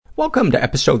Welcome to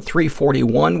episode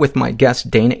 341 with my guest,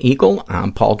 Dana Eagle.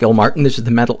 I'm Paul Gilmartin. This is the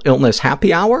Mental Illness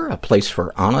Happy Hour, a place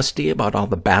for honesty about all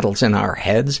the battles in our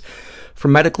heads,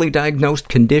 from medically diagnosed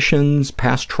conditions,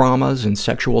 past traumas, and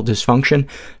sexual dysfunction,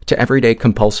 to everyday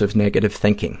compulsive negative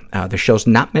thinking. The show's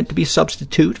not meant to be a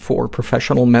substitute for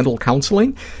professional mental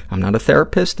counseling. I'm not a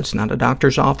therapist. It's not a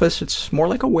doctor's office. It's more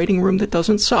like a waiting room that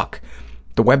doesn't suck.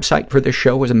 The website for this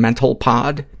show is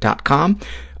mentalpod.com.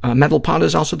 MentalPod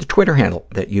is also the Twitter handle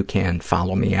that you can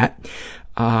follow me at.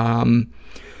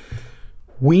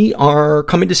 We are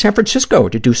coming to San Francisco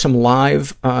to do some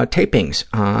live tapings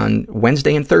on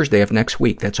Wednesday and Thursday of next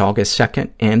week. That's August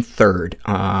 2nd and 3rd.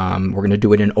 We're going to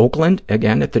do it in Oakland,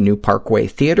 again, at the new Parkway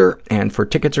Theater. And for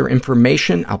tickets or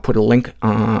information, I'll put a link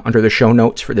under the show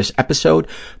notes for this episode.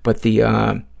 But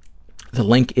the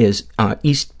link is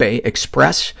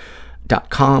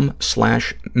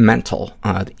eastbayexpress.com/mental.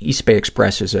 The East Bay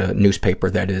Express is a newspaper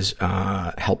that is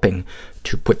helping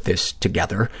to put this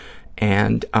together.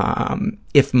 And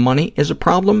if money is a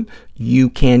problem, you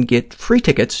can get free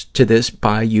tickets to this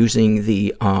by using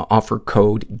the offer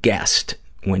code GUEST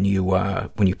when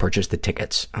you purchase the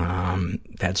tickets.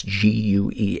 That's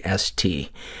GUEST.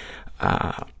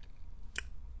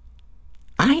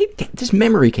 This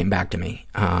memory came back to me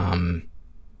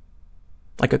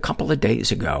like a couple of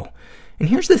days ago. And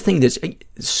here's the thing that's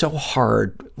so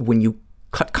hard when you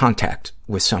cut contact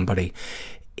with somebody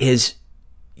is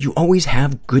you always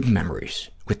have good memories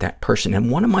with that person.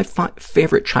 And one of my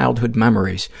favorite childhood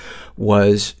memories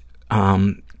was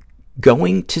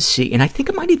going to see, and I think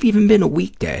it might have even been a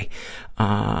weekday,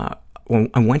 when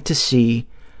I went to see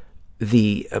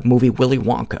the movie Willy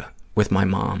Wonka with my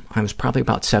mom. I was probably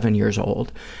about 7 years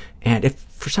old. And if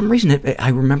for some reason I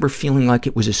remember feeling like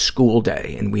it was a school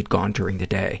day and we'd gone during the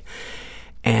day.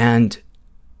 And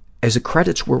as the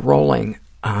credits were rolling,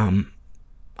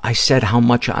 I said how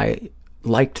much I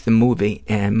liked the movie,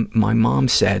 and my mom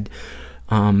said,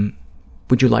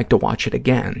 would you like to watch it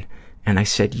again? And I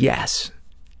said yes.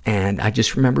 And I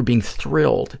just remember being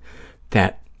thrilled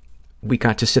that we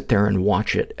got to sit there and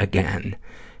watch it again.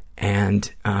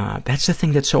 And that's the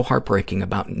thing that's so heartbreaking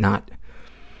about not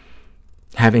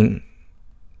having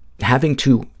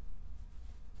to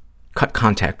cut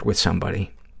contact with somebody,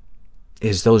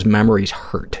 is those memories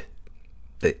hurt.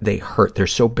 They hurt. They're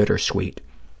so bittersweet.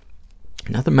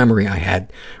 Another memory I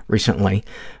had recently,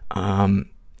 I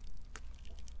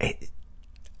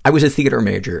was a theater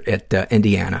major at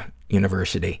Indiana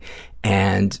University,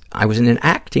 and I was in an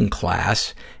acting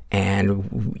class,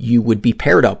 and you would be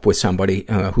paired up with somebody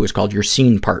who is called your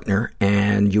scene partner,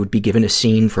 and you would be given a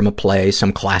scene from a play,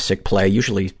 some classic play,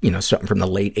 usually, something from the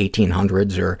late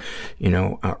 1800s or,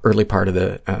 early part of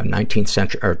the 19th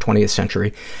century or 20th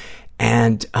century.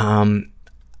 And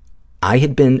I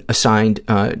had been assigned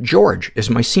George as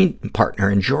my scene partner,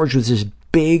 and George was this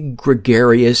big,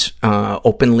 gregarious,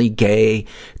 openly gay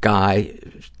guy,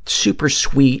 super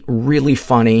sweet, really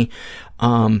funny,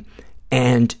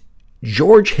 and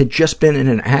George had just been in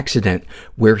an accident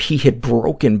where he had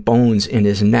broken bones in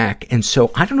his neck. And so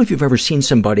I don't know if you've ever seen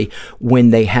somebody when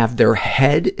they have their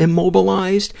head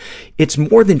immobilized. It's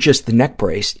more than just the neck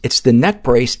brace. It's the neck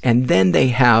brace, and then they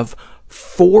have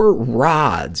 4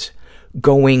 rods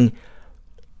going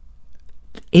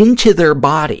into their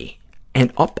body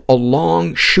and up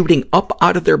along, shooting up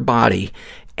out of their body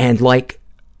and like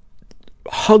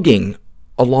hugging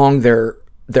along their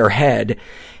head,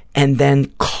 and then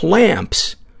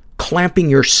clamping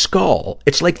your skull.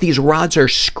 It's like these rods are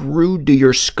screwed to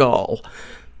your skull.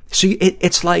 So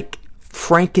it's like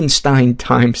Frankenstein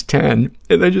times 10.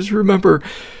 And I just remember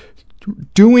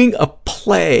doing a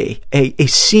play, a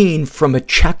scene from a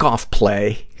Chekhov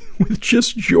play with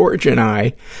just George and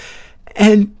I,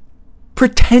 and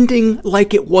pretending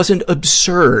like it wasn't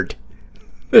absurd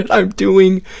that I'm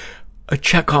doing a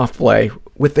Chekhov play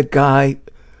with a guy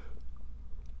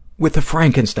with a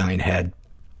Frankenstein head.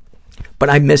 But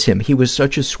I miss him. He was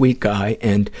such a sweet guy,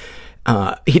 and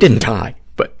he didn't die.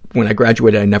 But when I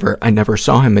graduated, I never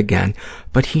saw him again.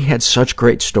 But he had such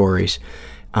great stories.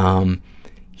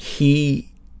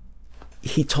 He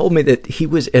told me that he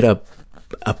was at a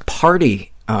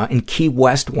party in Key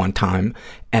West one time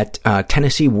at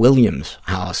Tennessee Williams'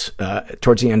 house,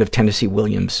 towards the end of Tennessee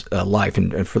Williams' life.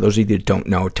 And for those of you that don't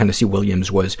know, Tennessee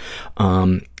Williams was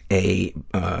one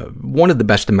of the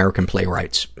best American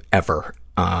playwrights ever.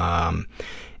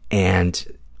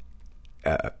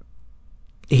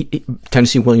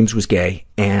 Tennessee Williams was gay,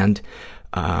 and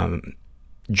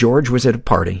George was at a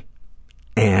party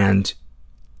and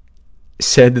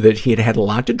said that he had had a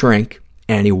lot to drink,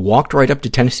 and he walked right up to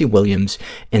Tennessee Williams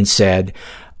and said,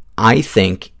 I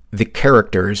think the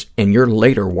characters in your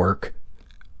later work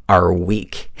are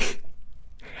weak.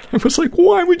 I was like,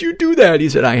 why would you do that? He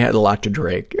said, I had a lot to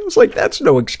drink. I was like, that's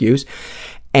no excuse.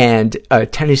 And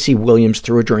Tennessee Williams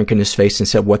threw a drink in his face and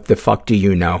said, what the fuck do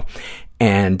you know?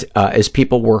 And as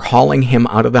people were hauling him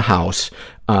out of the house,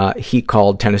 he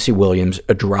called Tennessee Williams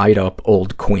a dried-up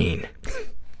old queen.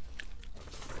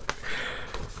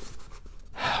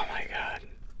 Oh, my God.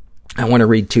 I want to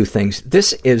read two things.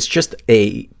 This is just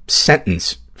a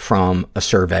sentence from a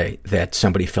survey that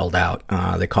somebody filled out.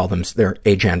 They're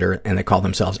agender, and they call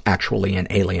themselves Actually an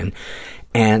Alien.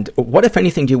 And what, if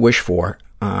anything, do you wish for?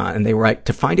 And they write,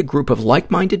 to find a group of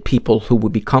like-minded people who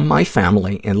would become my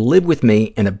family and live with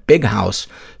me in a big house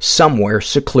somewhere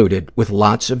secluded with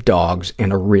lots of dogs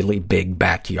and a really big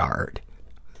backyard.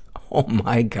 Oh,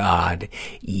 my God.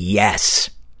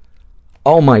 Yes.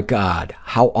 Oh, my God.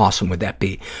 How awesome would that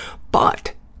be?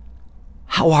 But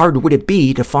how hard would it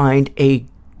be to find a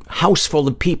house full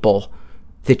of people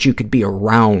that you could be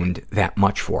around that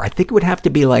much for? I think it would have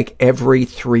to be like every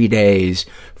 3 days,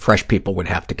 fresh people would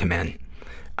have to come in.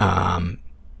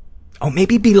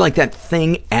 Maybe be like that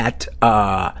thing at,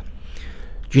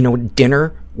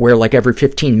 dinner where like every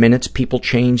 15 minutes people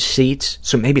change seats.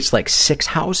 So maybe it's like 6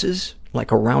 houses,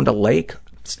 like around a lake.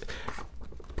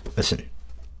 Listen,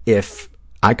 if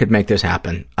I could make this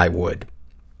happen, I would.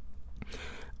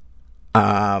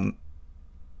 I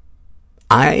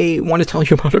want to tell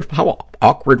you about it. How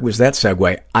awkward was that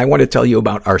segue? I want to tell you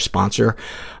about our sponsor.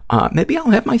 Maybe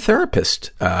I'll have my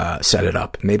therapist set it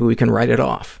up. Maybe we can write it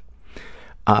off.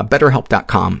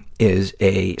 BetterHelp.com is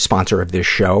a sponsor of this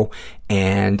show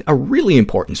and a really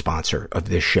important sponsor of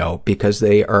this show because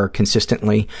they are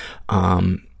consistently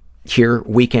here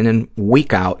week in and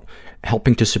week out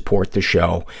helping to support the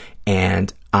show,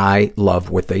 and I love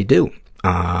what they do.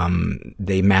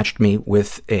 They matched me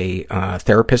with a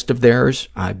therapist of theirs.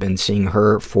 I've been seeing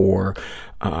her for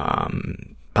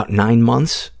about 9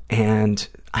 months, and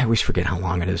I always forget how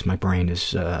long it is. My brain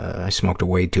is, I smoked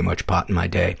way too much pot in my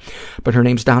day. But her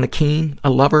name's Donna Keene. I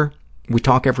love her. We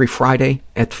talk every Friday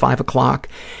at 5 o'clock,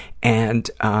 and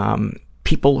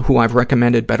people who I've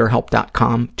recommended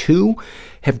BetterHelp.com to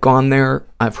have gone there.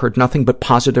 I've heard nothing but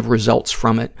positive results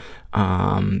from it.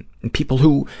 People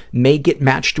who may get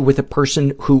matched with a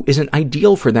person who isn't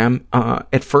ideal for them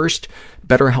at first,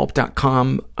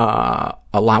 BetterHelp.com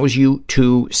allows you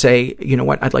to say, you know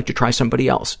what, I'd like to try somebody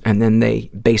else. And then they,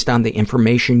 based on the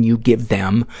information you give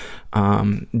them,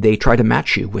 they try to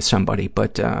match you with somebody.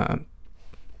 But I'm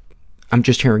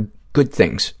just hearing good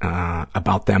things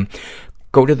about them.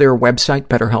 Go to their website,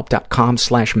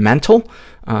 betterhelp.com/mental.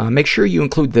 Make sure you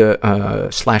include the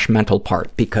 /mental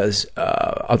part because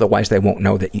otherwise they won't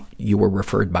know that you were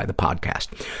referred by the podcast.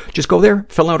 Just go there,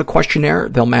 fill out a questionnaire.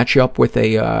 They'll match you up with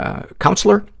a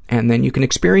counselor, and then you can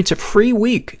experience a free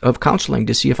week of counseling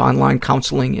to see if online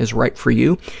counseling is right for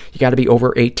you. You got to be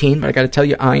over 18, but I got to tell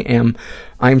you, I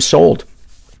am sold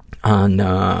on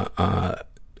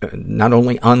not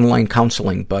only online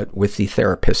counseling, but with the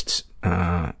therapists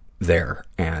there,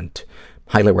 and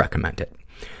highly recommend it.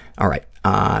 All right.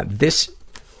 This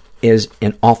is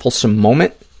an awfulsome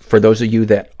moment. For those of you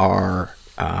that are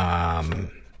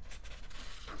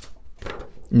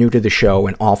new to the show,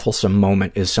 an awfulsome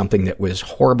moment is something that was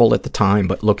horrible at the time,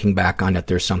 but looking back on it,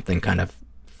 there's something kind of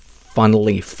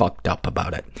funnily fucked up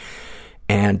about it.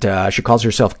 And she calls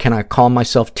herself, Can I Call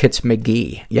Myself Tits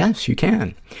McGee? Yes, you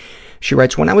can. She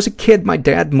writes, when I was a kid, my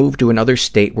dad moved to another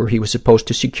state where he was supposed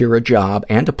to secure a job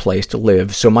and a place to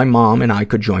live so my mom and I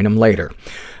could join him later.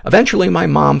 Eventually, my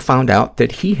mom found out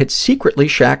that he had secretly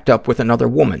shacked up with another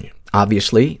woman.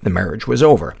 Obviously, the marriage was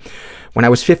over. When I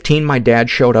was 15, my dad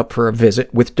showed up for a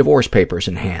visit with divorce papers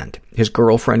in hand. His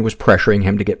girlfriend was pressuring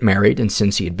him to get married, and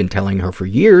since he had been telling her for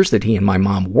years that he and my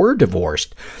mom were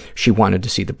divorced, she wanted to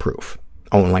see the proof.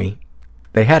 Only,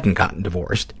 they hadn't gotten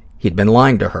divorced. He'd been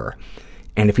lying to her.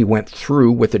 And if he went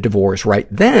through with the divorce right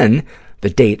then, the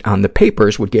date on the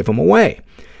papers would give him away.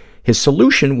 His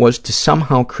solution was to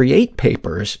somehow create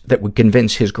papers that would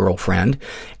convince his girlfriend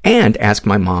and ask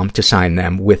my mom to sign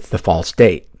them with the false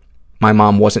date. My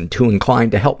mom wasn't too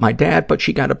inclined to help my dad, but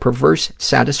she got a perverse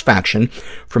satisfaction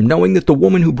from knowing that the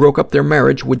woman who broke up their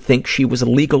marriage would think she was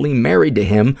legally married to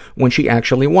him when she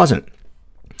actually wasn't.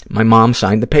 My mom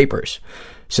signed the papers.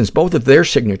 Since both of their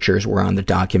signatures were on the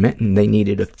document and they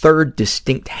needed a third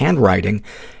distinct handwriting,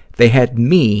 they had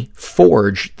me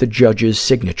forge the judge's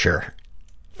signature.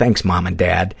 Thanks, Mom and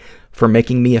Dad, for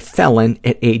making me a felon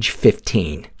at age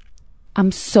 15.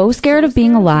 I'm so scared of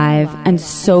being alive and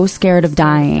so scared of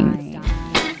dying.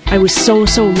 I was so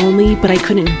lonely, but I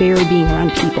couldn't bear being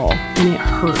around people, and it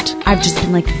hurt. I've just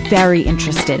been, like, very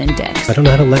interested in dicks. I don't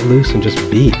know how to let loose and just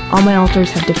be. All my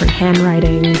alters have different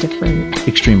handwriting, different...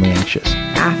 Extremely anxious.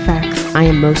 Affects. I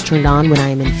am most turned on when I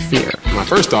am in fear. My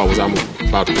first thought was I'm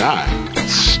about to die.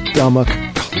 Stomach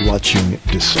clutching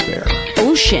despair.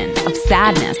 Ocean of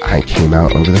sadness. I came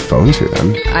out over the phone to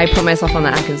them. I put myself on the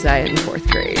Atkins diet in 4th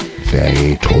grade.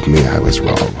 They told me I was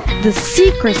wrong. The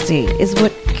secrecy is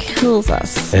what kills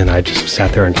us. And I just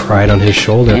sat there and cried on his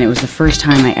shoulder. And it was the first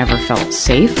time I ever felt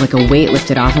safe, like a weight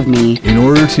lifted off of me. In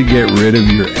order to get rid of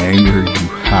your anger, you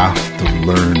have to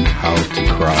learn how to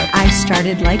cry. I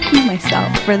started liking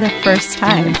myself for the first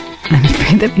time. I'm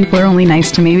afraid that people are only nice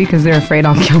to me because they're afraid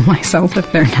I'll kill myself if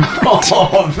they're not.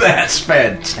 Oh, that's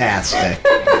fantastic.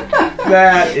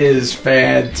 That is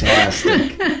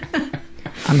fantastic.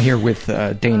 I'm here with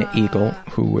Dana Eagle,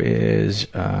 who is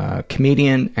a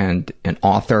comedian and an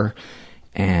author.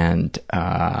 And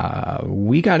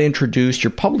we got introduced.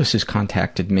 Your publicist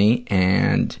contacted me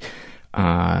and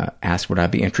asked would I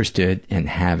be interested in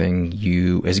having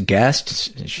you as a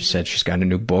guest. She said she's got a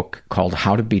new book called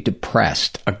How to Be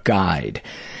Depressed, a Guide.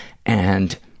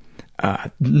 And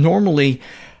normally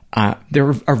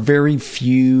there are very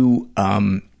few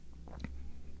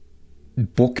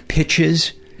book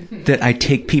pitches that I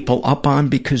take people up on,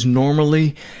 because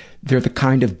normally they're the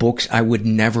kind of books I would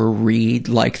never read,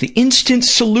 like the instant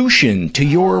solution to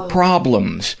your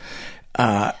problems.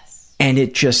 And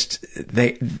it just,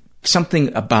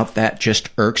 something about that just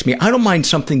irks me. I don't mind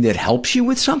something that helps you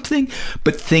with something,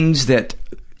 but things that,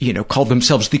 call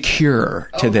themselves the cure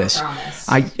to this.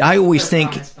 I always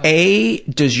think, A,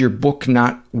 does your book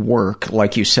not work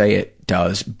like you say it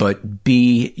does, but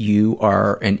B, you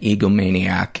are an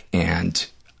egomaniac and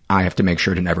I have to make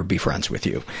sure to never be friends with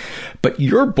you. But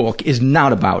your book is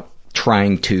not about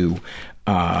trying to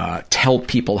tell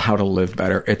people how to live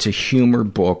better. It's a humor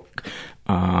book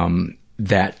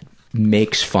that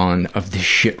makes fun of the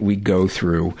shit we go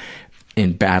through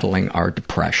in battling our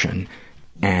depression.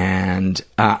 And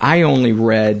I only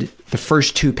read the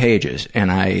first 2 pages, and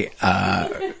I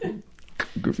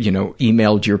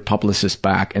emailed your publicist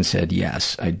back and said,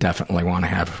 yes, I definitely want to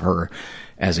have her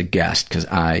as a guest, because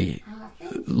I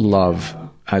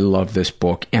love this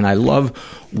book, and I love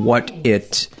what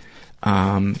it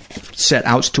sets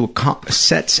out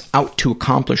to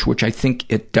accomplish, which I think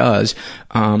it does.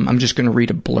 I'm just going to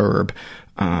read a blurb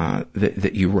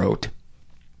that you wrote,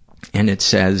 and it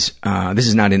says, this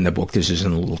is not in the book, this is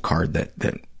in a little card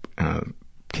that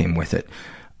came with it.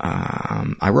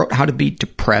 I wrote How to Be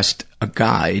Depressed, a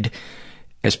Guide,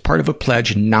 as part of a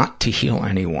pledge not to heal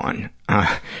anyone.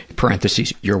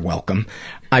 Parentheses, you're welcome.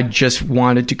 I just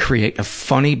wanted to create a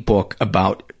funny book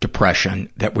about depression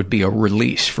that would be a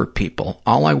release for people.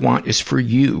 All I want is for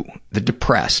you, the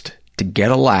depressed, to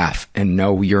get a laugh and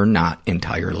know you're not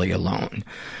entirely alone.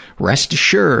 Rest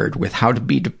assured, with How to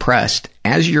Be Depressed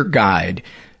as your guide,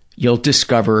 you'll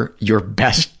discover your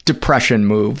best depression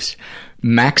moves,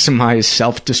 maximize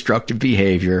self-destructive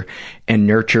behavior, and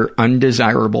nurture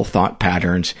undesirable thought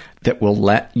patterns that will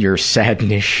let your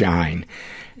sadness shine.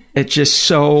 It's just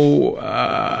so,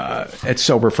 it's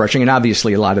so refreshing. And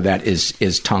obviously a lot of that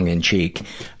is tongue in cheek.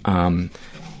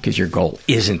 Because your goal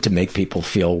isn't to make people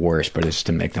feel worse, but it's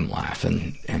to make them laugh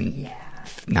and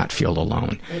not feel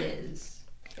alone. It is.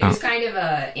 It's kind of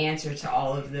a answer to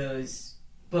all of those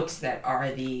books that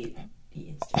are the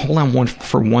Hold on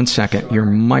for 1 second. Sure. Your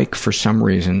mic, for some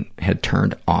reason, had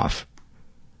turned off.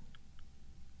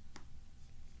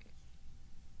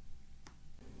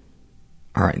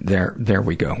 All right, there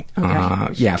we go.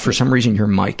 Okay. For some reason your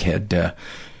mic had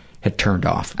turned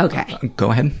off. Okay.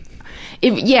 Go ahead.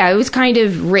 It was kind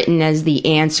of written as the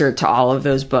answer to all of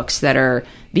those books that are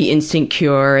the instant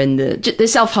cure and the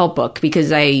self-help book,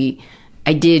 because I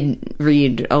did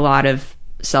read a lot of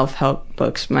self-help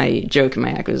books. My joke in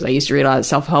my act was I used to read a lot of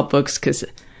self-help books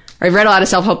I read a lot of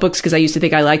self-help books because I used to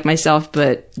think I liked myself,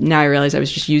 but now I realize I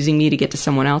was just using me to get to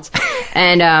someone else.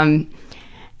 And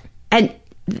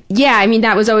yeah, I mean,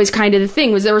 that was always kind of the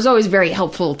thing, was there was always very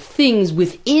helpful things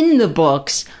within the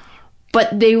books,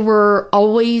 but they were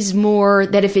always more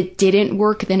that if it didn't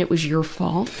work, then it was your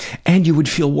fault. And you would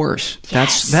feel worse.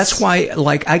 Yes. That's why,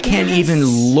 like, I can't even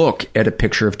look at a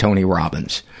picture of Tony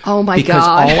Robbins. Oh my God. Because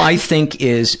all I think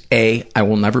is, A, I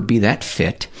will never be that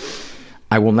fit.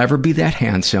 I will never be that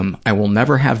handsome. I will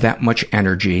never have that much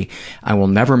energy. I will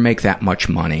never make that much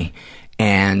money.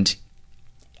 And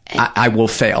I will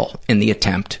fail in the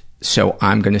attempt. So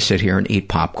I'm going to sit here and eat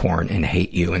popcorn and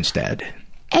hate you instead.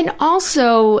 And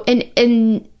also,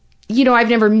 and I've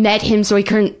never met him, so I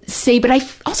couldn't say, but I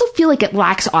also feel like it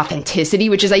lacks authenticity,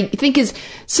 which is, I think, is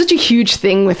such a huge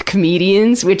thing with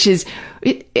comedians, which is,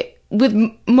 with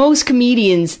most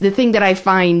comedians, the thing that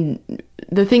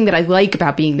I like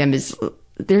about being them is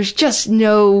there's just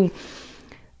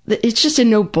it's just a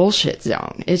no bullshit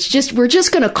zone. It's just, we're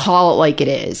just going to call it like it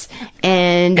is.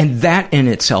 And that in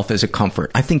itself is a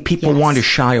comfort. I think people want to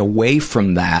shy away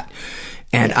from that.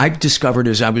 And I've discovered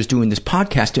as I was doing this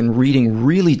podcast and reading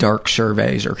really dark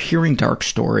surveys or hearing dark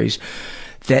stories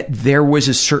that there was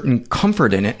a certain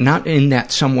comfort in it, not in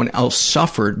that someone else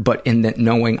suffered, but in that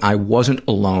knowing I wasn't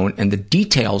alone, and the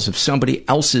details of somebody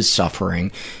else's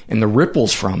suffering and the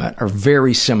ripples from it are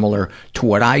very similar to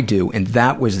what I do. And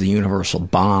that was the universal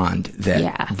bond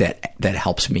that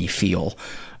helps me feel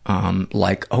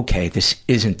like, okay, this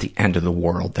isn't the end of the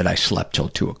world that I slept till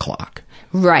 2:00.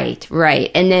 Right.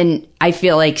 And then I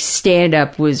feel like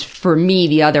stand-up was, for me,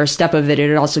 the other step of it.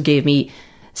 It also gave me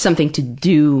something to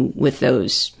do with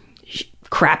those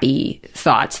crappy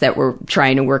thoughts that were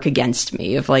trying to work against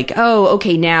me, of like, oh,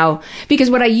 okay, now, because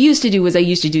what I used to do was I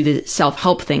used to do the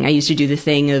self-help thing. I used to do the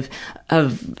thing of,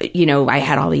 I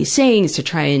had all these sayings to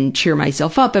try and cheer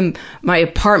myself up, and my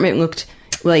apartment looked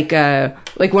like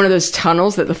one of those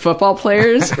tunnels that the football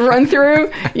players run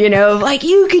through, like,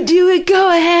 you could do it, go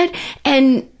ahead.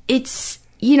 And it's,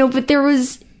 but there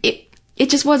was, it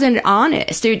just wasn't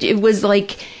honest. It was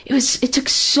like, it took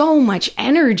so much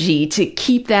energy to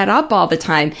keep that up all the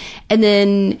time. And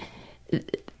then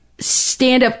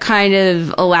stand up kind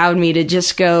of allowed me to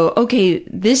just go, okay,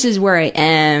 this is where I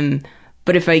am,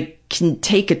 but if I can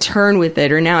take a turn with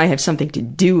it, or now I have something to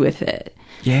do with it,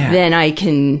 then I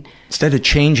can, instead of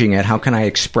changing it, how can I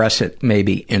express it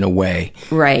maybe in a way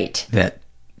that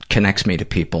connects me to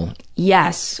people?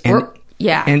 Yes.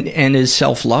 And is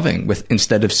self-loving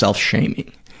instead of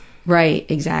self-shaming. Right,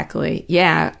 exactly.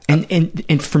 Yeah.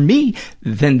 And for me,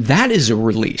 then that is a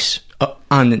release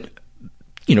on,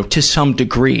 to some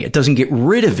degree. It doesn't get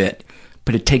rid of it,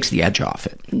 but it takes the edge off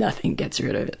it. Nothing gets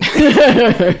rid of it.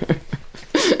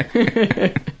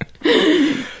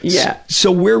 Yeah.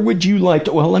 So where would you like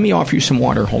to, let me offer you some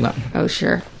water. Hold on. Oh,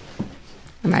 sure.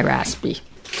 Am I raspy?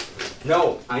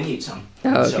 No, I need some.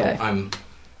 Oh, okay. So I'm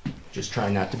just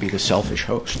trying not to be the selfish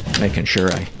host, making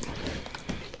sure I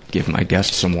give my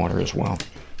guests some water as well.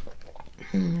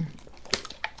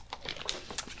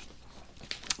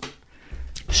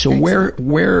 So where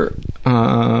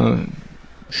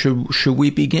should we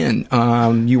begin?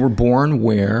 You were born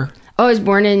where? Oh, I was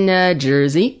born in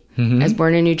Jersey. Mm-hmm. I was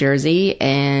born in New Jersey,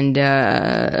 and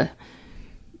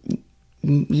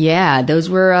those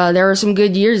were there were some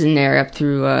good years in there up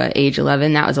through age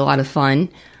 11. That was a lot of fun.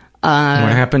 What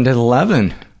happened at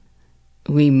 11?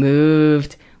 We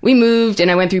moved, and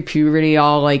I went through puberty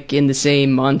all like in the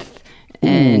same month,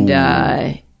 and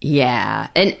and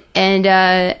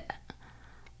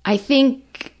I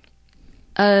think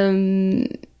where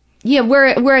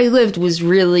I lived was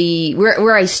really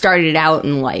where I started out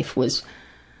in life was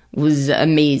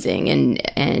amazing, and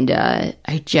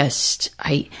here's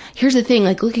the thing,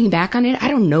 like, looking back on it, I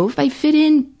don't know if I fit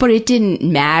in, but it didn't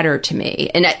matter to me.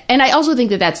 And I also think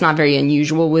that that's not very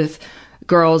unusual with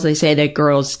girls. They say that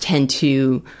girls tend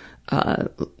to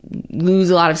lose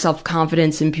a lot of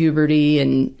self-confidence in puberty,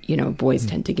 and boys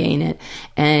tend to gain it.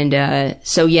 And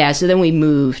so then we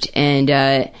moved, and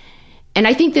I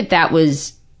think that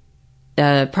was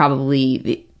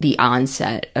probably the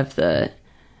onset of the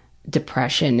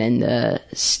depression and the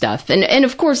stuff. And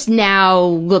of course, now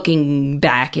looking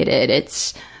back at it,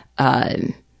 it's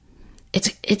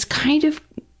kind of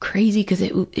crazy because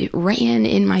it ran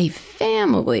in my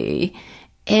family,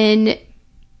 and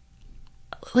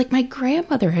like, my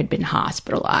grandmother had been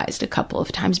hospitalized a couple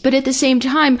of times, but at the same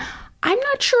time, I'm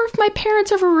not sure if my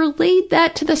parents ever relayed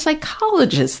that to the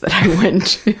psychologist that I went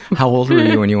to. How old were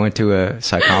you when you went to a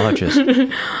psychologist?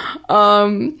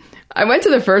 I went to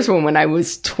the first one when I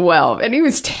was 12, and he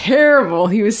was terrible.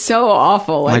 He was so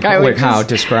awful. How?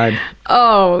 Describe.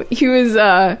 Oh, he was,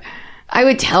 I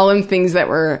would tell him things that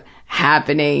were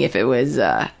happening, if it was,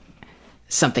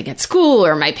 something at school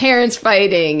or my parents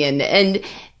fighting, and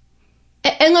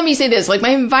let me say this, like,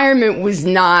 my environment was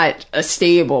not a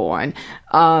stable one.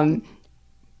 And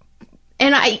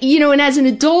and as an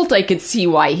adult, I could see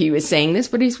why he was saying this,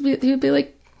 but he'd be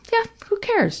like, yeah, who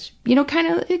cares?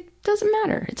 It doesn't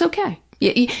matter. It's okay.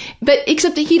 But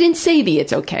except that he didn't say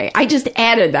it's okay. I just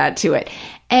added that to it.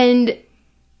 And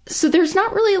so there's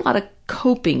not really a lot of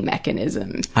coping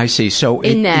mechanisms. I see. So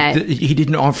he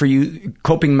didn't offer you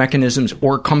coping mechanisms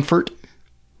or comfort?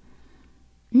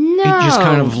 No. He just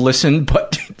kind of listened,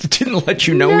 but didn't let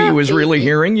you know he was really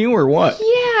hearing you, or what? Yeah.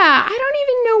 I don't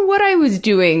even know what I was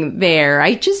doing there.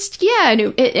 I just, I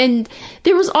knew. And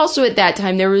there was also at that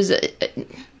time, I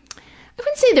wouldn't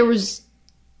say there was,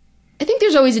 I think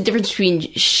there's always a difference between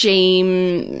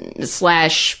shame /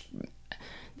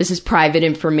 this is private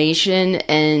information,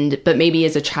 but maybe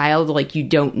as a child, like, you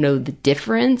don't know the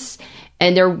difference.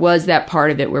 And there was that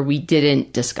part of it where we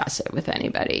didn't discuss it with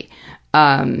anybody.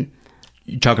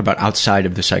 You talk about outside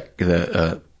of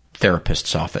the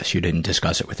therapist's office. You didn't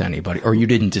discuss it with anybody, or you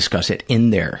didn't discuss it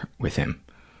in there with him.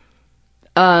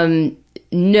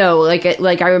 No,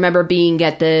 like I remember being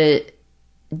at the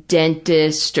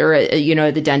dentist, or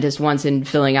the dentist once, and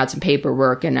filling out some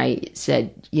paperwork, and I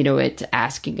said, it's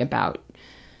asking about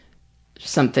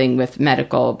something with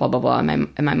medical, blah blah blah,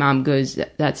 and my mom goes,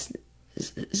 that's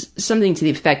something to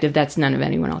the effect of, that's none of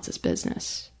anyone else's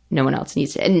business. No one else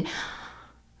needs it. And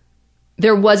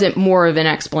there wasn't more of an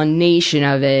explanation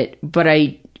of it, but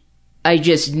I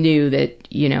just knew that,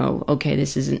 okay,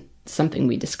 this isn't something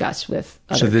we discuss with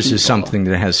other people. So this is something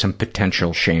that has some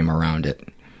potential shame around it.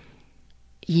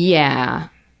 Yeah.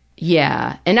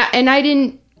 And I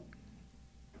didn't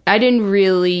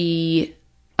really,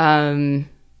 I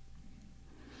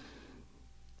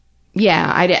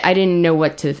didn't know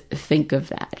what to think of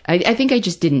that. I think I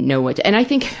just didn't know what to, and I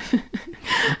think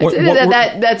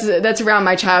that's around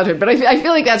my childhood, but I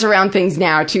feel like that's around things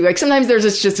now too. Like, sometimes there's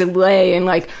just a delay, and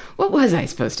like, what was I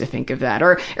supposed to think of that?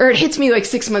 Or it hits me like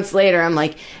 6 months later. I'm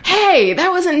like, hey, that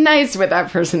wasn't nice what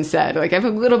that person said. Like, I have a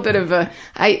little bit of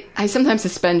I sometimes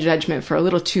suspend judgment for a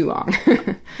little too long.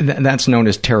 That's known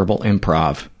as terrible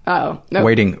improv. Oh, no.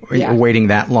 Waiting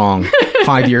that long.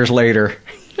 5 years later.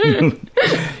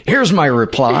 Here's my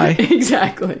reply.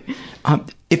 Exactly.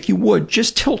 If you would,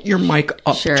 just tilt your mic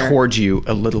up towards you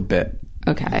a little bit.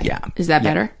 Okay. Yeah. Is that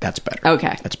better? That's better.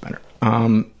 Okay. That's better.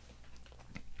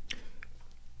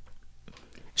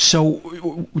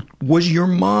 So, was your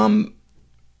mom...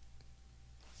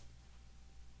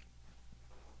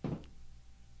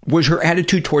 Was her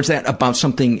attitude towards that about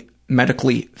something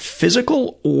medically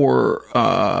physical or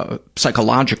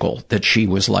psychological, that she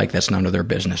was like, that's none of their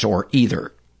business, or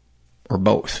either? Or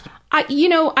both?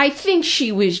 I think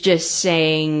she was just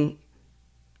saying,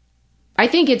 I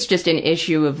think it's just an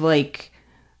issue of like,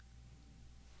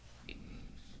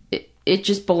 it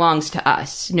just belongs to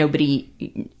us.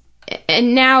 Nobody,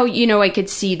 and now, I could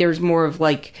see there's more of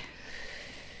like,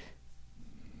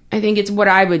 I think it's what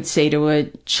I would say to a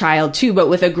child too, but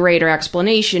with a greater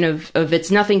explanation of it's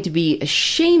nothing to be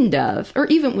ashamed of, or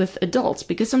even with adults,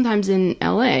 because sometimes in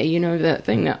LA, that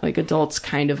thing that like adults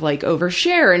kind of like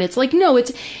overshare, and it's like, no,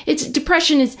 it's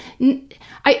depression is,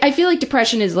 I feel like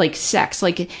depression is like sex,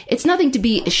 like it's nothing to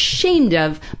be ashamed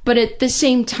of, but at the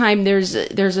same time, there's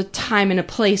a time and a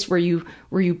place where you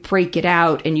break it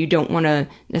out, and you don't want to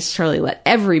necessarily let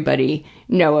everybody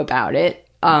know about it.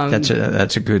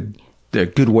 That's a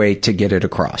good way to get it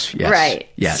across. Yes. Right.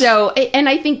 Yes. So, and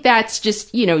I think that's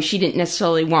just, she didn't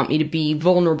necessarily want me to be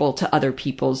vulnerable to other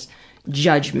people's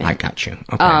judgment. I got you.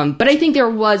 Okay. But I think there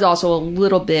was also a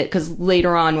little bit, because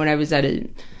later on when I was at a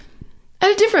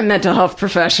different mental health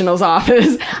professional's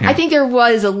office, I think there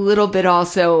was a little bit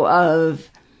also of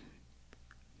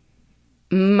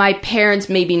my parents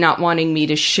maybe not wanting me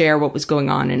to share what was going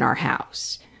on in our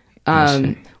house.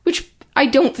 Which I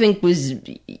don't think was,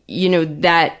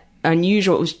 that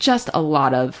unusual. It was just a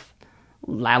lot of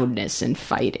loudness and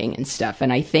fighting and stuff,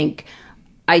 and I think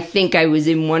I was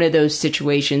in one of those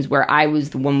situations where I was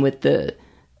the one with the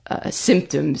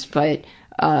symptoms, but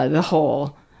the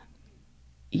whole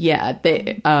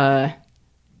they're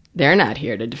not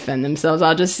here to defend themselves.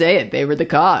 I'll just say it, they were the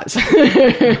cause.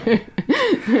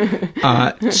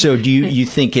 So do you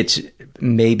think it's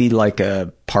maybe like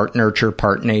a part nurture,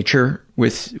 part nature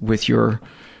with your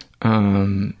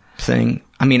thing?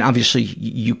 I mean, obviously,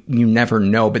 you never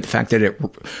know, but the fact that it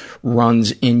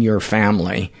runs in your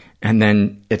family, and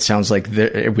then it sounds like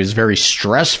it was very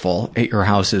stressful at your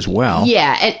house as well.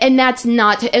 Yeah, and that's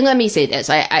not... And let me say this.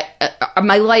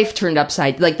 My life turned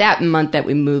upside... Like, that month that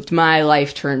we moved, my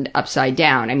life turned upside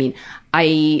down. I mean,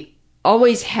 I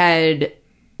always had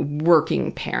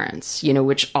working parents,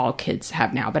 which all kids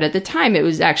have now. But at the time, it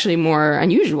was actually more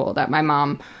unusual that my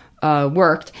mom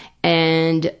worked.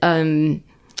 And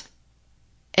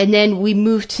then we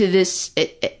moved to this,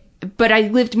 but I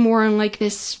lived more in like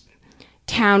this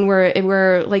town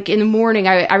where like in the morning,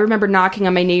 I remember knocking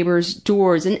on my neighbors'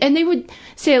 doors, and they would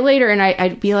say it later, and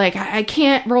I'd be like, I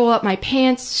can't roll up my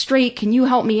pants straight. Can you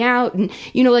help me out? And,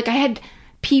 like I had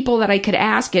people that I could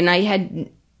ask, and I had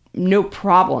no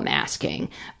problem asking.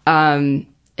 And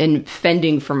and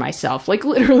fending for myself, like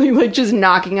literally like just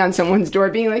knocking on someone's door,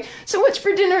 being like, so what's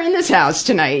for dinner in this house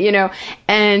tonight, you know?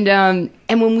 And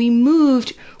when we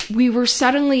moved, we were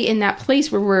suddenly in that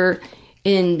place where we're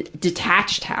in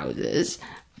detached houses.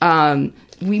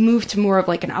 We moved to more of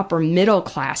like an upper middle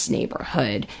class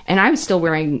neighborhood, and I was still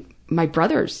wearing my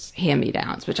brother's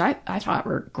hand-me-downs, which I thought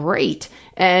were great.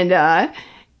 And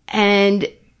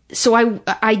so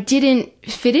I didn't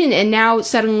fit in. And now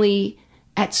suddenly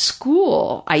at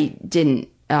school, I didn't,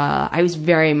 I was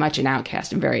very much an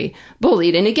outcast and very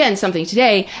bullied. And again, something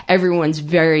today everyone's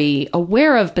very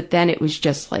aware of, but then it was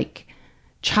just like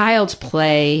child's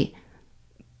play.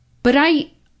 But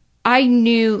I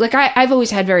knew, like, I've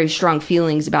always had very strong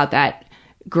feelings about that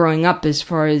growing up, as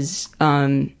far as,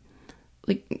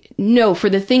 like, no, for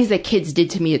the things that kids did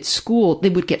to me at school, they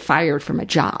would get fired from a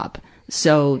job.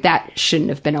 So that shouldn't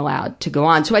have been allowed to go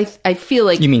on. So I feel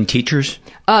like... You mean teachers?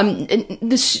 Well...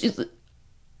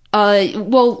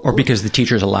 Or because the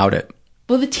teachers allowed it?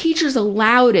 Well, the teachers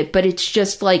allowed it, but it's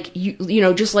just like, you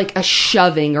know, just like a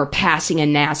shoving or passing a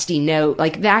nasty note,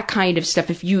 like that kind of stuff.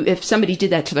 If somebody did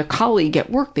that to their colleague at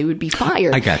work, they would be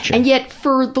fired. I gotcha. And yet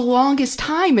for the longest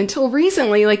time until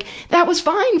recently, like that was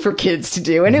fine for kids to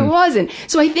do, and it wasn't.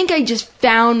 So I think I just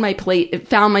found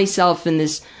myself in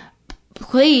this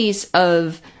place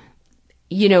of,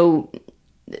 you know,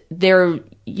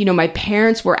 my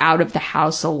parents were out of the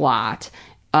house a lot.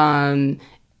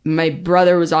 My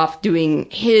brother was off doing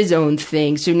his own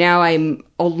thing. So now I'm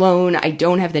alone. I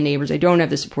don't have the neighbors. I don't have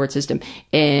the support system,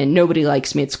 and nobody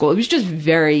likes me at school. It was just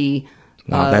very,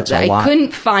 that's a lot. I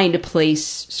couldn't find a place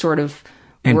sort of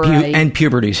and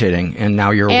puberty's hitting, and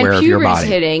now you're aware of your body. And puberty's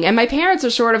hitting, and my parents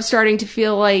are sort of starting to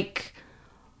feel like,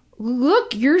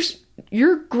 look,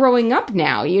 you're growing up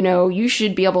now, you know, you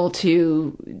should be able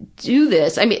to do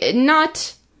this. I mean,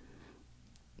 not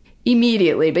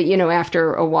immediately, but, you know,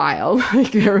 after a while,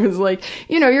 like there was like,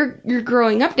 you know, you're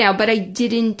growing up now, but I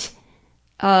didn't,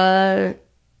 I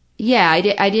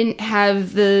didn't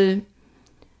have the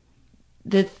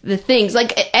things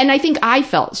like, and I think I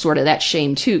felt sort of that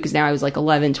shame too, because now I was like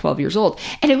 11, 12 years old.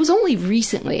 And it was only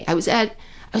recently I was at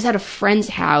a friend's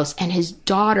house, and his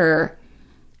daughter,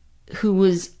 who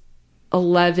was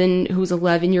 11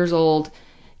 years old,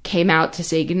 came out to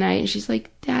say goodnight, and she's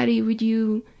like, Daddy, would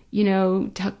you know,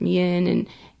 tuck me in?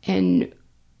 And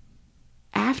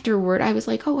afterward I was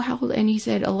like, oh, how old? And he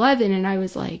said 11, and I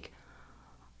was like,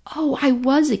 oh, I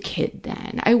was a kid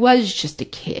then. I was just a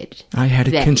kid. I had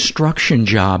a then. Construction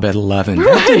job at 11.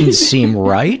 Right. That didn't seem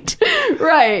right.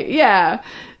 Right, yeah.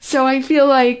 So I feel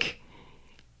like,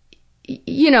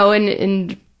 you know,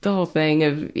 and the whole thing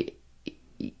of,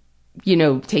 you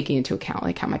know, taking into account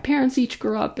like how my parents each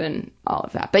grew up and all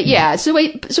of that. But yeah, so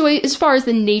as far as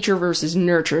the nature versus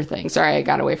nurture thing, sorry, I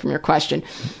got away from your question.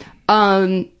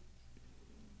 Yeah,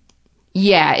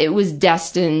 it was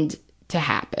destined to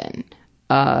happen.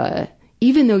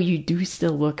 Even though you do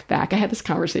still look back, I had this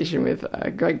conversation with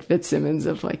Greg Fitzsimmons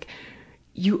of like,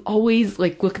 you always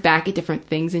like look back at different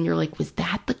things and you're like, was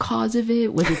that the cause of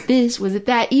it? Was it this? Was it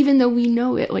that? Even though we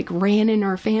know it like ran in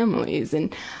our families.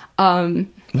 And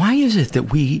why is it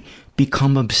that we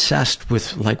become obsessed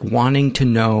with like wanting to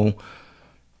know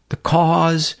the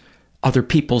cause, other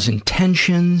people's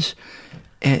intentions?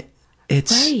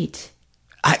 It's right.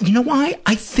 You know why?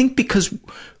 I think because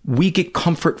we get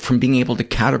comfort from being able to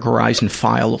categorize and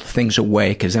file things away,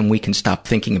 because then we can stop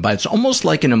thinking about it. It's almost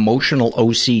like an emotional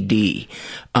OCD,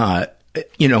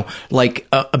 you know, like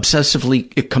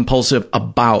obsessively compulsive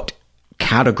about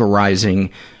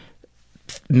categorizing,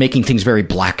 making things very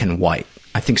black and white.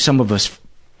 I think some of us...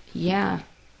 Yeah.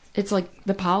 It's like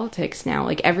the politics now.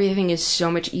 Like everything is so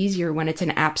much easier when it's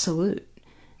an absolute.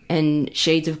 And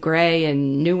shades of gray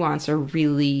and nuance are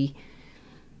really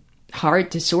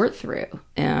hard to sort through.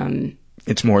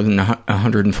 It's more than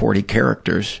 140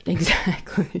 characters.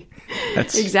 Exactly.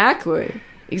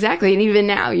 Exactly. And even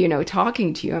now, you know,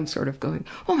 talking to you, I'm sort of going,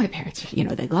 oh, my parents, you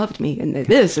know, they loved me and they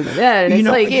this and that. And it's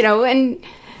like, you know, and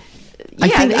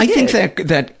yeah, I think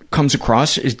that comes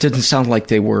across. It doesn't sound like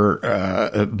they were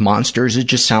monsters. It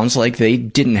just sounds like they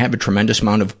didn't have a tremendous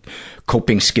amount of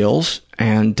coping skills,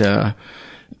 and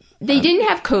they didn't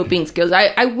have coping skills.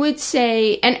 I would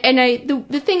say,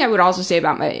 the thing I would also say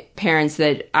about my parents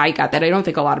that I got that I don't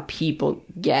think a lot of people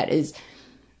get is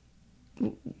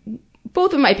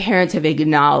both of my parents have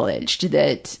acknowledged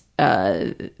that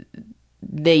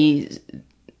they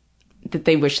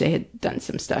wish they had done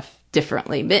some stuff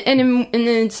differently, but and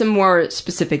in some more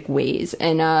specific ways.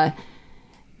 And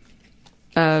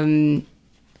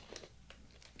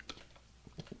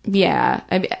yeah,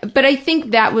 but I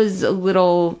think that was a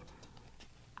little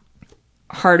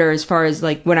harder as far as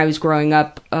like when I was growing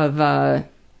up of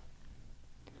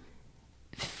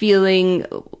feeling.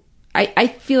 I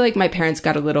feel like my parents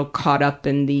got a little caught up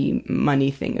in the money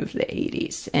thing of the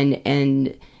 80s,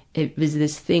 and it was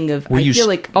this thing of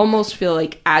almost feel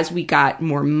like as we got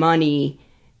more money,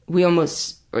 we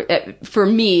almost, for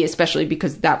me especially,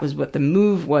 because that was what the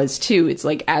move was too. It's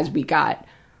like as we got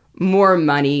more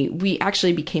money, we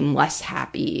actually became less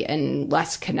happy and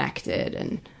less connected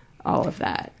and all of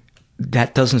that.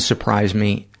 That doesn't surprise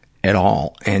me at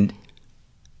all, and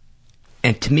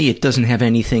to me, it doesn't have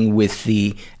anything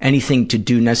to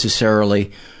do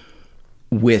necessarily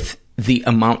with the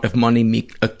amount of money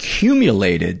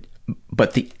accumulated,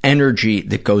 but the energy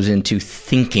that goes into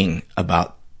thinking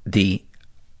about the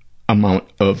amount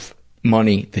of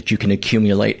money that you can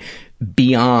accumulate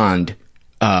beyond,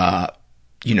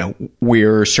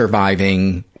 we're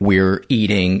surviving, we're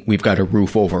eating, we've got a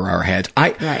roof over our heads.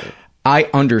 I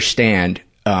understand,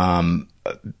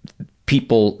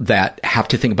 people that have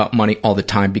to think about money all the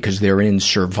time because they're in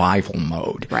survival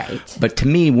mode. Right. But to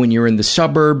me, when you're in the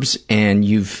suburbs and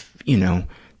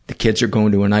the kids are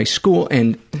going to a nice school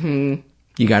and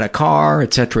you got a car,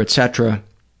 et cetera,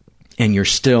 and you're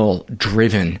still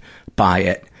driven by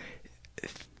it,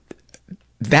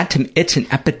 it's an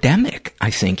epidemic, I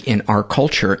think, in our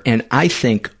culture. And I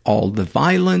think all the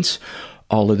violence,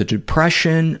 all of the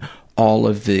depression, all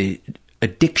of the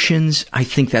addictions, I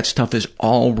think that stuff is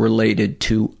all related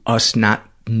to us not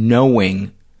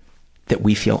knowing that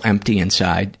we feel empty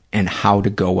inside and how to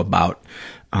go about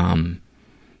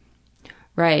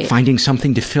finding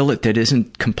something to fill it that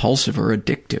isn't compulsive or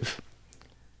addictive.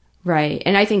 Right.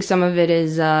 And I think some of it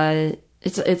is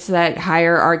it's that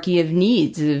hierarchy of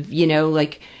needs of,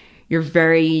 like you're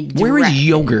very direct. Where is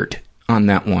yogurt on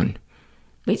that one?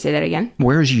 Wait, say that again?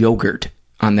 Where is yogurt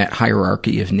on that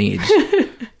hierarchy of needs?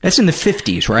 That's in the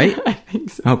 50s, right? I think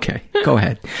so. Okay, go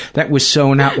ahead. That was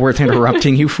so not worth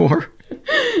interrupting you for.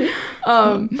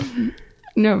 No,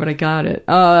 but I got it.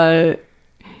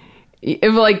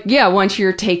 Once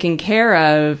you're taken care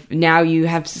of, now you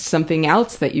have something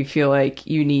else that you feel like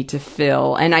you need to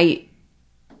fill. And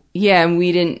and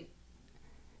we didn't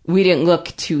look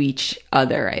to each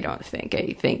other, I don't think.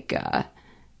 I think,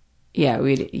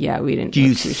 we didn't. Do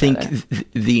you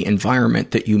think the environment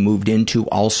that you moved into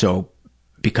also,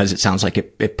 because it sounds like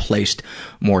it placed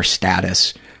more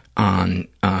status on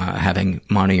having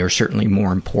money, or certainly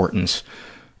more importance?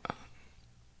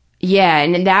 Yeah,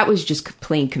 and that was just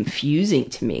plain confusing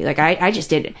to me. Like, I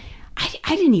just didn't,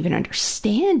 I didn't even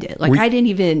understand it. Like, I didn't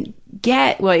even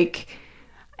get, like,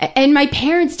 and my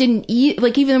parents didn't eat,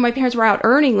 like, even though my parents were out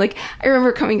earning, like, I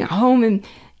remember coming home and,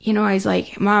 I was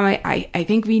like, Mom, I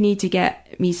think we need to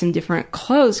get me some different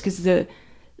clothes because the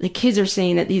kids are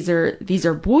saying that these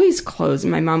are boys' clothes.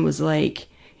 And my mom was like,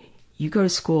 you go to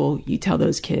school, you tell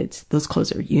those kids, those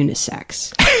clothes are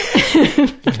unisex.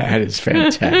 That is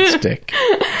fantastic.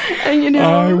 And,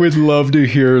 I would love to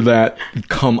hear that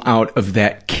come out of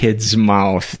that kid's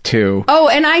mouth, too. Oh,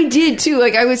 and I did, too.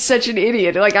 Like, I was such an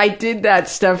idiot. Like, I did that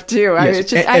stuff, too.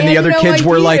 Yes. And the other kids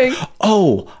were like,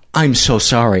 oh, I'm so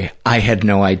sorry. I had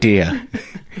no idea.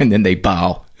 And then they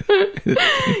bow.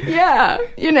 Yeah.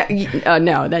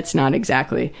 No, that's not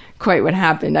exactly quite what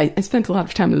happened. I spent a lot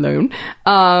of time alone.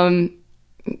 I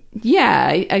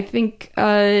think,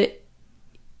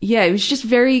 it was just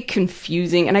very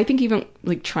confusing. And I think even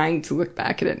like trying to look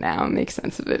back at it now and make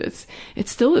sense of it, it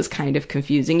still is kind of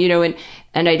confusing,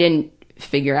 and I didn't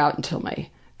figure out until my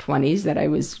 20s that I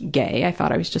was gay. I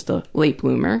thought I was just a late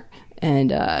bloomer.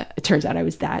 And it turns out I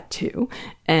was that too.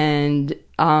 And,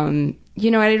 I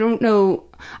don't know.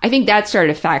 I think that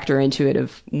started to factor into it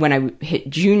of when I hit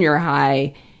junior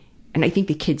high. And I think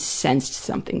the kids sensed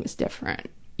something was different,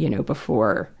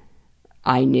 before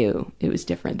I knew it was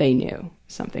different. They knew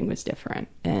something was different.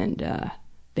 And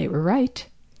they were right.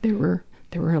 There were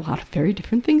a lot of very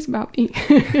different things about me.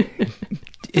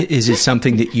 Is it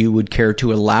something that you would care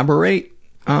to elaborate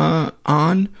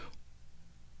on?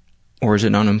 Or is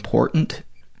it unimportant?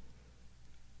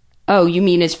 Oh, you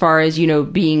mean as far as,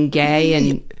 being gay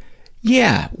and...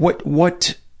 Yeah.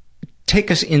 What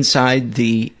take us inside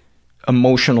the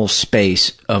emotional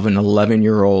space of an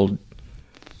 11-year-old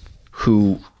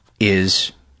who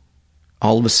is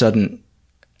all of a sudden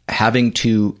having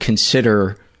to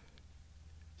consider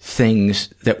things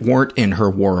that weren't in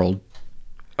her world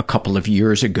a couple of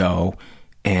years ago,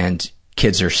 and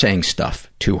kids are saying stuff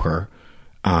to her.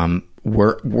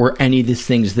 Were any of the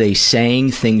things they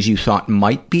saying things you thought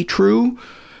might be true,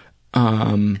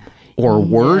 or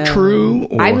were true?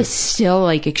 Or? I was still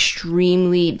like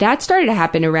extremely. That started to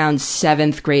happen around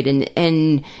 7th grade,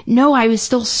 and no, I was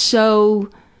still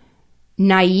so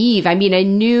naive. I mean, I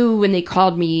knew when they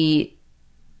called me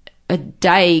a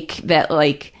dyke that,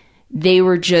 like, they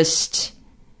were just,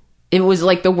 it was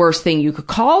like the worst thing you could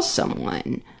call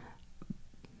someone.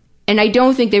 And I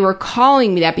don't think they were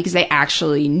calling me that because they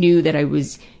actually knew that I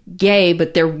was gay,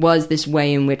 but there was this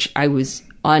way in which I was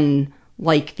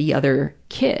unlike the other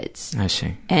kids. I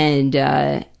see. And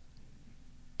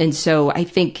so I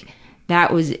think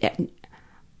that was,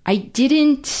 I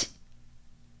didn't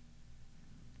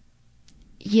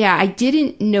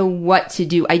know what to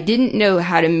do. I didn't know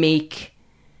how to make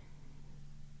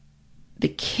the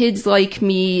kids like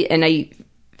me, and I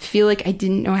feel like I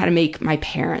didn't know how to make my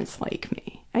parents like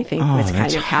me. I think that's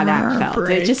kind of how that felt.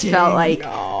 It just felt like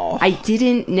I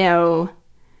didn't know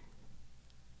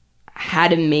how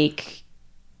to make...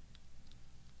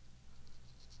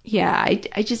 Yeah,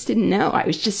 I just didn't know. I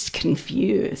was just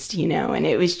confused, you know, and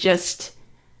it was just...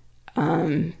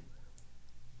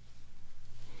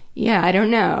 Yeah, I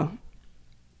don't know.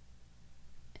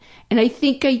 And I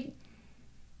think I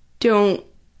don't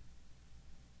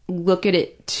look at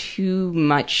it too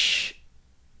much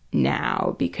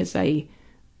now because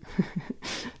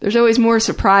there's always more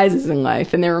surprises in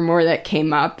life, and there were more that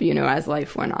came up, you know, as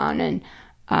life went on. And,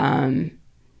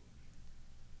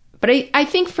 but I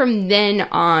think from then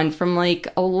on, from like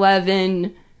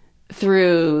 11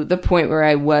 through the point where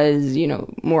I was, you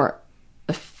know, more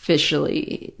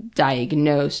officially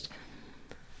diagnosed,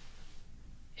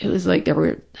 it was like there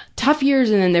were tough years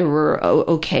and then there were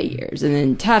okay years and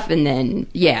then tough and then,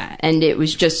 yeah. And it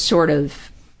was just sort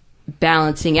of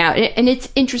balancing out. And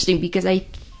it's interesting because I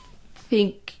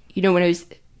think, you know, when I was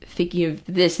thinking of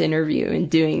this interview and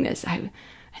doing this, I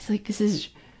was like, this is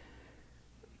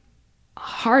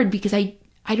hard because I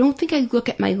don't think I look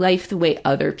at my life the way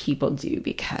other people do,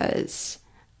 because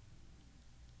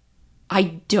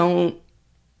I don't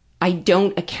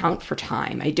account for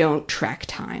time. I don't track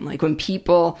time. Like when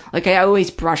people, like I always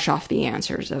brush off the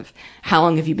answers of how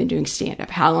long have you been doing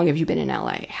stand-up? How long have you been in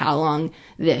LA? How long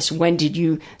this? When did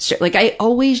you start? Like I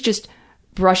always just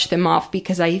brush them off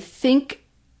because I think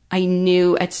I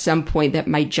knew at some point that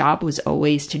my job was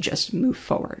always to just move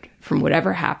forward. From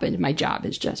whatever happened, my job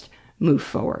is just move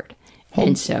forward.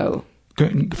 And so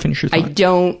finish your thought. I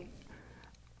don't,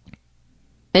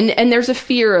 and there's a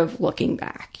fear of looking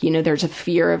back, you know, there's a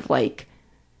fear of like,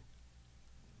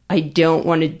 I don't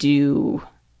want to do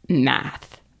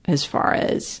math as far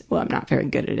as, well, I'm not very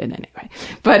good at it anyway,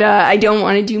 but I don't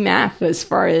want to do math as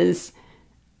far as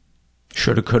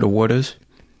shoulda, coulda, wouldas.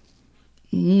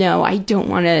 No, I don't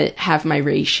want to have my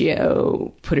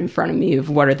ratio put in front of me of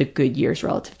what are the good years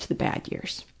relative to the bad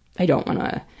years. I don't want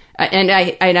to, and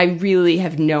I really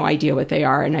have no idea what they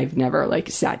are, and I've never like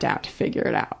sat down to figure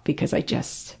it out because I'm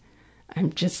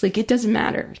just like, it doesn't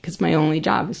matter because my only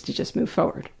job is to just move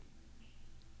forward.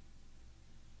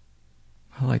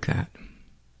 I like that.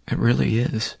 It really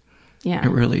is. Yeah.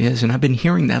 It really is. And I've been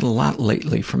hearing that a lot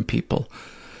lately from people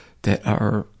that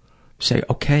say,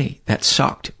 okay, that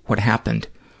sucked. What happened?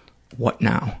 What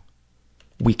now?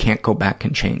 We can't go back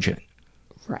and change it.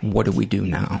 Right. What do we do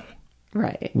now?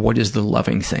 Right. What is the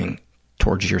loving thing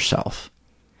towards yourself?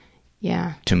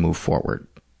 Yeah. To move forward.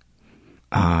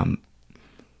 A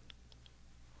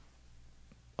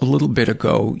little bit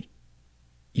ago,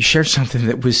 you shared something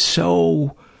that was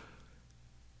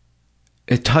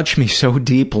it touched me so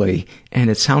deeply, and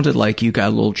it sounded like you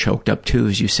got a little choked up too,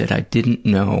 as you said, I didn't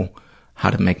know how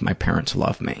to make my parents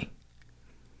love me.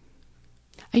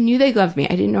 I knew they loved me.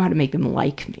 I didn't know how to make them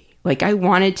like me. Like, I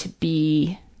wanted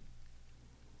to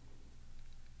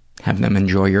have them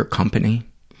enjoy your company.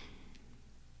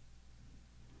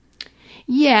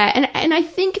 Yeah, and I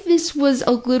think this was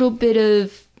a little bit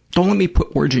of... Don't let me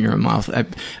put words in your mouth.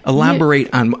 Elaborate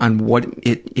on what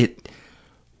it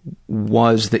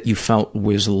was that you felt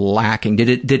was lacking.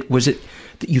 Was it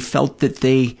that you felt that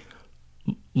they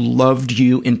loved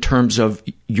you in terms of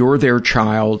you're their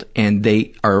child and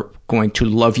they are going to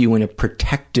love you in a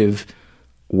protective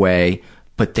way,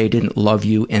 but they didn't love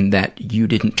you and that you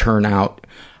didn't turn out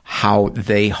how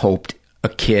they hoped a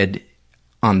kid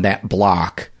on that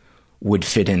block would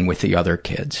fit in with the other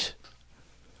kids?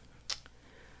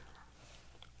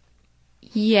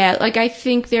 Yeah, like I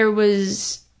think there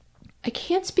was, I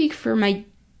can't speak for my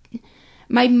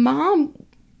mom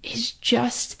is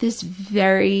just this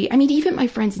very, I mean, even my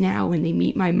friends now, when they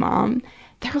meet my mom,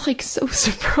 they're like so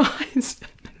surprised.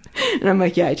 And I'm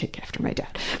like, yeah, I take after my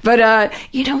dad. But,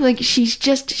 you know, like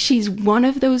she's one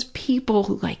of those people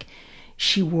who like,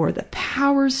 she wore the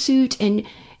power suit and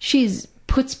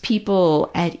puts people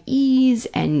at ease,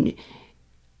 and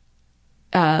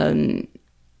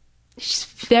she's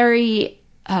very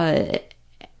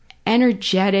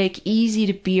energetic, easy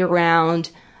to be around.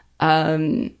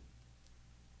 And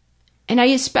I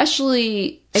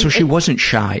especially... So she wasn't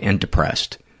shy and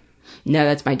depressed? No,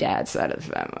 that's my dad's side of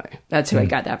the family. That's who I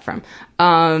got that from.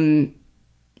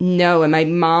 No, and my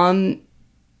mom...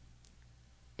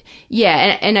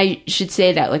 Yeah, and I should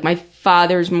say that. Like, my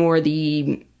father's more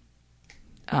the...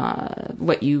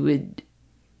 what you would...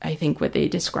 I think what they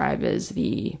describe as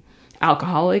the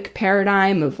alcoholic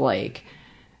paradigm of, like,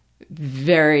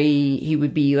 he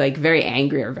would be, like, very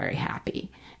angry or very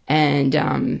happy. And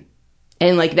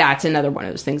like, that's another one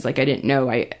of those things, like, I didn't know.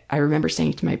 I remember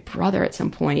saying to my brother at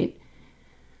some point,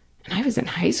 and I was in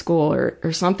high school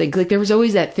or something, like, there was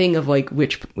always that thing of, like,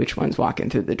 which one's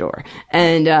walking through the door.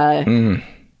 And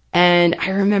I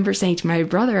remember saying to my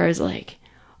brother, I was like,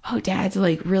 oh, Dad's,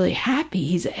 like, really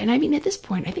happy. And I mean, at this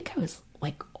point, I think I was,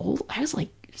 like, old. I was, like,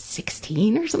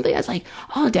 16 or something. I was like,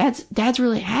 oh, Dad's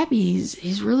really happy.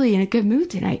 He's really in a good mood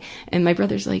tonight. And my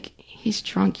brother's like, he's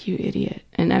drunk, you idiot.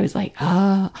 And I was like,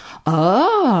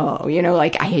 oh, you know,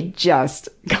 like, I had just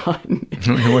gotten.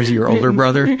 Was he your older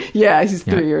brother? Yeah, he's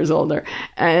 3 years older.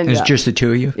 And it was just the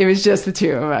two of you? It was just the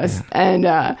two of us.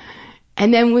 Yeah.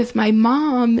 And then with my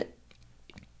mom,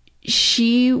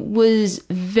 she was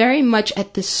very much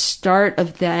at the start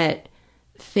of that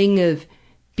thing of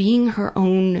being her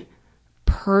own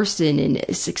person and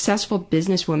a successful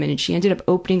businesswoman, and she ended up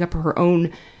opening up her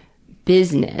own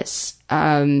business.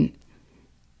 And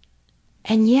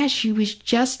yeah, she was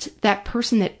just that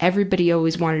person that everybody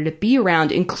always wanted to be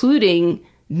around, including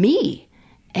me.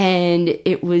 And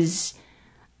it was,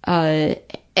 and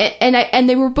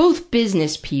they were both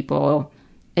business people.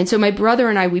 And so my brother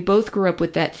and I, we both grew up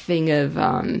with that thing of,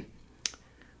 what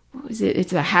was it?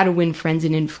 It's how to win friends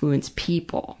and influence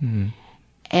people. Mm-hmm.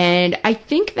 And I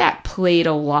think that played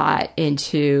a lot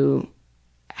into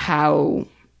how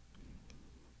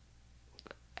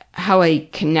I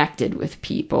connected with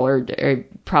people, or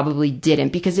probably didn't,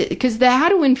 because the how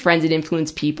to win friends and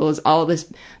influence people is all this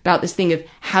about this thing of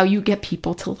how you get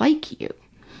people to like you.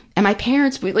 And my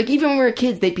parents would, like, even when we were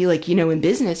kids, they'd be like, you know, in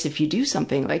business, if you do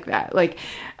something like that, like,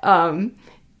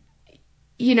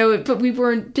 you know, but we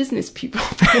weren't business people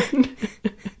then.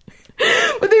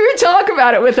 But they would talk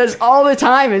about it with us all the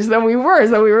time as though we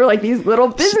were like these little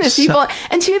business people.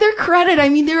 And to their credit, I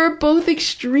mean, they were both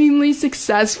extremely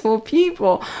successful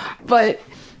people, and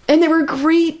they were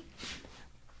great.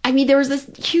 I mean, there was this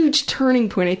huge turning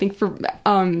point, I think,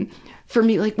 for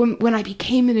me, like, when I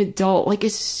became an adult, like,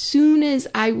 as soon as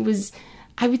I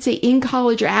would say in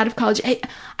college or out of college, I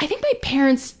think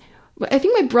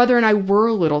my brother and I were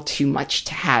a little too much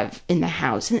to have in the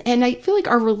house. And I feel like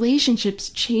our relationships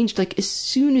changed, like, as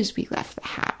soon as we left the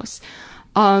house.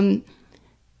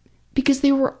 Because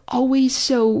they were always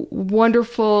so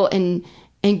wonderful and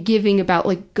giving about,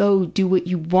 like, go do what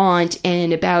you want,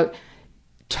 and about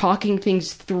talking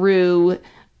things through,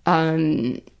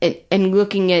 and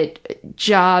looking at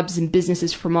jobs and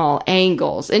businesses from all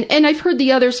angles. And I've heard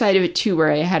the other side of it too,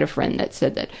 where I had a friend that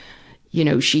said that, you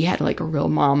know, she had, like, a real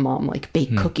mom, like,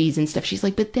 bake cookies and stuff. She's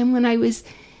like, but then when I was,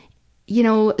 you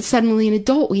know, suddenly an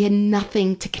adult, we had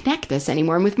nothing to connect us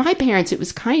anymore. And with my parents, it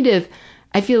was kind of,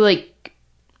 I feel like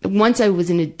once I was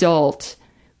an adult,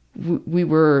 we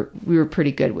were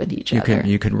pretty good with each other.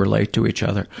 You could relate to each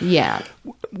other. Yeah.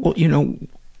 Well, you know,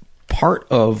 part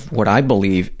of what I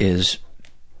believe is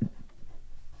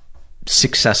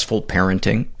successful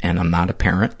parenting, and I'm not a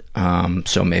parent,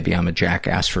 so maybe I'm a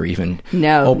jackass for even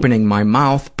opening my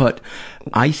mouth, but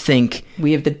I think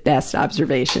we have the best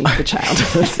observations of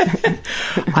childhood.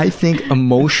 I think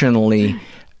emotionally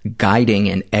guiding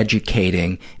and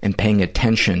educating and paying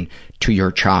attention to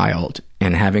your child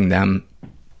and having them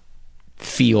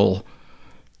feel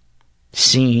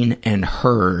seen and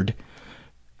heard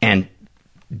and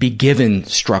be given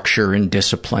structure and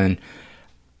discipline,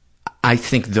 I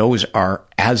think those are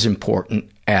as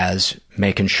important as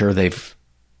making sure they've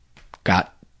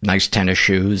got nice tennis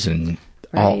shoes and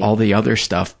all the other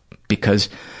stuff, because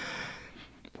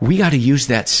we got to use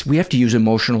that. We have to use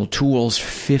emotional tools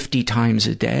 50 times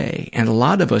a day. And a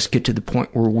lot of us get to the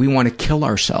point where we want to kill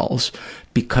ourselves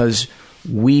because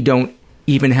we don't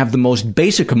even have the most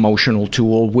basic emotional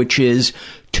tool, which is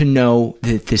to know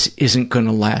that this isn't going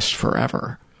to last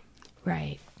forever.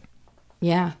 Right.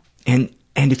 Yeah. And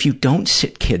if you don't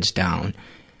sit kids down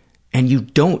and you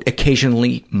don't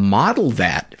occasionally model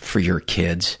that for your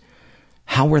kids,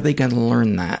 how are they going to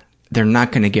learn that? They're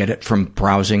not going to get it from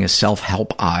browsing a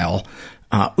self-help aisle.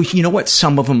 You know what?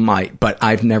 Some of them might, but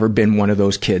I've never been one of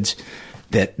those kids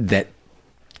that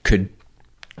could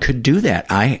do that.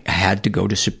 I had to go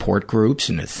to support groups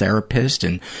and a therapist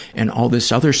and all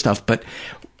this other stuff. But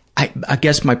I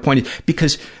guess my point is,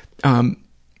 because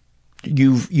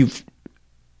you've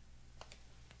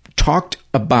talked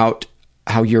about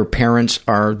how your parents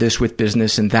are this with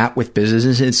business and that with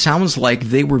business. It sounds like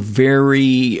they were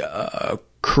very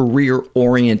career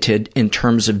oriented in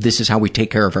terms of, this is how we take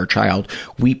care of our child.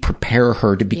 We prepare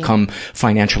her to become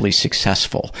financially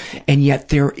successful. And yet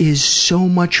there is so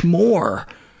much more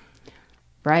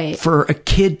for a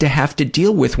kid to have to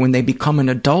deal with when they become an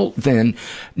adult than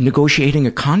negotiating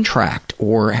a contract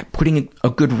or putting a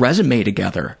good resume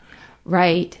together.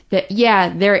 Right.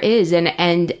 There is.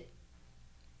 And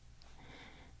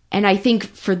I think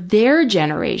for their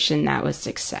generation, that was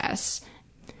success.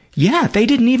 Yeah, they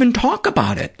didn't even talk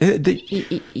about it.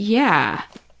 Yeah.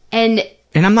 And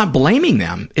I'm not blaming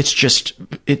them. It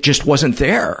just wasn't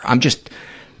there. I'm just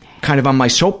kind of on my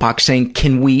soapbox saying,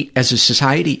 can we as a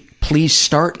society please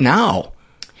start now?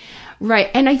 Right.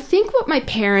 And I think what my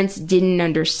parents didn't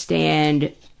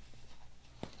understand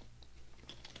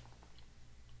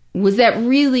was that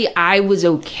really I was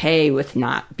okay with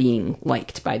not being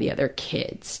liked by the other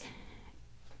kids.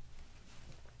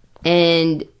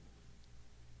 And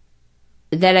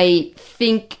that I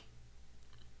think,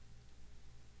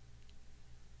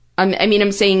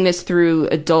 I'm saying this through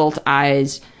adult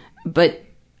eyes, but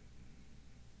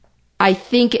I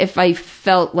think if I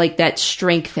felt like that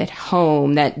strength at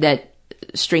home, that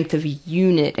strength of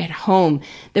unit at home,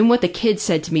 then what the kids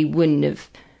said to me wouldn't have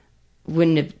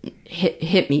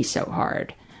hit me so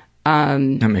hard. That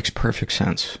makes perfect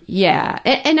sense. Yeah.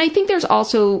 And I think there's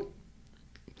also,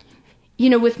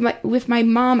 with my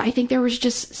mom, I think there was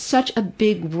just such a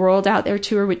big world out there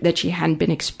to her that she hadn't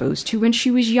been exposed to when she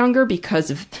was younger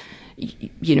because of,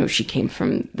 she came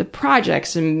from the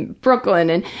projects in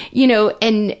Brooklyn and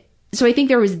so I think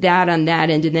there was that on that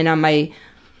end. And then on my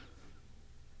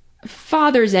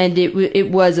father's end,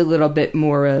 it was a little bit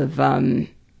more of,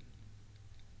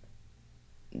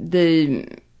 the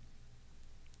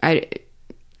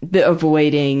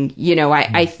avoiding,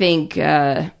 I think,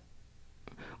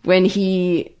 when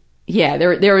he,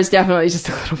 there was definitely just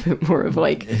a little bit more of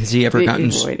like, has he ever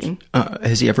gotten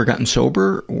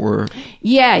sober or?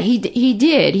 Yeah, he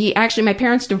did. He actually, my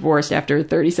parents divorced after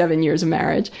 37 years of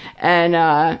marriage,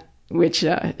 and, which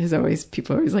is always,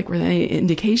 people are always like, were they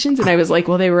indications? And I was like,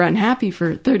 well, they were unhappy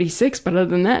for 36, but other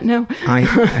than that, no. I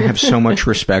have so much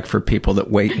respect for people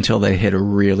that wait until they hit a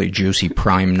really juicy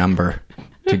prime number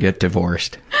to get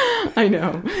divorced. I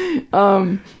know.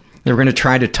 They were going to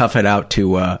try to tough it out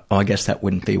to, I guess that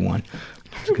wouldn't be one.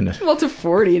 Well, to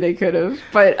 40 they could have,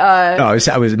 but...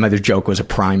 my joke was a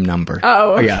prime number.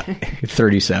 Oh, okay. Yeah,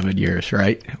 37 years,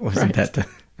 right? Wasn't that the...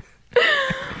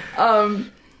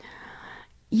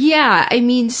 Yeah,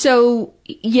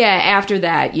 after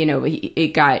that,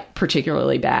 it got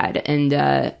particularly bad.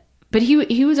 And, but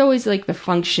he was always like the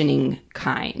functioning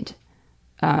kind.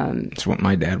 That's what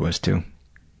my dad was too.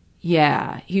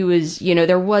 Yeah, he was,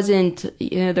 there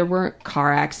weren't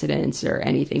car accidents or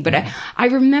anything. But I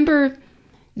remember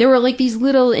there were like these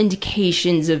little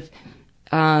indications of,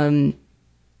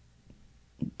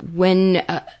 when,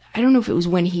 I don't know if it was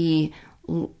when he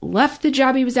left the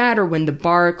job he was at or when the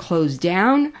bar closed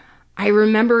down. I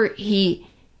remember he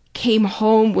came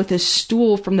home with a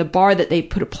stool from the bar that they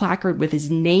put a placard with his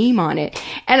name on it.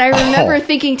 And I remember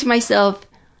thinking to myself,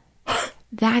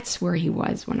 that's where he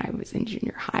was when I was in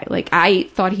junior high. Like, I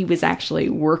thought he was actually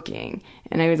working,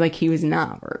 and I was like, he was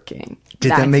not working.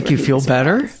 Did that make you feel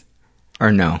better? Or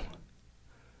no?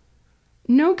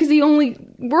 No, because he only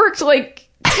worked like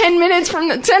 10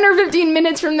 or 15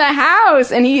 minutes from the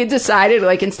house. And he had decided,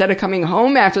 like, instead of coming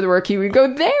home after the work, he would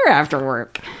go there after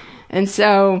work. And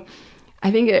so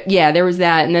I think, there was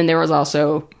that. And then there was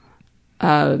also,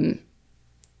 I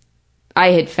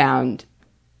had found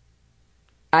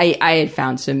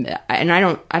some, and I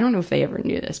don't know if they ever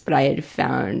knew this, but I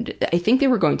think they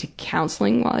were going to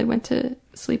counseling while I went to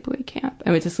sleepaway camp.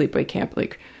 I went to sleepaway camp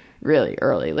like really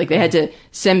early. Like, they had to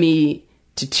send me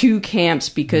to 2 camps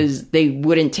because they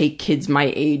wouldn't take kids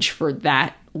my age for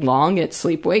that long at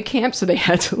sleepaway camp. So they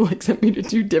had to like send me to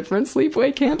 2 different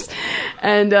sleepaway camps.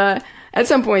 And, at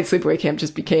some point sleepaway camp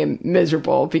just became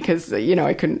miserable because,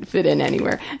 I couldn't fit in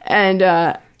anywhere. And,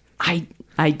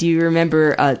 I do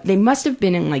remember, they must have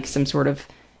been in like some sort of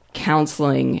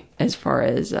counseling as far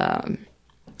as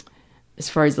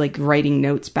like writing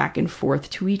notes back and forth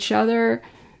to each other.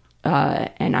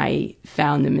 And I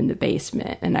found them in the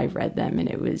basement and I read them, and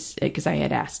it was because I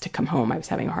had asked to come home. I was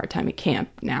having a hard time at camp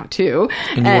now too.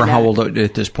 And you were how old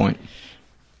at this point?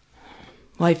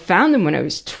 Well, I found them when I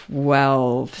was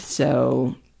 12.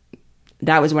 So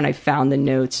that was when I found the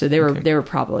notes. So they were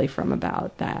probably from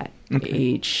about that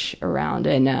age around.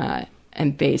 And,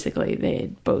 And basically they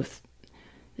had both,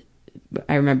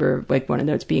 I remember like one of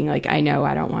those being like, I know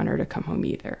I don't want her to come home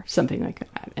either. Something like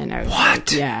that. And I was what?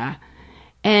 Like, yeah.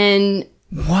 And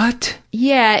what?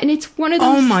 Yeah, and it's one of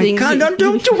those things. Oh my God!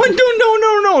 No!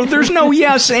 There's no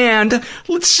yes and.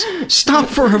 Let's stop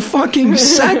for a fucking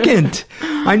second.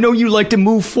 I know you like to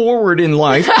move forward in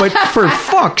life, but for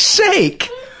fuck's sake,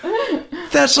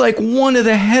 that's like one of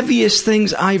the heaviest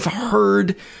things I've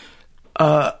heard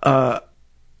a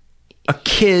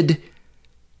kid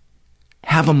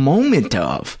have a moment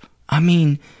of. I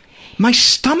mean, my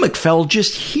stomach fell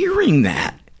just hearing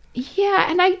that.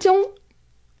 Yeah, and I don't.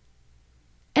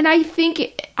 And I think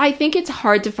it's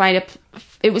hard to find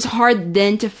it was hard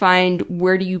then to find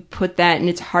where do you put that, and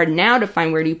it's hard now to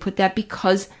find where do you put that,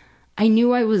 because I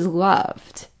knew I was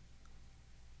loved.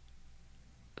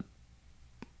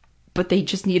 But they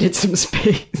just needed some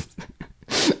space.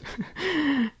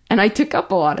 And I took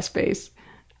up a lot of space.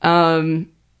 Yeah,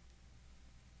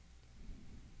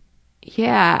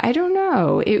 I don't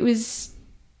know.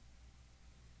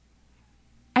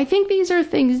 I think these are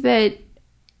things that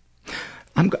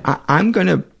I'm going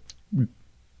to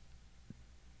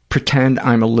pretend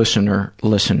I'm a listener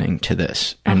listening to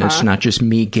this, and it's not just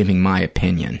me giving my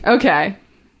opinion. Okay.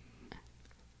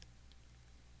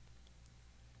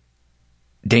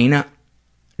 Dana,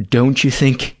 don't you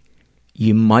think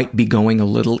you might be going a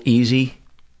little easy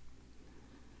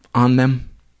on them?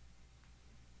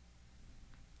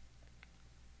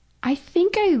 I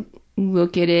think I'm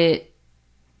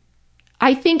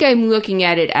looking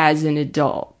at it as an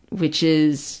adult, which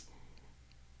is,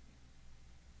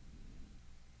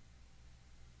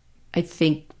 I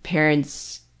think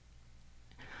parents,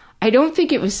 I don't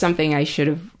think it was something I should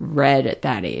have read at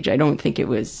that age. I don't think it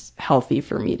was healthy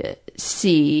for me to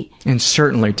see. And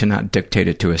certainly to not dictate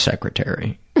it to a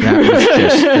secretary.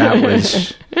 That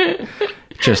was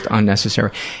just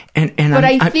unnecessary. But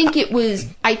I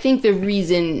think the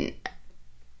reason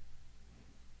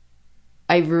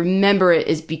I remember it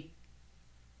is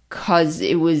because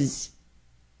it was,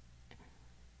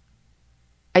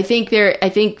 I think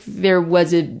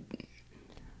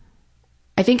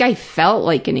I felt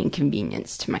like an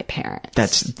inconvenience to my parents.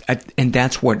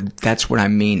 That's what I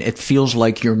mean. It feels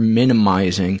like you're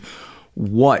minimizing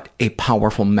what a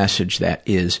powerful message that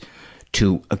is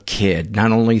to a kid,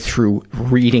 not only through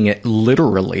reading it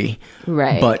literally,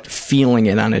 right, but feeling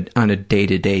it on a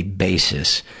day-to-day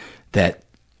basis. That,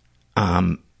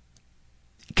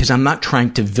 because I'm not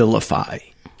trying to vilify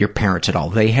your parents at all.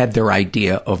 They had their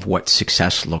idea of what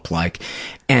success looked like,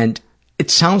 and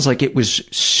it sounds like it was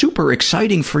super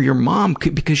exciting for your mom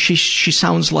because she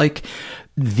sounds like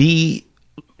what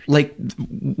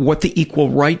the equal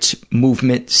rights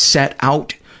movement set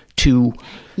out to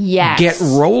get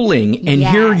rolling. And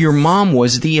here your mom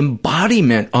was the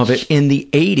embodiment of it in the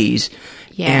 80s.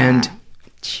 Yeah, and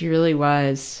she really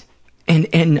was. And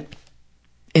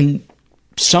in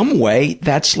some way,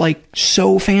 that's like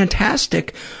so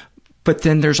fantastic. But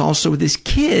then there's also this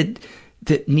kid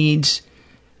that needs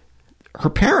her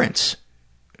parents.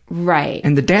 Right.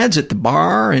 And the dad's at the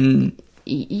bar and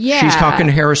she's talking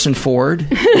to Harrison Ford.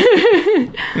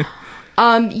 Yeah,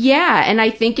 and I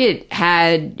think it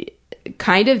had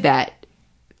kind of that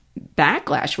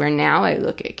backlash where now I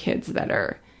look at kids that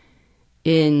are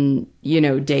in,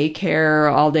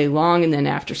 daycare all day long and then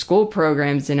after school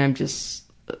programs, and I'm just,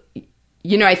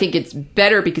 I think it's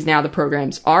better because now the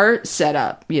programs are set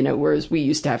up, whereas we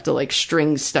used to have to like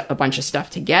string a bunch of stuff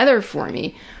together for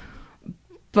me.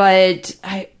 But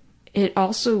it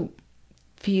also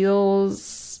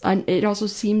seems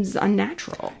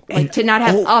unnatural, like to not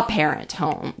have a parent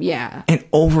home. Yeah. And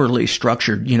overly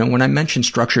structured. When I mentioned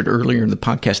structured earlier in the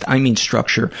podcast, I mean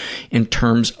structure in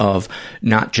terms of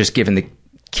not just giving the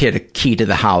kid a key to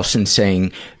the house and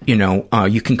saying,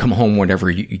 you can come home whenever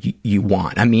you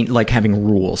want. I mean, like having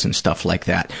rules and stuff like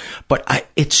that. But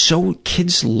it's so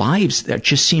kids' lives that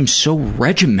just seem so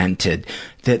regimented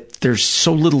that there's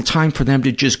so little time for them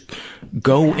to just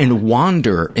go and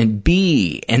wander and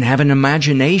be and have an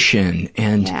imagination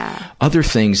and other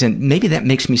things. And maybe that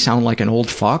makes me sound like an old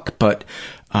fuck, but,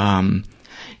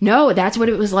 no, that's what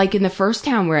it was like in the first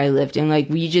town where I lived in. Like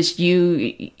we just,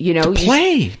 play.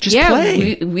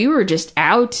 We were just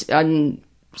out on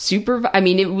I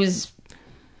mean, it was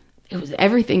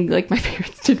everything like my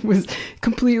parents did was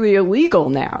completely illegal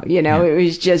now. It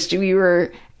was just, we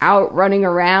were out running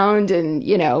around and,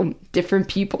 different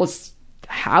people's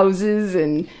houses,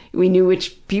 and we knew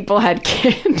which people had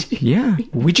candy. Yeah.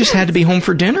 We just had to be home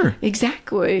for dinner.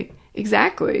 Exactly.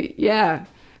 Yeah.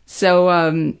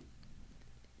 So,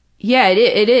 yeah,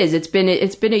 it is. It's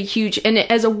been a huge, and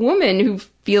as a woman who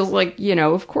feels like,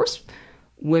 of course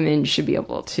women should be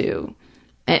able to,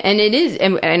 and it is,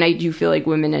 and I do feel like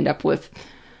women end up with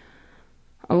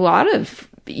a lot of,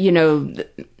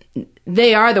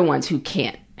 they are the ones who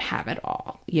can't have it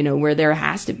all, where there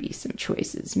has to be some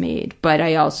choices made. But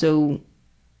I also,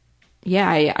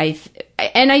 I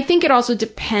think it also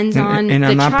depends on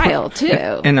the child too.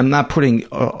 And I'm not putting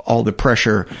all the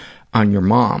pressure on your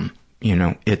mom.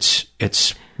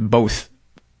 It's both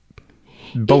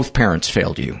parents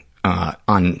failed you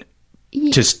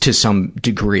to some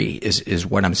degree is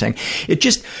what I'm saying.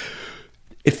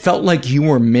 It felt like you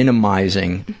were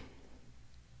minimizing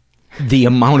the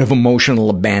amount of emotional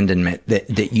abandonment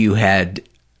that you had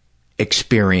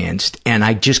experienced, and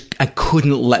I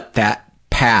couldn't let that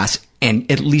pass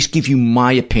and at least give you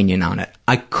my opinion on it.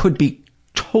 I could be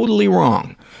totally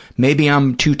wrong. Maybe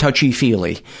I'm too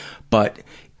touchy-feely, but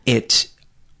it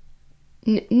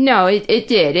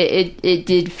did. It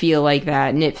did feel like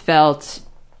that, and it felt...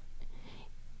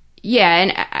 Yeah,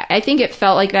 and I think it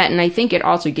felt like that, and I think it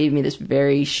also gave me this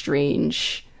very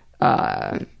strange...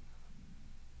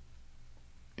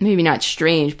 maybe not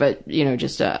strange, but,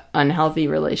 just a unhealthy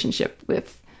relationship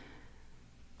with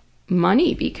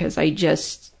money, because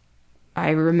I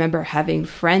remember having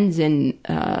friends, and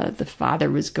the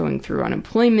father was going through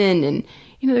unemployment, and,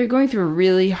 they were going through a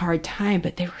really hard time,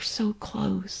 but they were so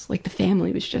close. Like, the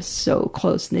family was just so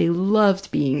close, and they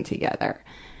loved being together.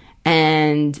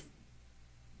 And,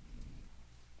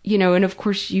 and of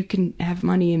course you can have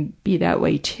money and be that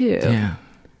way too. Yeah.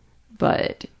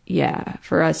 But, yeah,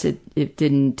 for us, it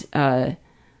didn't, I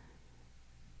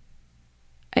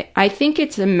think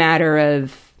it's a matter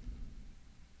of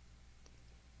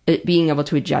it being able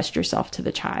to adjust yourself to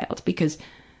the child, because,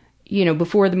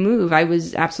 before the move, I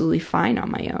was absolutely fine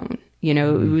on my own.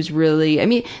 It was really, I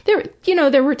mean,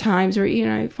 there were times where,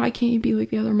 why can't you be like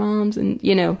the other moms and,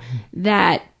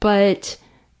 that, but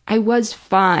I was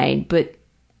fine, but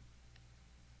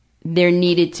there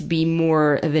needed to be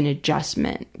more of an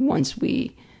adjustment once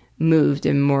we moved,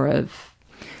 and more of,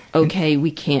 okay,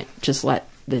 we can't just let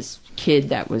this kid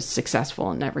that was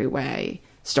successful in every way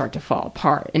start to fall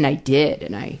apart. And I did,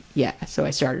 so I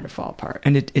started to fall apart.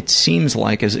 And it seems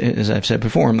like, as I've said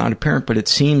before, I'm not a parent, but it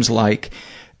seems like,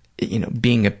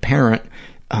 being a parent,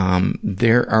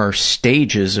 there are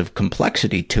stages of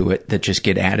complexity to it that just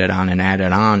get added on and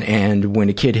added on. And when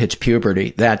a kid hits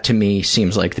puberty, that to me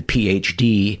seems like the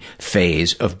PhD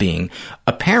phase of being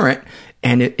a parent.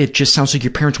 And it just sounds like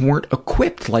your parents weren't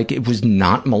equipped. Like, it was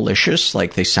not malicious.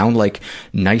 Like, they sound like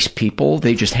nice people.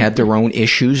 They just had their own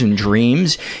issues and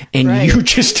dreams, and you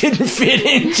just didn't fit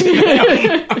into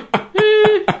them.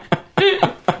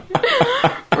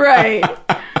 Right.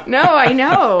 No, I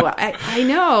know. I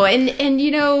know. And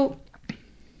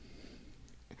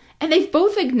and they've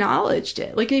both acknowledged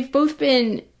it. Like, they've both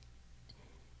been,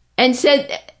 and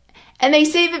said, and they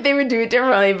say that they would do it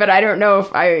differently, but I don't know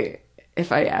if I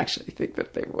actually think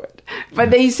that they would. But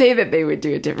they say that they would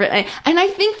do it differently. And I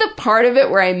think the part of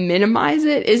it where I minimize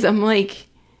it is I'm like,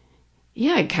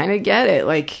 yeah, I kind of get it.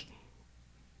 Like,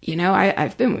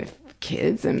 I've been with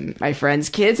kids and my friends'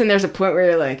 kids, and there's a point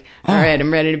where you're like, all right,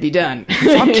 I'm ready to be done.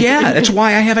 Fuck yeah. That's why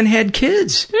I haven't had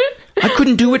kids. I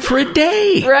couldn't do it for a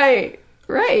day. Right.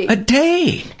 A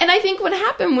day. And I think what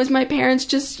happened was my parents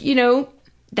just,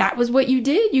 that was what you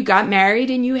did. You got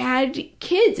married and you had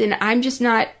kids, and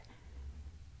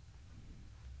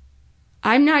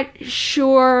I'm not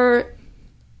sure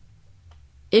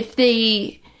if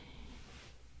they...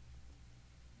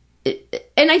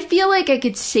 And I feel like I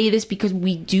could say this because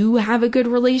we do have a good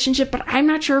relationship, but I'm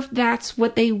not sure if that's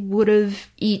what they would have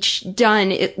each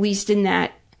done, at least in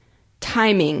that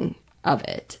timing of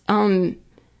it. And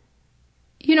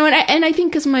I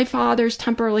think because my father's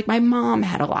temper, like, my mom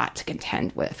had a lot to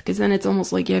contend with, because then it's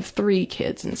almost like you have 3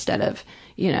 kids instead of,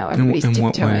 everybody's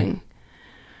tiptoeing.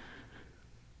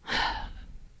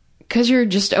 Because you're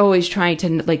just always trying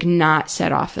to, like, not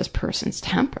set off this person's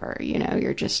temper,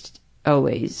 you're just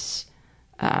always,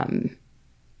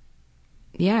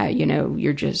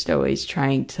 you're just always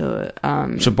trying to,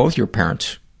 So both your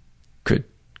parents could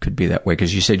be that way,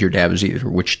 because you said your dad was either,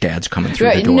 which dad's coming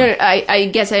through the door? No, I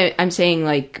guess I'm saying,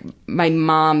 like, my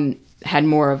mom had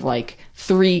more of, like,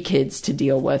 3 kids to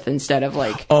deal with instead of,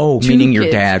 like, 2 meaning kids.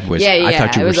 your dad was... Yeah. I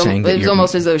thought you were saying that it was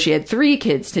almost as though she had 3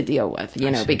 kids to deal with,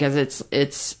 because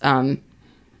it's an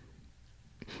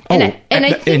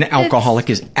alcoholic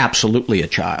is absolutely a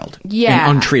child. Yeah.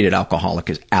 An untreated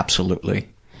alcoholic is absolutely.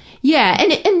 Yeah,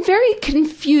 and very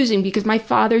confusing, because my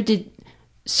father did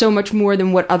so much more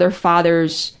than what other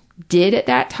fathers did at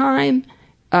that time.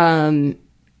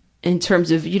 In terms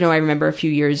of, I remember a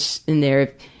few years in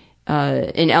there,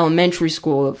 in elementary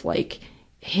school, of, like,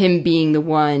 him being the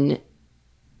one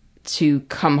to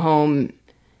come home,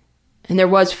 and there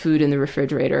was food in the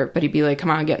refrigerator, but he'd be like, come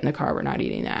on, get in the car, we're not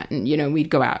eating that. And, we'd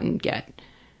go out and get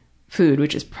food,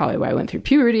 which is probably why I went through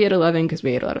puberty at 11, because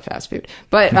we ate a lot of fast food.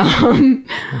 But,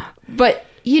 but,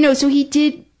 so he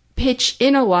did pitch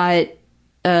in a lot,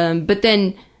 but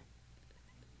then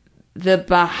the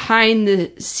behind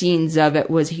the scenes of it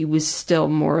was he was still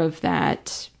more of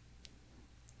that,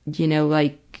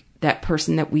 like that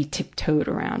person that we tiptoed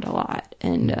around a lot.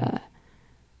 And,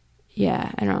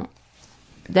 I don't.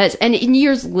 And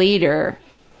years later,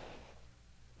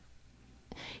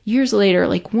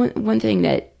 like one thing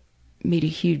that made a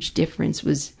huge difference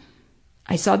was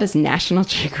I saw this National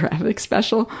Geographic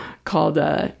special called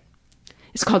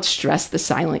it's called Stress the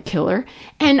Silent Killer,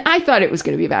 and I thought it was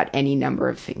going to be about any number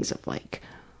of things of like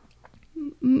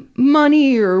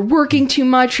money or working too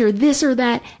much or this or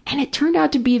that, and it turned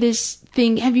out to be this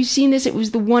thing. Have you seen this? It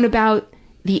was the one about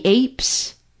the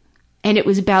apes, and it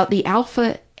was about the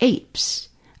alpha apes.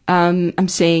 I'm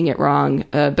saying it wrong,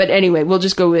 but anyway, we'll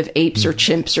just go with apes or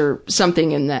chimps or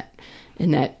something in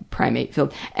that primate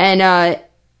field.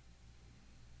 And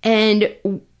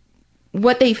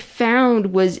what they found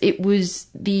was it was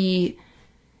the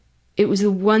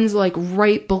ones like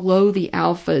right below the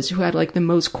alphas who had like the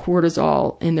most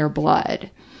cortisol in their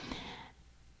blood.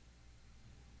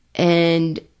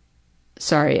 And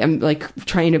sorry, I'm like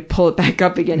trying to pull it back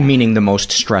up again. Meaning the most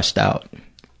stressed out.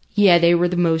 Yeah, they were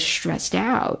the most stressed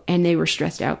out, and they were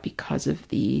stressed out because of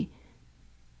the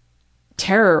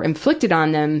terror inflicted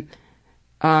on them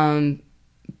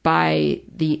by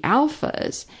the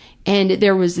alphas. And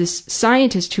there was this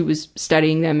scientist who was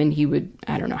studying them, and he would,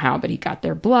 I don't know how, but he got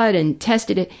their blood and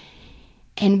tested it.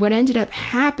 And what ended up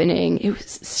happening, it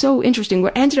was so interesting.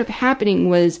 What ended up happening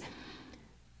was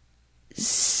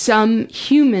some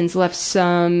humans left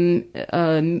some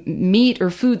meat or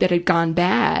food that had gone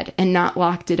bad and not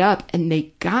locked it up, and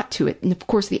they got to it. And of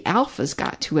course, the alphas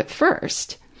got to it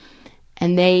first,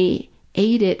 and they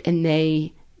ate it and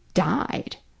they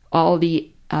died. All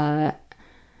the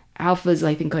alphas,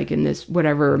 I think, like in this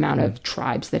whatever amount of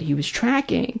tribes that he was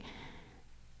tracking.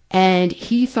 And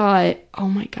he thought, oh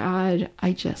my God,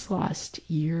 I just lost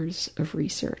years of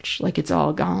research. Like, it's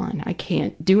all gone. I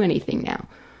can't do anything now.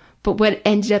 But what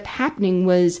ended up happening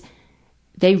was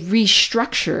they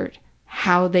restructured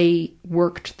how they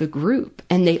worked the group,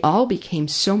 and they all became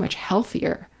so much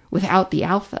healthier without the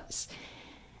alphas.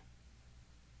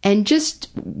 And just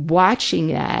watching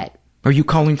that. Are you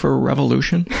calling for a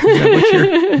revolution?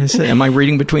 Is that what am I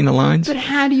reading between the lines? But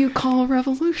how do you call a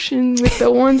revolution with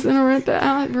the ones that are at the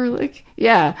alpha? Like,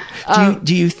 yeah.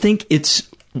 Do you think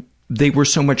they were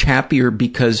so much happier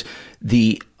because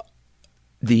the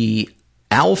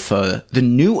alpha, the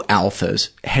new alphas,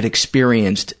 had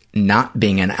experienced not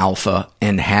being an alpha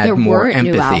and had more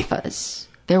empathy? There weren't new alphas.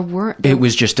 There weren't. It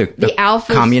was just the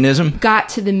alphas communism got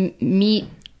to the meat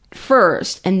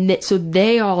first, and so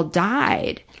they all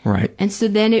died. Right. And so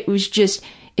then it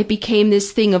became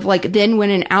this thing of like, then when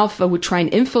an alpha would try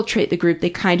and infiltrate the group, they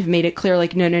kind of made it clear,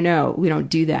 like, no, we don't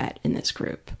do that in this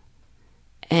group.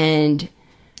 And.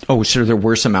 Oh, so there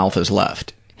were some alphas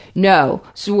left. No.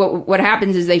 So what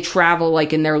happens is they travel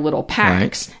like in their little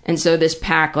packs. Right. And so this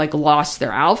pack like lost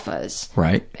their alphas.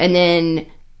 Right. And then,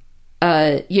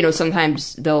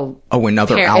 sometimes they'll... Oh,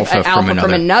 another alpha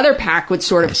from another pack would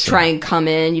sort of try and come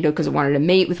in, because it wanted to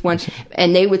mate with one.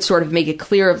 And they would sort of make it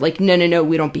clear of like, no,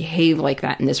 we don't behave like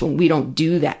that in this one. We don't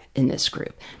do that in this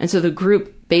group. And so the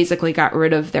group basically got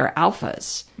rid of their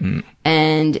alphas. Mm.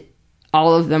 And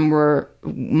all of them were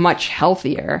much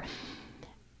healthier.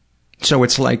 So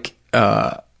it's like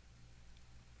the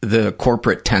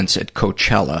corporate tents at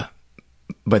Coachella,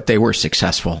 but they were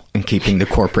successful in keeping the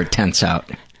corporate tents out.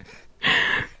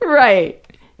 Right.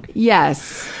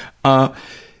 Yes. But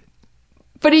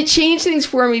it changed things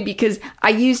for me because I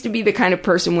used to be the kind of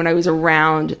person when I was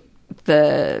around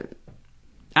the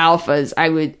alphas, I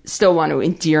would still want to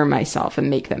endear myself and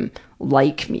make them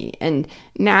like me. And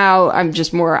now I'm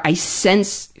just more, I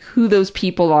sense who those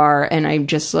people are, and I'm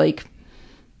just like,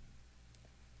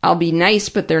 I'll be nice,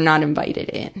 but they're not invited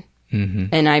in. Mm-hmm.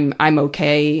 And I'm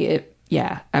okay.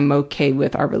 I'm okay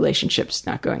with our relationships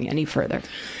not going any further.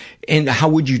 And how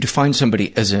would you define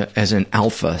somebody as an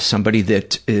alpha? Somebody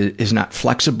that is not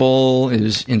flexible,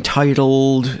 is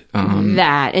entitled?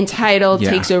 That entitled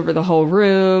takes over the whole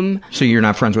room. So you're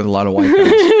not friends with a lot of white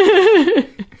guys.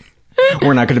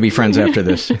 We're not going to be friends after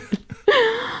this.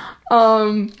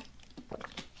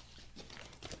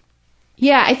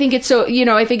 Yeah, I think it's so.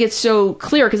 I think it's so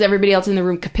clear because everybody else in the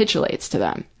room capitulates to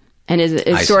them and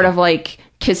is sort of like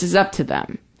kisses up to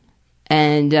them.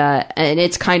 And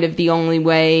it's kind of the only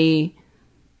way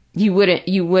you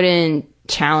wouldn't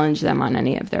challenge them on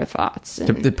any of their thoughts.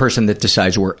 And the person that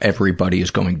decides where everybody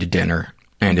is going to dinner.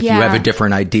 And if you have a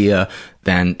different idea,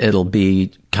 then it'll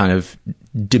be kind of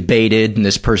debated, and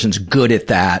this person's good at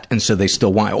that, and so they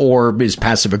still want, or is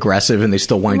passive aggressive, and they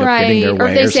still wind up getting their way. Or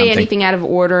if they say something. anything out of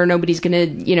order, nobody's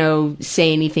going to,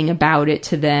 say anything about it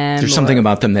to them. There's something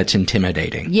about them that's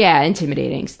intimidating. Yeah,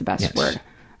 intimidating is the best word.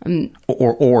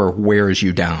 Or wears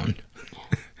you down.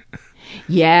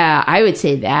 Yeah, I would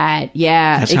say that.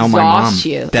 Yeah, that's how my mom.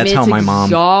 You. That's how my mom.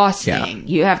 Exhausting.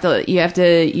 Yeah.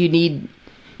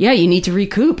 You need to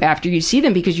recoup after you see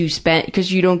them because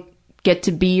you don't get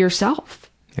to be yourself.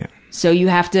 Yeah. So you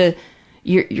have to.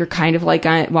 You're kind of like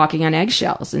walking on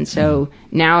eggshells, and so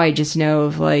now I just know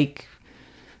of like,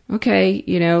 okay,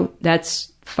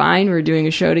 that's fine. We're doing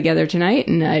a show together tonight,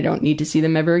 and I don't need to see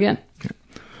them ever again.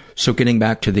 So getting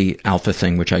back to the alpha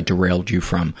thing, which I derailed you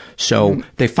from. So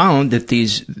they found that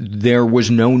there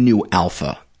was no new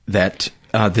alpha, that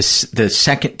the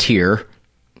second tier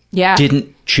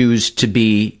didn't choose to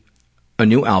be a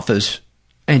new alphas.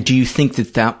 And do you think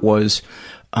that was...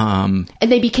 and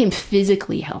they became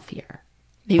physically healthier.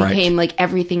 They became like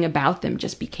everything about them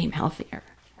just became healthier.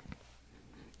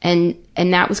 And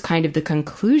that was kind of the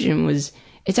conclusion was...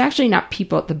 It's actually not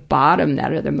people at the bottom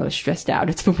that are the most stressed out.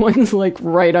 It's the ones like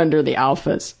right under the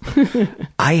alphas.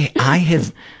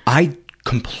 I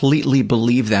completely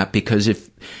believe that, because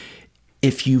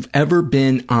if you've ever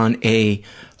been on a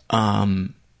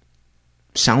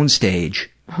soundstage,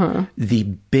 the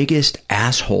biggest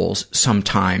assholes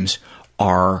sometimes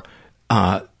are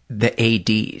the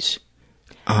ADs,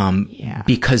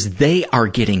 because they are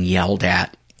getting yelled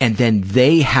at. And then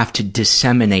they have to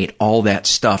disseminate all that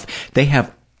stuff. They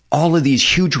have all of these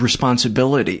huge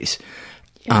responsibilities.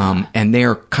 And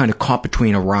they're kind of caught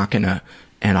between a rock and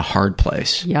a hard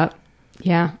place. Yep.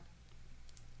 Yeah.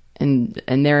 And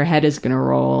their head is going to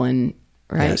roll and,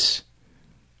 right. Yes.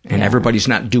 And everybody's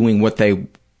not doing what they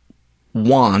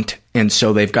want. And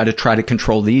so they've got to try to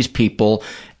control these people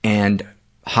and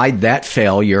hide that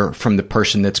failure from the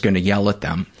person that's going to yell at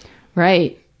them.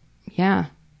 Right. Yeah.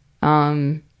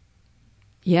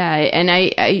 Yeah, and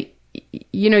I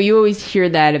you always hear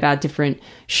that about different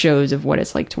shows of what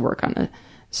it's like to work on a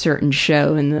certain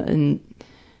show, and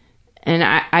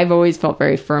I've always felt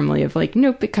very firmly of like,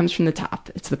 nope, it comes from the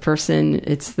top. It's the person,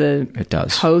 it's the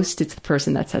host, it's the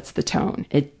person that sets the tone.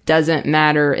 It doesn't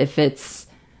matter if it's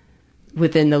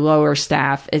within the lower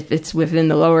staff. If it's within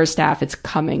the lower staff, it's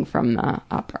coming from the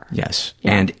upper. Yes,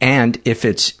 yeah. And if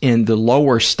it's in the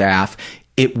lower staff,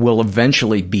 it will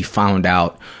eventually be found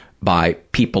out by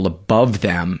people above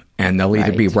them, and they'll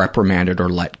either be reprimanded or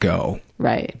let go.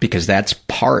 Right. Because that's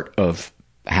part of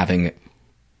having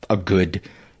a good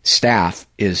staff,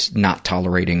 is not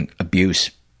tolerating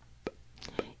abuse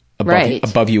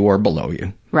above you or below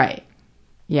you. Right.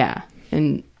 Yeah.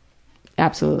 And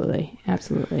absolutely.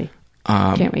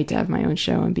 Can't wait to have my own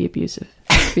show and be abusive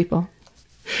to people.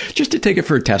 Just to take it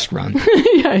for a test run.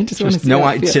 Yeah, I just want to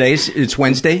see it's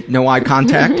Wednesday. No eye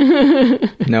contact.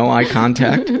 No eye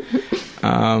contact.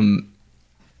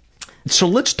 So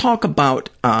let's talk about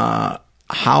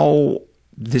how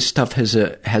this stuff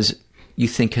has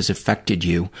affected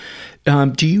you.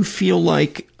 Do you feel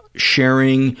like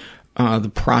sharing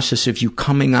the process of you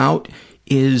coming out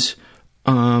is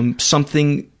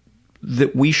something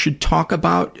that we should talk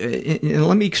about? And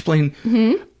let me explain.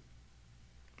 Mm-hmm.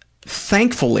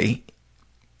 Thankfully,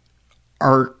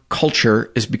 our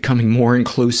culture is becoming more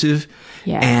inclusive,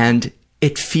 and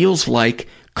it feels like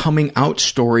coming out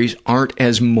stories aren't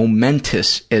as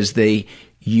momentous as they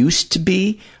used to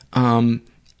be,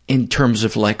 in terms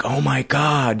of like, oh my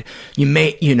God, you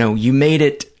made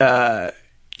it out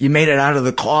of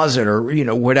the closet, or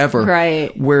whatever.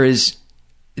 Right. Whereas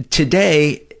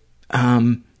today,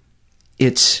 I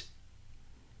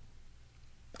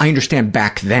understand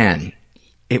back then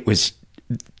it was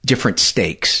different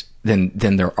stakes than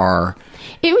there are.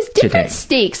 It was different today.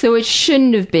 Stakes, so it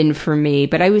shouldn't have been for me,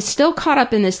 but I was still caught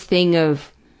up in this thing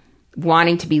of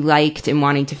wanting to be liked and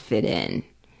wanting to fit in.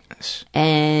 Yes.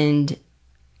 And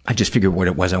I just figured what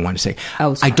it was I wanted to say.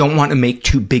 Oh, sorry. I don't want to make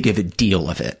too big of a deal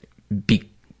of it,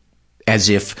 as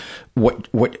if what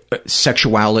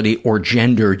sexuality or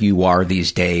gender you are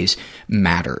these days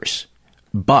matters.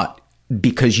 But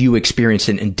because you experienced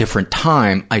it in a different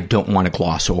time, I don't want to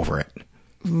gloss over it.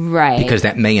 Right. Because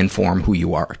that may inform who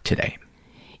you are today.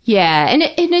 Yeah. And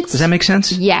it's... Does that make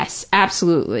sense? Yes,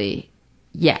 absolutely.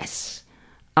 Yes.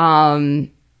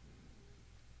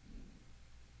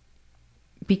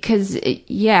 Because,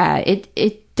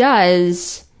 it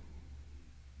does...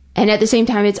 And at the same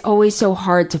time, it's always so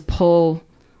hard to pull,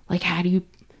 like, how do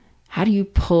you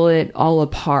pull it all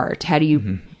apart? How do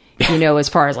you, you know, as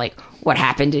far as like what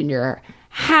happened in your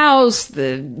house,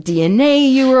 the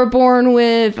DNA you were born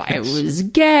with, I was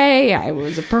gay, I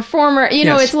was a performer, you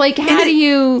know, it's like, how do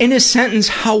you... In a sentence,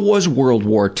 how was World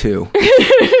War II?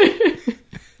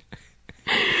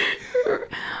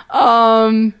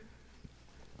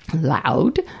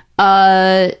 Loud.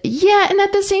 Yeah, and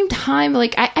at the same time,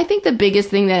 like, I think the biggest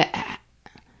thing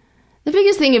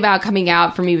about coming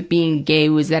out for me with being gay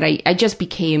was that I just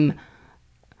became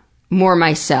more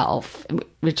myself,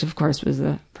 which of course was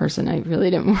the person I really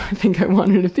didn't think I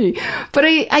wanted to be. But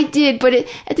I did. But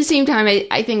at the same time,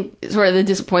 I think sort of the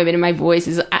disappointment in my voice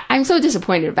is I'm so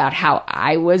disappointed about how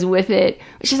I was with it,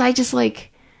 which is I just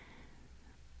like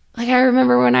I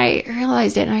remember when I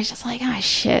realized it and I was just like,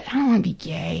 shit, I don't want to be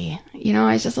gay. You know,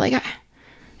 I was just like, I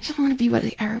just want to be what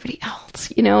everybody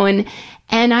else, you know, and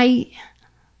I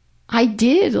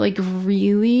did like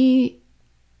really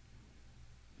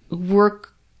work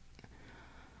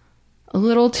a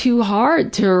little too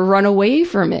hard to run away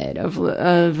from it, of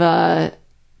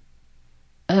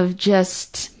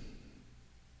just,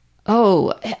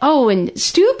 and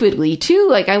stupidly too.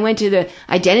 Like I went to the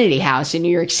Identity House in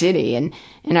New York City and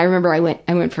I remember I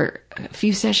went for a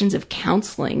few sessions of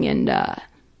counseling and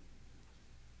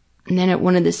then at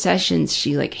one of the sessions,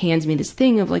 she like hands me this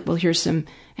thing of like, well, here's some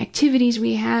activities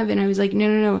we have. And I was like,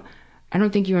 no, I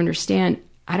don't think you understand.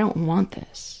 I don't want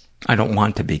this. I don't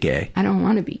want to be gay. I don't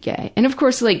want to be gay. And of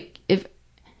course, like, if,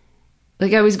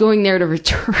 like, I was going there to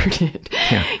return it,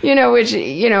 you know, which,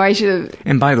 you know, I should have.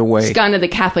 And by the way, gone to the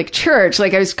Catholic Church.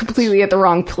 Like, I was completely at the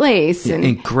wrong place.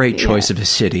 And great choice of a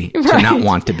city to not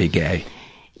want to be gay.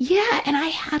 Yeah. And I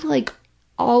had, like,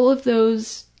 all of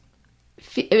those.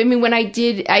 I mean, when I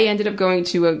ended up going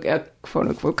to a quote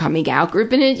unquote coming out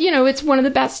group. And it, you know, it's one of the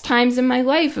best times in my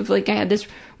life of, like, I had this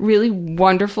really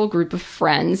wonderful group of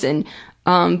friends and,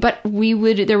 but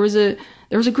there was a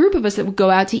group of us that would go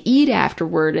out to eat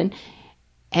afterward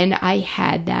and I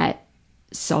had that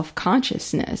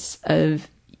self-consciousness of,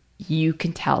 you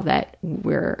can tell that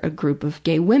we're a group of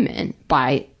gay women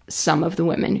by some of the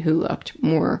women who looked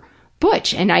more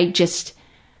butch. And I just,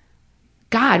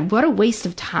 God, what a waste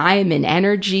of time and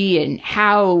energy and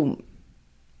how,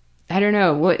 I don't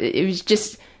know, it was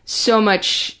just so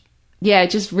much, it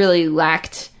just really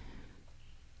lacked,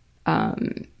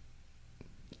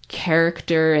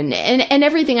 character and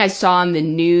everything I saw in the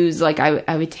news, like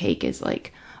I would take as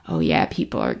like, oh yeah,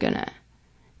 people are gonna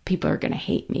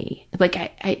hate me.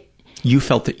 Like you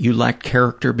felt that you lacked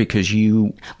character because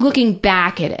you, looking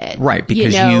back at it, right?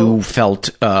 Because you felt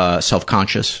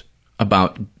self-conscious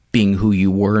about being who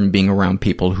you were and being around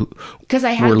people who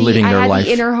were living their life.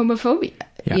 The inner homophobia,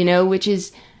 you know, which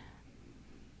is,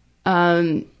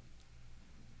 but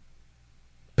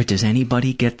does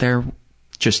anybody get there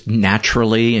just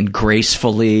naturally and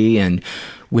gracefully and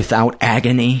without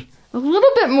agony? A little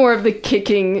bit more of the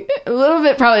kicking, a little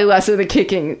bit probably less of the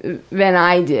kicking than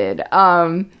I did.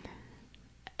 And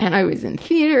I was in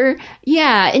theater.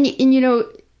 Yeah. And you know,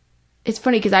 it's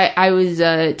funny because I was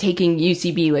taking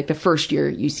UCB, like the first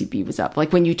year UCB was up,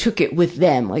 like when you took it with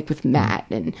them, like with Matt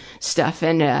and stuff.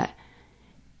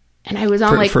 And I was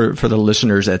on for the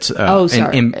listeners, that's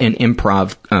an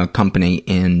improv company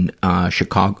in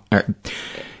Chicago,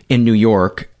 in New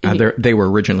York. They were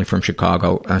originally from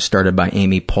Chicago, started by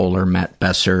Amy Poehler, Matt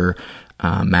Besser,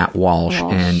 Matt Walsh,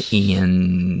 and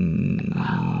Ian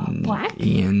Black.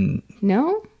 Ian,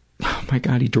 no. Oh my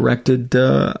God, he directed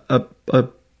a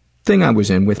thing I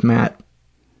was in with Matt,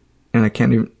 and I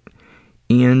can't even.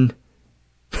 Ian.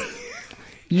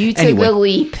 You took a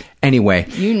leap. Anyway.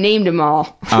 You named them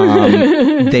all.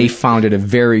 They founded a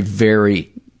very, very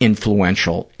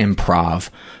influential improv,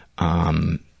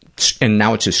 and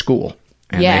now it's a school.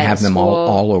 And they have them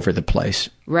all over the place.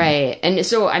 Right. And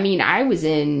so, I mean, I was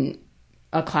in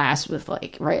a class with,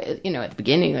 like, right, you know, at the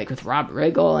beginning, like with Rob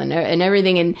Riggle and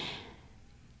everything.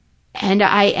 And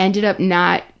I ended up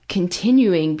not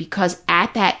continuing because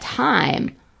at that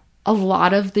time, a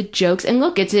lot of the jokes, and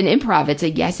look, it's an improv, it's a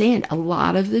yes and, a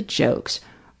lot of the jokes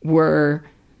were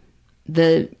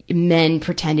the men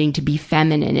pretending to be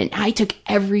feminine. And I took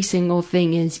every single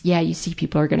thing as, yeah, you see,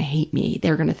 people are going to hate me.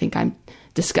 They're going to think I'm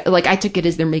like, I took it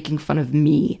as they're making fun of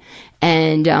me.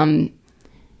 And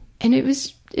it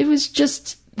was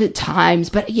just the times,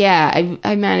 but yeah,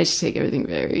 I managed to take everything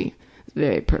very,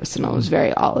 very personal. It was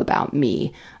very all about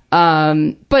me.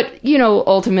 But you know,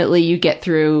 ultimately you get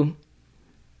through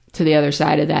to the other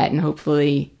side of that, and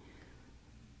hopefully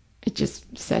it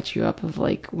just sets you up of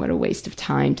like, what a waste of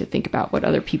time to think about what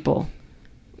other people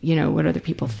what other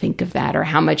people think of that, or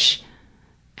how much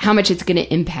it's going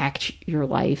to impact your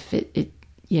life. It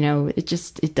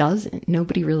doesn't.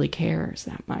 Nobody really cares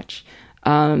that much.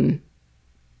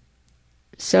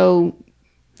 So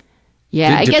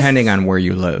yeah, I guess depending on where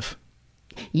you live.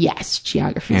 Yes,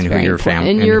 geography is and very who your important,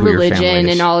 family and your religion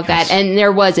and all of yes. that. And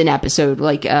there was an episode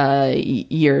like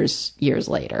years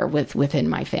later within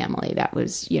my family that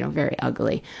was very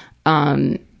ugly,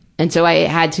 and so I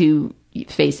had to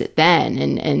face it then,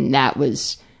 and that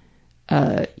was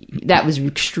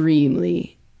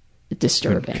extremely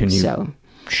disturbing. Can you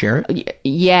share it?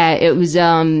 Yeah, it was.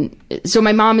 So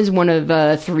my mom is one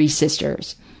of 3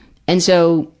 sisters, and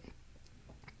so.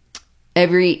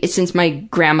 Since my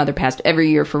grandmother passed,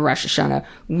 every year for Rosh Hashanah,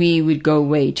 we would go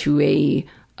away to a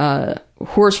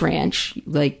horse ranch,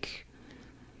 like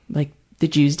the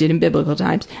Jews did in biblical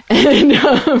times, and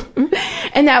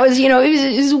that was, it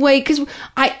was a way, because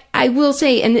I will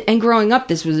say, and growing up,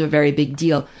 this was a very big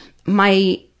deal.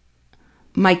 My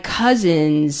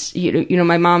cousins,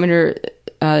 my mom and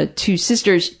her 2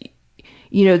 sisters,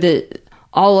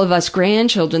 all of us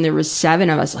grandchildren, there was 7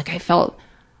 of us. Like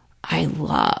I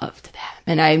loved them.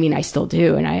 And I mean, I still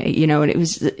do. And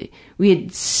we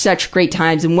had such great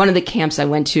times. And one of the camps I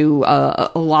went to,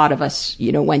 a lot of us,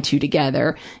 went to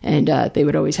together, and, they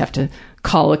would always have to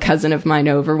call a cousin of mine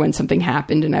over when something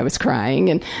happened and I was crying,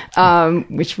 and,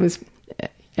 which was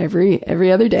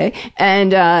every other day.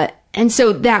 And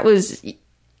so that was,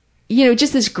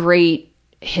 just this great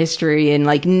history, and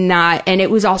and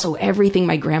it was also everything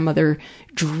my grandmother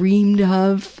dreamed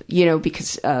of,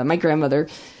 because, my grandmother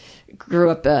grew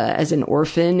up as an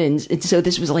orphan, and so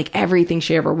this was like everything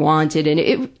she ever wanted,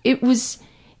 and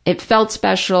it felt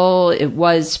special. It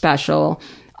was special.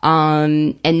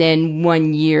 And then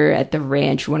one year at the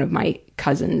ranch, one of my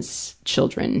cousin's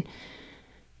children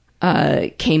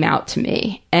came out to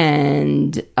me,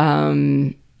 and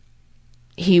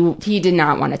he did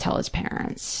not want to tell his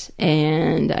parents,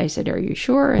 and I said, "Are you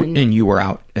sure?" And you were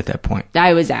out at that point.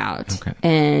 I was out. Okay.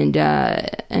 And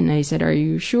I said, "Are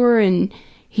you sure?" And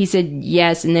he said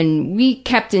yes, and then we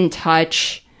kept in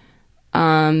touch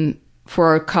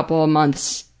for a couple of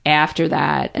months after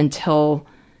that, until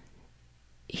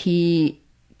he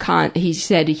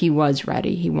said he was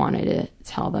ready. He wanted to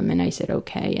tell them, and I said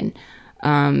okay.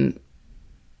 And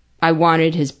I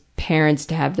wanted his parents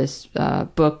to have this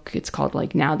book. It's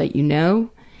called Now That You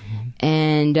Know. Mm-hmm.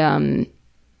 And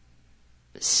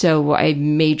so I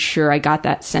made sure I got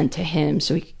that sent to him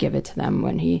so he could give it to them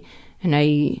when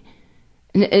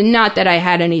and not that I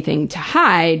had anything to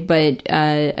hide, but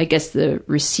I guess the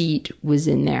receipt was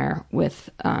in there with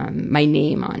my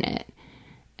name on it.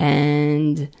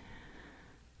 And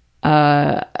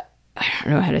I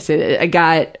don't know how to say that. I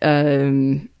got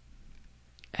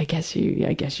I guess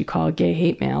you call it gay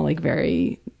hate mail,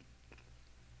 very.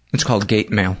 It's called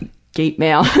gate mail. Gate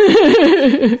mail.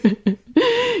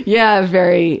 Yeah, a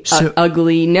very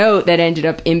ugly note that ended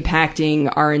up impacting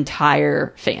our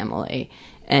entire family.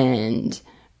 And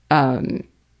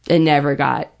it never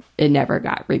got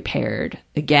repaired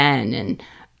again.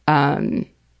 And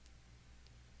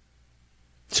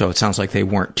so it sounds like they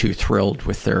weren't too thrilled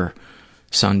with their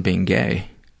son being gay.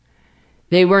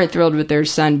 They weren't thrilled with their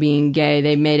son being gay.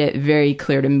 They made it very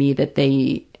clear to me that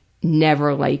they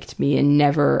never liked me and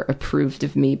never approved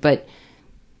of me, but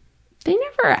they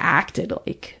never acted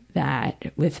like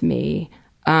that with me.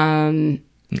 No.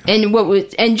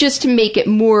 And just to make it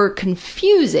more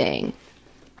confusing,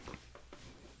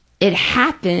 it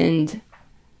happened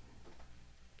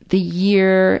the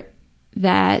year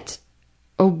that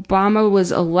Obama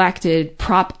was elected.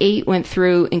 Prop 8 went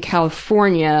through in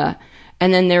California,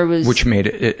 and then there was... Which made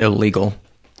it illegal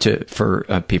for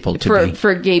people to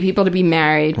for gay people to be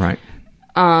married. Right.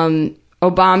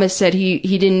 Obama said he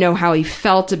didn't know how he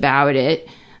felt about it.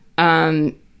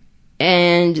 And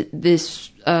this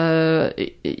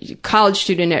college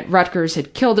student at Rutgers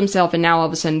had killed himself, and now all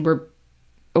of a sudden we're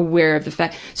aware of the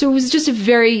fact. So it was just a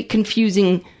very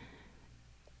confusing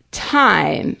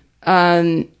time,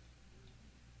 and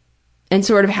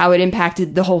sort of how it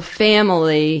impacted the whole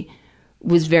family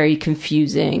was very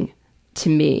confusing to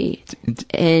me.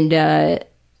 And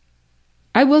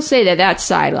I will say that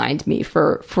sidelined me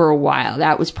for a while.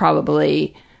 That was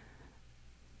probably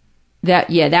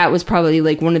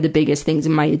one of the biggest things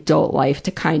in my adult life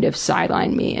to kind of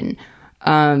sideline me,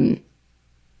 and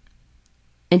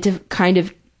to kind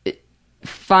of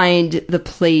find the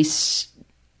place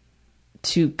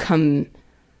to come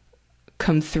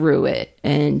through it.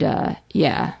 And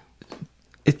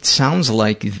it sounds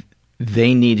like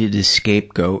they needed a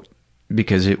scapegoat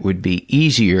because it would be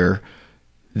easier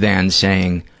than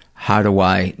saying, how do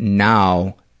I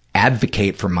now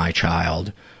advocate for my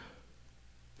child.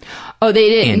 Oh, they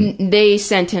didn't. They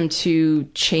sent him to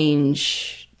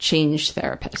change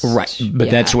therapists. Right. But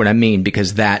that's what I mean,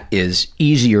 because that is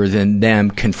easier than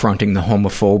them confronting the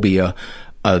homophobia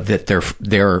that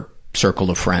their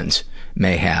circle of friends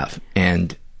may have,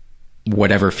 and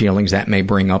whatever feelings that may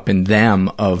bring up in them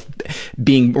of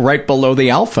being right below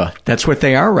the alpha. That's what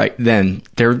they are right then.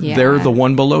 They're the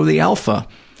one below the alpha.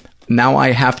 Now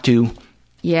I have to,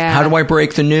 how do I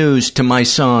break the news to my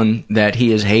son that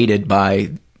he is hated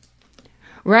by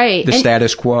the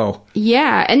status quo?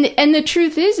 Yeah. And the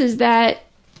truth is that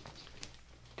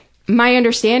my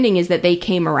understanding is that they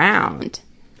came around,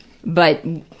 but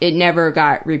it never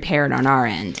got repaired on our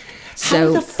end.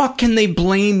 So, how the fuck can they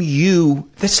blame you?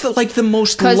 That's the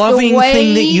most loving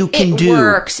thing that you can do. The way it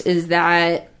works is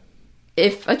that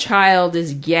if a child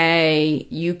is gay,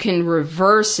 you can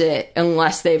reverse it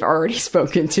unless they've already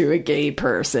spoken to a gay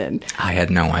person. I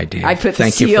had no idea. I put the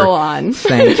seal on.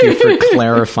 Thank you for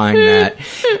clarifying that.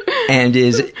 And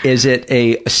is it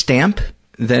a stamp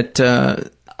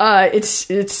that...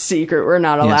 It's secret. We're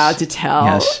not allowed to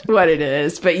tell what it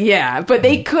is. But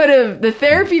they could have, the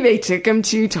therapy they took him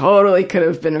to totally could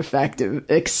have been effective,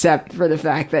 except for the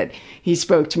fact that he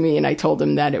spoke to me and I told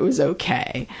him that it was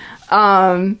okay.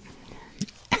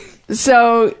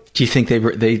 So do you think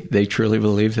they truly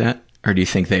believe that? Or do you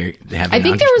think they have? I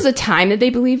think there was a time that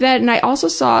they believed that. And I also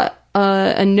saw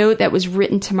a note that was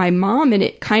written to my mom, and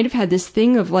it kind of had this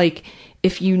thing of like,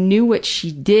 if you knew what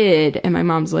she did, and my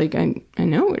mom's like, I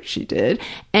know what she did.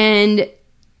 And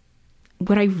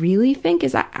what I really think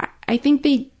is I think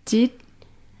they did.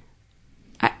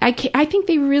 I think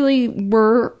they really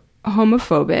were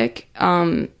homophobic,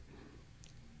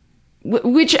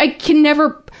 which I can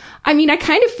never, I mean, I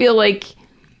kind of feel like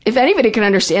if anybody can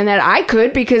understand that, I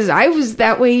could, because I was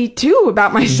that way too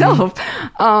about myself.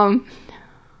 Mm-hmm.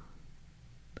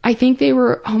 I think they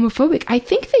were homophobic. I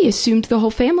think they assumed the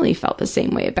whole family felt the same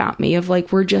way about me, of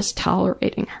like, we're just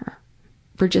tolerating her.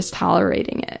 We're just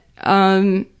tolerating it.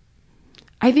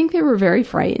 I think they were very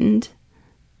frightened.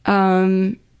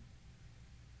 And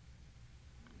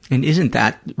isn't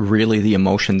that really the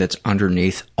emotion that's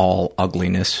underneath all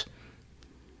ugliness,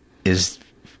 is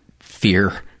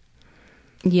fear?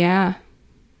 Yeah.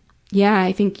 Yeah,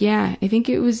 I think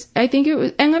it was,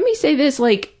 and let me say this,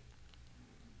 like,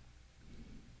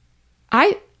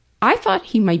 I thought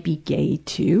he might be gay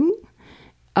too.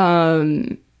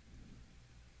 And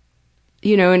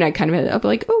I kind of ended up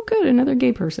like, oh, good, another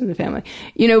gay person in the family.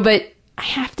 But I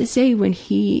have to say, when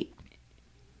he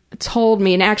told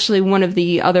me, and actually one of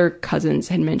the other cousins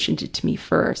had mentioned it to me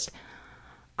first,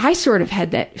 I sort of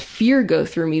had that fear go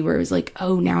through me where it was like,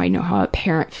 oh, now I know how a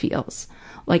parent feels.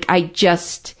 Like I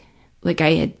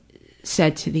had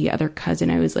said to the other cousin,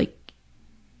 I was like,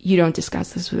 you don't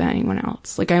discuss this with anyone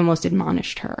else. Like I almost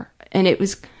admonished her. And it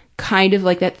was kind of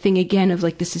like that thing again of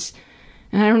like, this is,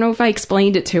 and I don't know if I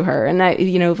explained it to her, and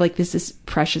like, this is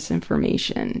precious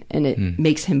information and it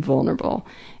makes him vulnerable.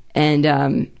 And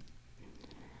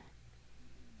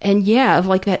yeah, of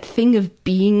like that thing of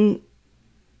being,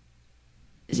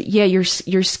 you're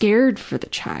scared for the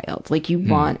child. Like you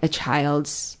want a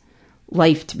child's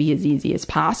life to be as easy as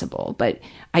possible. But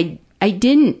I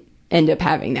didn't end up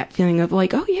having that feeling of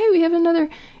like, oh yeah, we have another,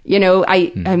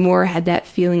 I more had that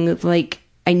feeling of like,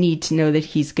 I need to know that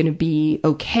he's going to be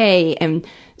okay. And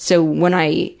so when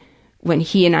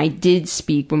he and I did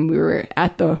speak, when we were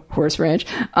at the horse ranch,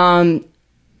 like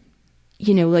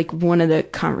one of the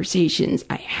conversations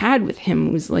I had with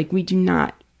him was like, we do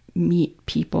not meet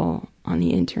people on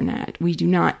the internet. We do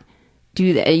not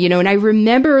do that, and I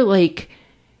remember like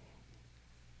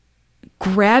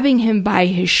grabbing him by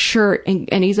his shirt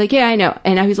and he's like, yeah, I know.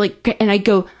 And I was like, and I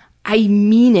go, I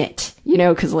mean it,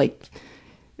 cause like,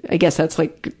 I guess that's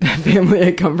like the family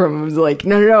I come from. I was like,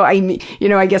 no, I mean,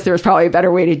 I guess there was probably a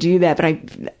better way to do that.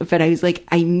 But I was like,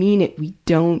 I mean it. We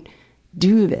don't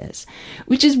do this,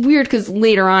 which is weird. Cause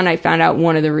later on I found out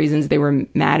one of the reasons they were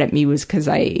mad at me was cause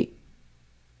I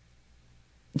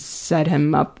set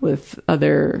him up with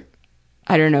other,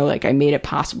 I don't know, like I made it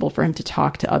possible for him to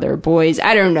talk to other boys.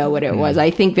 I don't know what it was.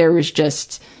 I think there was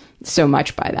just so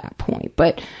much by that point.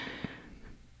 But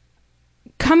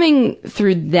coming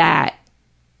through that,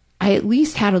 I at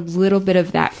least had a little bit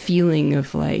of that feeling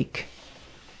of like,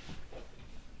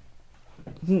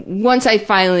 once I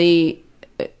finally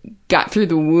got through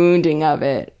the wounding of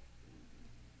it,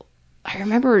 I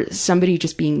remember somebody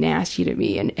just being nasty to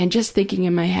me and just thinking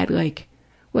in my head, like,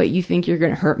 what, you think you're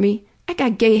going to hurt me? I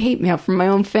got gay hate mail from my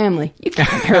own family. You can't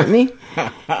hurt me.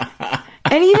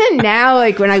 And even now,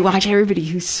 like when I watch everybody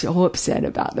who's so upset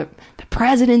about the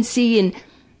presidency, and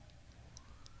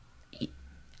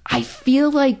I feel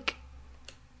like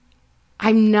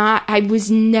I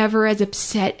was never as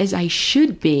upset as I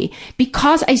should be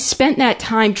because I spent that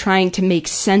time trying to make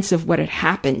sense of what had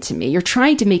happened to me. You're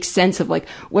trying to make sense of like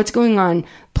what's going on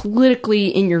politically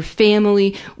in your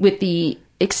family with the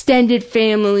extended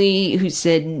family who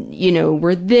said, you know,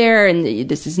 we're there and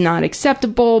this is not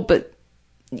acceptable, but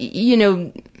you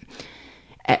know,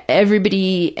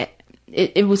 everybody,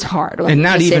 it was hard. And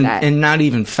not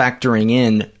even factoring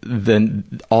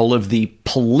in all of the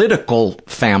political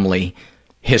family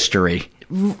history.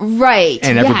 Right.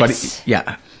 And everybody,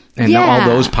 all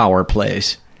those power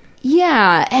plays.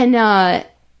 Yeah.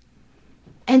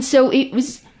 And so it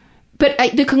was, but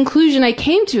the conclusion I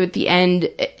came to at the end,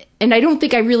 and I don't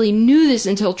think I really knew this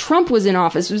until Trump was in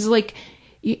office, was like,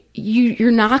 you're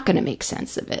not going to make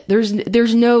sense of it. There's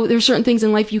certain things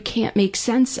in life you can't make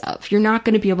sense of. You're not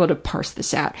going to be able to parse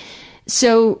this out.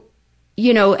 So,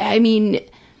 you know, I mean,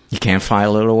 you can't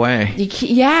file it away.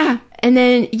 Yeah. And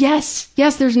then, yes,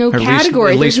 there's no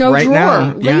category. There's no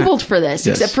drawer labeled for this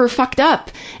except for fucked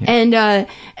up. Yeah.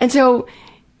 And so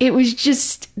it was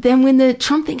just, then when the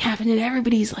Trump thing happened and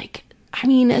everybody's like, I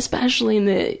mean, especially in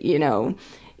the, you know,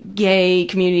 gay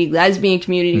community, lesbian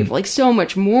community, of like so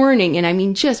much mourning. And I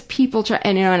mean, just people try,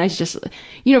 and, you know, and I just,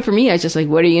 you know, for me, I was just like,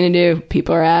 what are you going to do?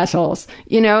 People are assholes.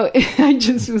 You know, I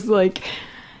just was like,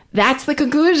 that's the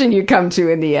conclusion you come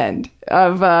to in the end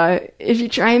of, if you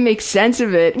try and make sense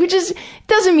of it, which is,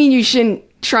 doesn't mean you shouldn't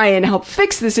try and help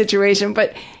fix the situation,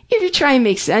 but if you try and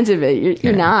make sense of it,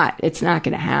 you're not, it's not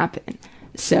going to happen.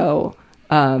 So,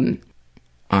 the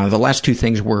last two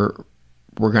things we're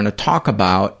going to talk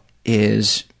about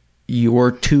is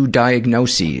your two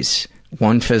diagnoses,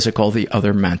 one physical, the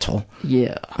other mental.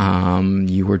 Yeah.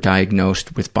 You were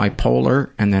diagnosed with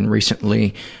bipolar, and then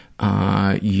recently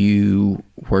you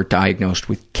were diagnosed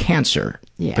with cancer.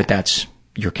 Yeah. But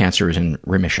your cancer is in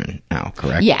remission now,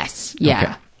 correct? Yes.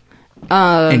 Yeah.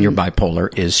 Okay. And your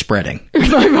bipolar is spreading. My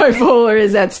bipolar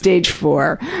is at stage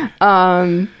 4.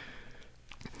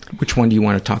 Which one do you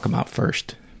want to talk about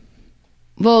first?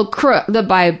 Well, the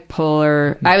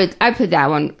bipolar, I put that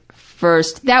one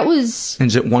first. That was...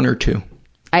 Is it 1 or 2?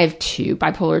 I have 2.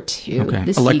 Bipolar 2. Okay.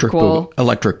 The sequel.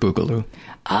 Electric Boogaloo.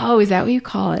 Oh, is that what you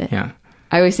call it? Yeah.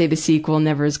 I always say the sequel,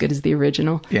 never as good as the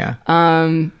original. Yeah.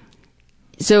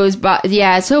 So it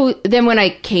was... so then when I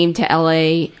came to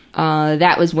LA,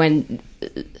 that was when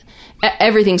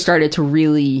everything started to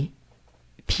really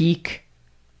peak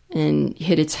and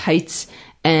hit its heights.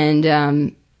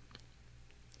 And...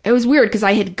 it was weird because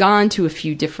I had gone to a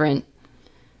few different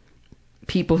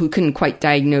people who couldn't quite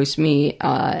diagnose me.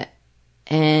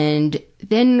 And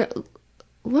then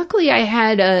luckily I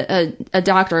had a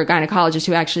doctor, a gynecologist,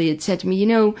 who actually had said to me, you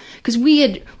know, because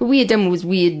what we had done was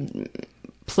we had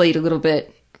played a little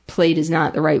bit, played is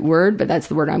not the right word, but that's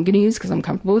the word I'm going to use because I'm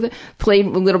comfortable with it, played a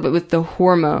little bit with the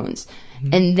hormones.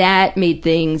 Mm-hmm. And that made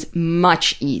things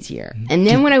much easier. And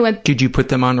then when I went... Did you put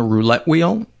them on a roulette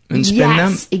wheel? And spin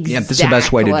them? Exactly. Yeah, that's the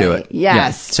best way to do it. Yes. Yeah.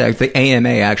 So the AMA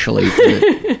actually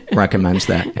recommends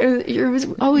that. It was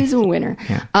always a winner.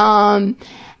 Yeah.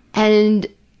 And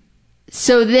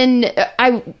so then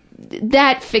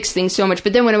that fixed things so much.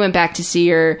 But then when I went back to see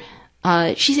her,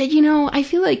 she said, you know, I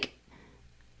feel like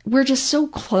we're just so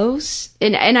close.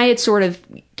 And I had sort of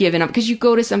given up because you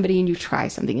go to somebody and you try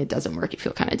something, it doesn't work. You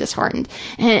feel kind of disheartened.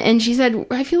 And she said,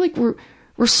 I feel like we're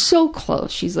so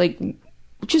close. She's like,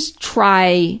 just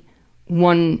try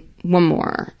one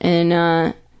more. And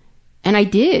I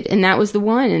did. And that was the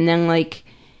one. And then like,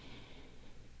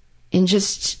 in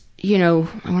just, you know,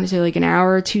 I want to say like an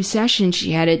hour or 2 sessions,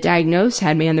 she had it diagnosed,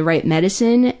 had me on the right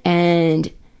medicine.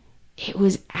 And it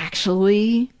was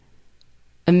actually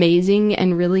amazing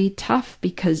and really tough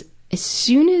because as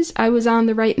soon as I was on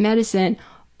the right medicine,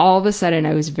 all of a sudden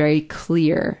I was very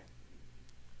clear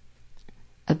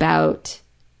about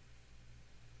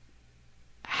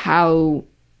how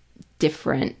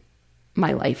different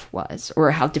my life was,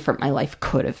 or how different my life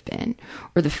could have been,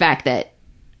 or the fact that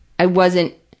I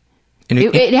wasn't,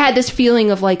 it had this feeling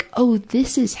of like, oh,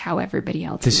 this is how everybody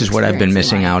else this is what I've been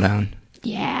missing out on.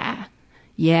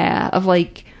 Yeah, of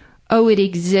like, oh, it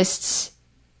exists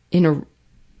in a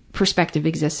perspective,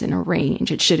 exists in a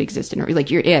range. It should exist in a, like,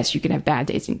 yes, you can have bad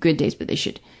days and good days, but they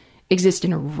should exist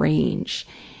in a range.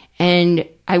 And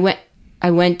I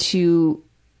went to,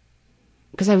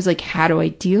 because I was like, how do I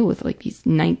deal with like these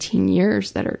 19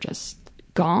 years that are just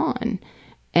gone?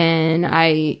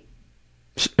 And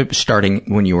starting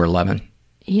when you were 11.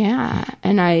 Yeah.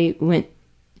 And I went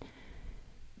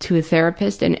to a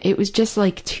therapist and it was just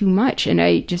like too much. And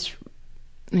I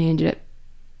ended up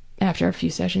after a few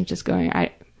sessions just going,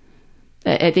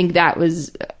 I think that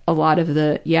was a lot of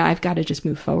I've got to just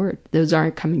move forward. Those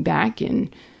aren't coming back.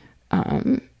 And,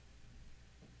 and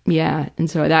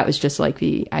so that was just like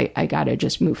I got to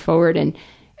just move forward. And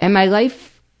my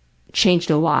life changed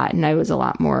a lot. And I was a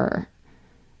lot more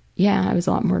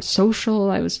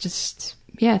social. I was just,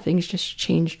 things just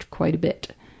changed quite a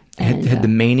bit. And, had the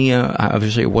mania,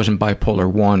 obviously it wasn't bipolar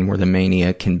 1 where the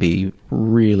mania can be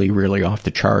really, really off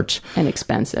the charts. And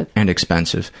expensive.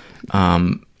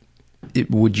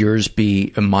 Would yours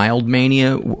be a mild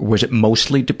mania? Was it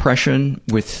mostly depression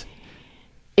with...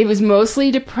 It was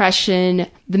mostly depression.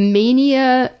 The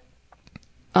mania...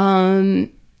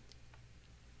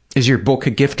 Is your book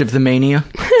a gift of the mania?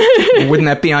 Wouldn't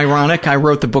that be ironic? I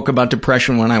wrote the book about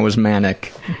depression when I was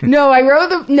manic. No,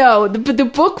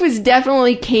 the book was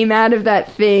definitely came out of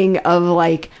that thing of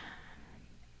like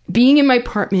being in my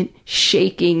apartment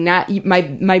shaking, not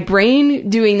my brain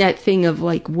doing that thing of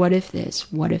like, what if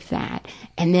this, what if that?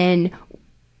 And then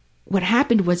what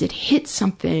happened was it hit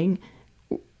something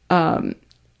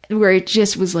where it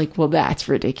just was like, well, that's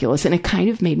ridiculous. And it kind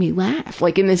of made me laugh,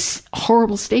 like in this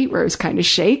horrible state where I was kind of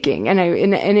shaking.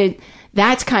 And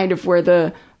that's kind of where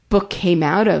the book came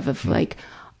out of like,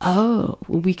 oh,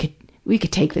 well, we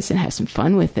could take this and have some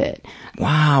fun with it.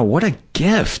 Wow. What a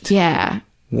gift. Yeah.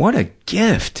 What a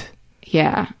gift.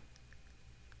 Yeah.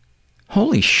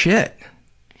 Holy shit.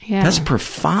 Yeah. That's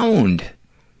profound.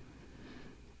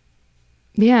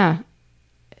 Yeah.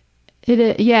 It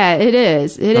is. Yeah, it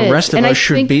is. The rest of us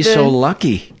should be so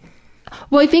lucky.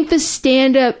 Well, I think the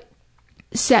stand-up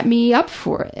set me up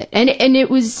for it. And it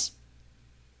was...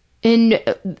 And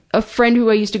a friend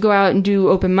who I used to go out and do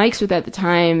open mics with at the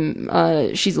time,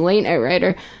 she's a late night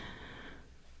writer,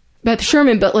 Beth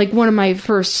Sherman, but like one of my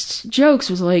first jokes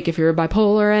was like, if you're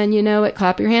bipolar and you know it,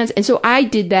 clap your hands. And so I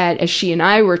did that as she and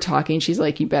I were talking. She's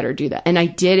like, you better do that. And I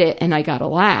did it and I got a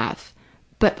laugh.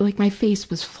 But like my face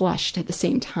was flushed at the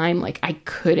same time. Like I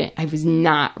was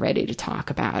not ready to talk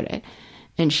about it.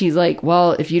 And she's like,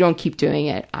 well, if you don't keep doing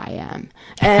it, I am.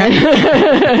 And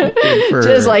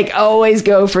just like always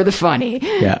go for the funny.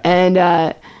 Yeah.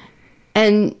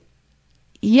 And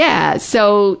yeah,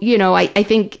 so, you know, I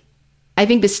think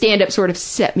the stand-up sort of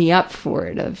set me up for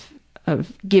it of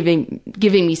giving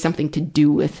me something to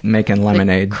do with making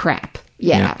lemonade. Crap.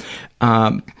 Yeah.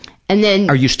 And then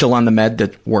are you still on the med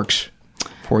that works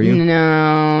for you? No,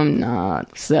 I'm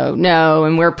not. So no,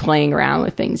 and we're playing around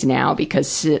with things now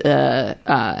because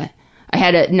I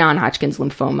had a non-Hodgkin's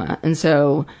lymphoma, and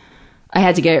so I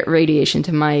had to get radiation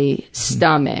to my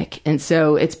stomach, and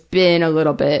so it's been a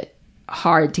little bit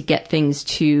hard to get things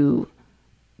to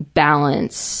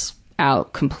balance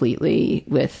out completely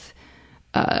with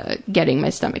getting my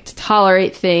stomach to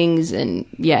tolerate things, and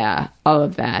yeah, all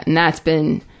of that, and that's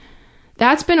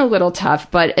been a little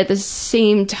tough. But at the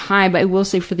same time, I will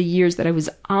say for the years that I was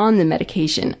on the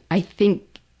medication, I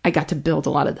think I got to build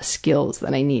a lot of the skills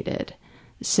that I needed.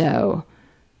 So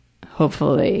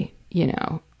hopefully, you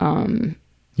know.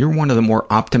 You're one of the more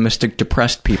optimistic,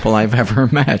 depressed people I've ever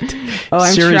met. Oh,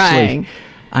 I'm Seriously. trying.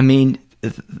 I mean,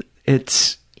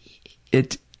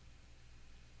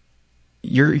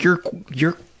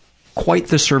 you're quite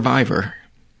the survivor.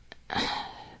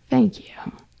 Thank you.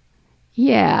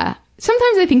 Yeah.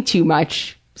 Sometimes I think too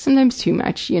much. Sometimes too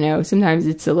much, you know. Sometimes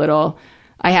it's a little...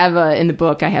 I have in the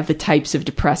book, I have the types of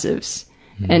depressives.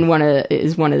 And one of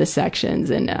the sections.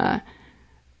 And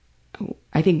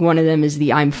I think one of them is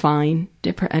the I'm fine.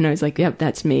 And I was like, yep,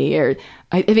 that's me. Or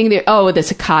I think the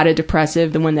cicada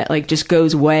depressive, the one that like just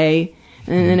goes away.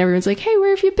 And then everyone's like, hey,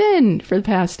 where have you been for the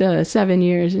past 7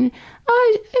 years? And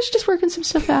I was just working some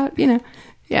stuff out, you know.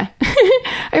 Yeah.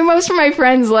 And most of my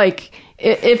friends, like,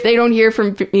 if they don't hear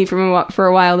from me for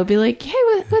a while, they'll be like,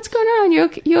 hey, what's going on?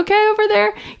 You okay over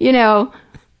there? You know,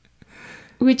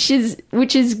 which is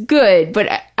good.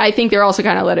 But I think they're also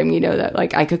kind of letting me know that,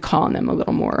 like, I could call on them a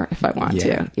little more if I want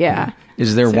to. Yeah.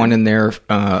 Is there one in there,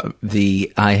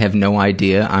 I have no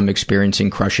idea, I'm experiencing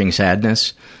crushing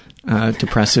sadness?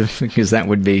 Depressive, because that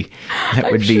would be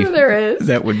sure there is.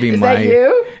 That would be is my that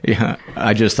you? Yeah,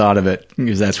 I just thought of it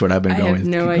because that's what I've been going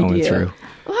through.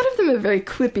 A lot of them have very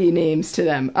clippy names to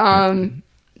them.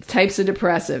 Types of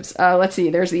depressives. Let's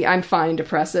see. There's the I'm fine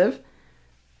depressive.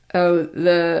 Oh,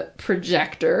 the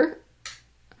projector.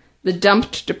 The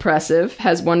dumped depressive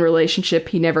has one relationship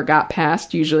he never got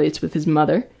past. Usually it's with his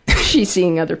mother. She's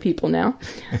seeing other people now.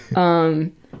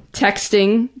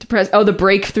 texting depressive. Oh, the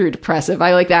breakthrough depressive.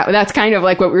 I like that. That's kind of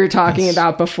like what we were talking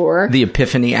about before. The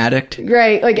epiphany addict.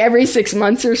 Right. Like every 6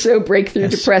 months or so, breakthrough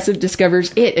depressive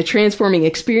discovers a transforming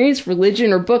experience,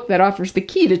 religion, or book that offers the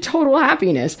key to total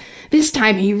happiness. This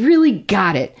time he really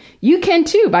got it. You can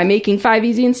too by making 5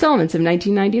 easy installments of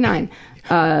 $19.99.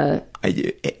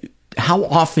 How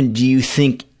often do you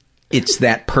think it's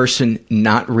that person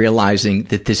not realizing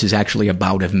that this is actually a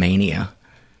bout of mania?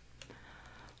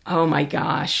 Oh my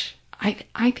gosh.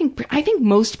 I think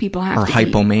most people have to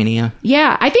hypomania?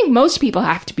 Yeah, I think most people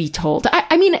have to be told.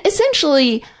 I mean,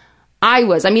 essentially, I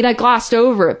glossed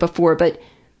over it before, but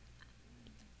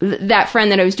that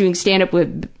friend that I was doing stand-up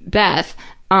with, Beth,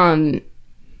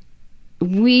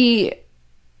 we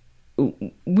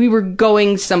were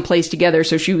going someplace together,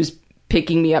 so she was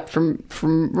picking me up from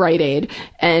Rite Aid,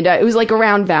 and it was like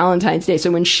around Valentine's Day. So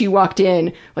when she walked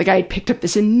in, like I had picked up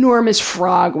this enormous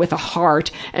frog with a heart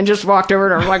and just walked over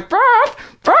to her, and I'm like, Beth,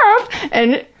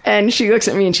 Beth, and she looks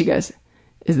at me and she goes,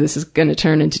 "Is this going to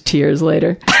turn into tears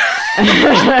later?"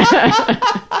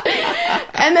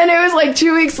 And then it was like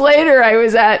 2 weeks later, I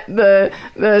was at the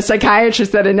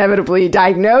psychiatrist that inevitably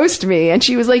diagnosed me, and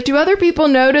she was like, "Do other people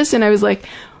notice?" And I was like,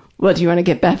 "Well, do you want to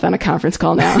get Beth on a conference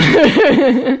call now?"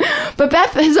 But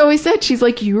Beth has always said, she's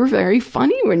like, "You were very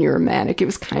funny when you were manic. It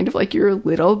was kind of like you were a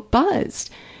little buzzed."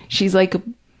 She's like,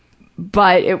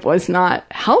 "But it was not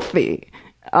healthy."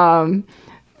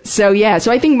 So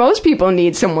I think most people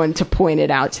need someone to point it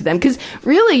out to them, because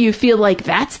really you feel like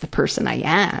that's the person I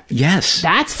am. Yes.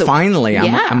 That's finally,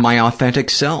 I'm my authentic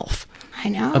self. I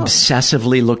know.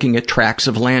 Obsessively looking at tracts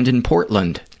of land in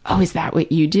Portland. Oh, is that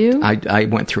what you do? I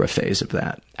went through a phase of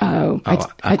that.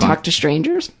 I talk to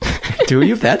strangers. Do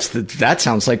you? That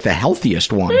sounds like the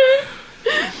healthiest one.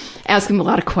 Ask them a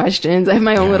lot of questions. I have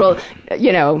my own little,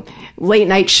 late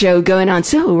night show going on.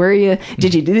 So where are you?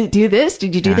 Did you do this?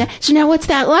 Did you do that? So now what's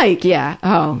that like? Yeah.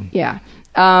 Oh, yeah.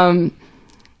 I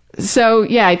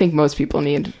think most people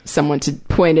need someone to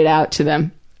point it out to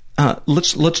them.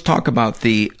 Let's talk about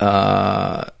the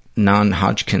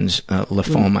non-Hodgkin's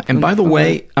lymphoma. And by the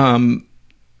way,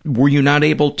 were you not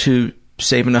able to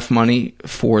save enough money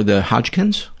for the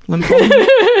Hodgkin's lymphoma?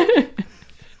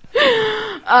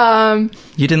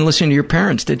 You didn't listen to your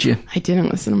parents, did you? I didn't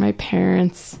listen to my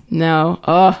parents. No.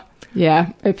 Oh,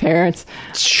 yeah, my parents.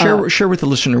 Share with the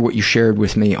listener what you shared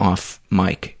with me off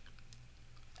mic.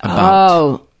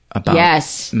 About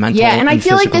yes. Mental and I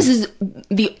feel physical. like this is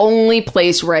the only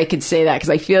place where I could say that, because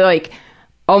I feel like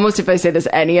almost if I say this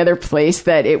any other place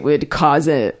that it would cause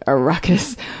a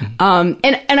ruckus.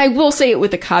 And I will say it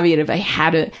with the caveat of I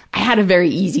had a very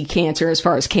easy cancer as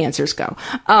far as cancers go.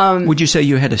 Would you say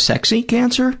you had a sexy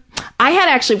cancer? I had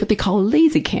actually what they call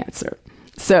lazy cancer.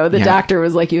 So the doctor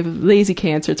was like, "You have lazy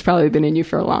cancer. It's probably been in you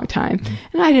for a long time." Mm-hmm.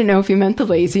 And I didn't know if he meant the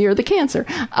lazy or the cancer.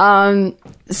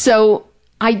 So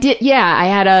I did. Yeah,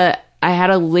 I had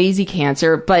a lazy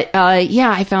cancer, but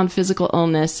I found physical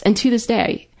illness, and to this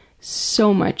day,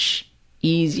 so much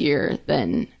easier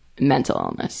than mental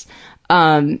illness.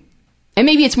 And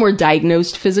maybe it's more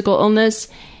diagnosed physical illness.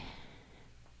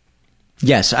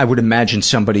 Yes, I would imagine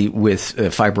somebody with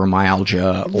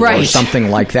fibromyalgia or right. something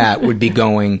like that would be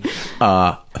going,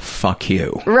 fuck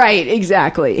you. Right,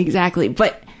 exactly.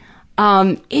 But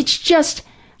it's just,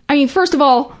 first of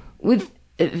all, with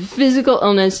physical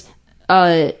illness,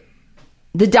 the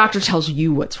doctor tells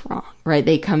you what's wrong, right?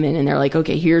 They come in and they're like,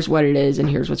 "Okay, here's what it is, and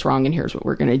here's what's wrong, and here's what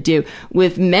we're going to do."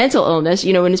 With mental illness,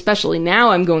 and especially now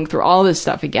I'm going through all this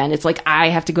stuff again. It's like I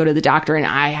have to go to the doctor and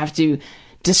I have to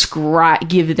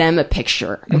give them a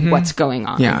picture of what's going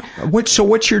on. Yeah. So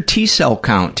what's your T cell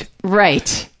count?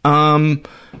 Right. I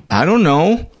don't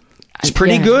know. It's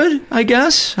pretty good, I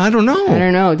guess. I don't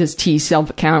know. Does T cell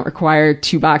count require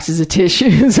 2 boxes of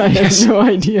tissues? I have no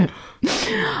idea.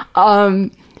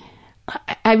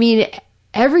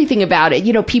 Everything about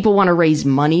it, people want to raise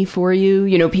money for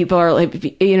you. People are like,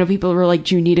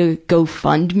 "Do you need a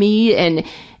GoFundMe?"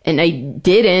 And I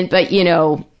didn't, but,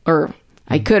 or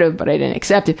I could have, but I didn't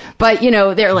accept it. But,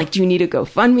 they're like, "Do you need a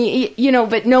GoFundMe?"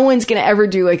 But no one's going to ever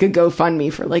do like a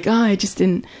GoFundMe for like, "Oh, I just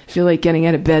didn't feel like getting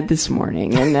out of bed this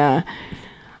morning." And,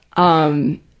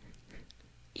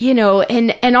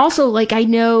 and also like, I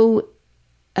know,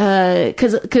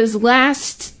 cause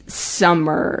last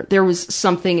summer there was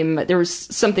something that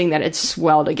had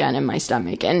swelled again in my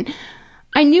stomach, and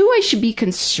I knew I should be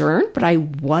concerned, but I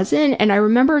wasn't. And I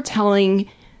remember telling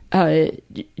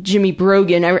Jimmy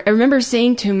Brogan, I remember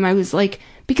saying to him, I was like,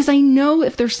 because I know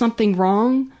if there's something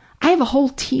wrong, I have a whole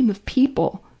team of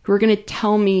people who are going to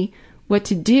tell me what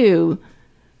to do.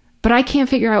 But I can't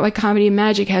figure out why Comedy and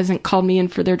Magic hasn't called me in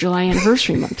for their July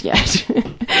anniversary month yet.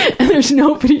 And there's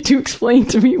nobody to explain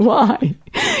to me why.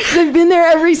 I've been there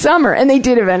every summer, and they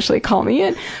did eventually call me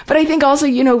in. But I think also,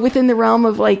 within the realm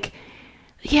of like,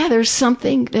 yeah, there's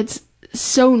something that's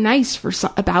so nice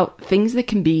about things that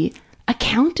can be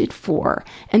accounted for,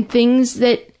 and things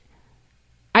that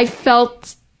I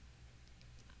felt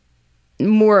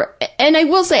more. And I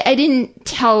will say, I didn't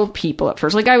tell people at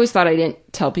first. Like, I always thought I didn't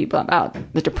tell people about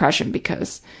the depression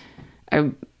because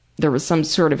there was some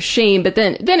sort of shame. But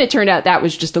then it turned out that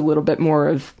was just a little bit more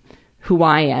of who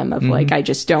I am, of like, I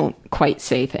just don't quite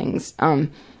say things.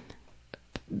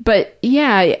 But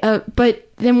yeah,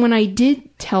 but then when I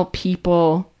did tell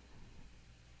people,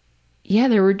 yeah,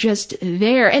 they were just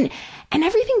there, and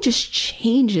everything just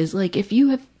changes. Like, if you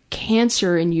have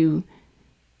cancer and you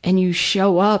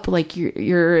show up, like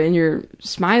you're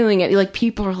smiling at, like,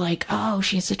 people are like, oh,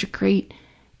 she has such a great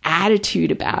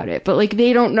attitude about it. But like,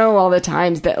 they don't know all the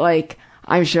times that like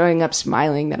I'm showing up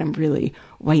smiling, that I'm really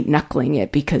white knuckling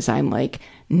it because I'm like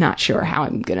not sure how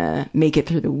I'm gonna make it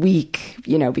through the week,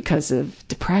 because of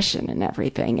depression and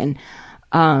everything.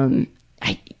 And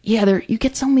you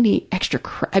get so many extra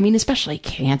especially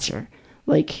cancer,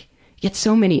 like, you get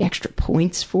so many extra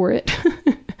points for it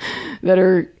that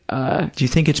are do you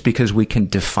think it's because we can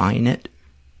define it?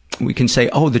 We can say,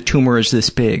 oh, the tumor is this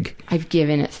big. I've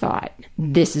given it thought.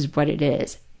 This is what it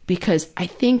is. Because I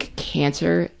think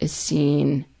cancer is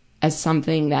seen as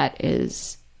something that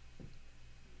is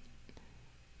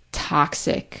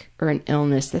toxic, or an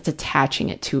illness that's attaching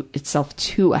itself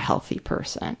to a healthy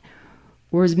person.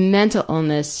 Whereas mental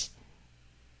illness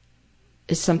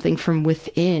is something from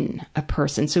within a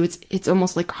person. So it's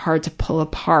almost like hard to pull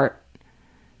apart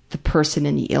the person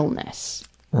and the illness.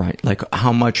 Right. Like,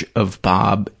 how much of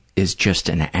Bob is just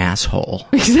an asshole?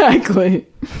 Exactly.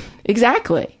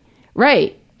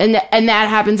 Right. And that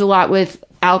happens a lot with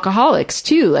alcoholics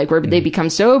too, like, where they become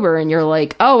sober and you're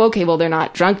like, oh, okay, well, they're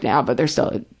not drunk now, but they're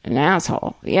still an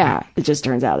asshole. Yeah. It just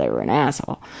turns out they were an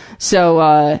asshole.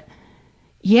 So,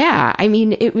 yeah,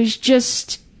 it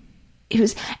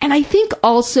was, and I think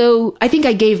also, I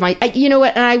gave you know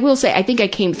what, and I will say, I think I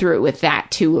came through it with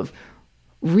that too, of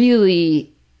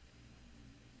really,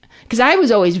 because I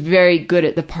was always very good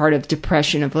at the part of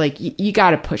depression of like, you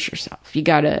got to push yourself. You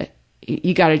got to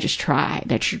just try.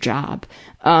 That's your job.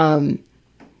 But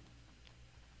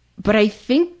I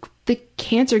think the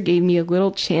cancer gave me a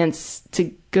little chance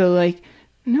to go like,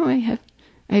 no, I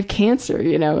have cancer,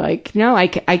 like, no, I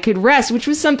could rest, which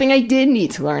was something I did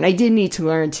need to learn. I did need to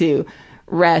learn to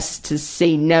rest, to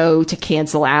say no, to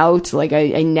cancel out. Like,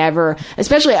 I never,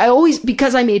 especially, I always,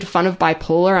 because I made fun of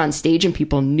bipolar on stage and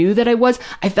people knew that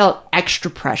I felt extra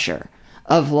pressure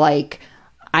of like,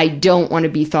 I don't want to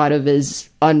be thought of as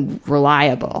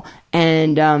unreliable.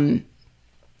 And,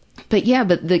 but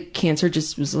the cancer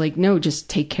just was like, no, just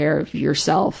take care of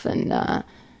yourself. And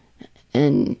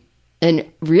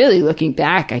really, looking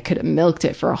back, I could have milked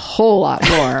it for a whole lot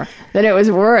more than it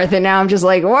was worth. And now I'm just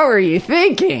like, what were you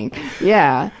thinking?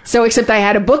 Yeah. So, except I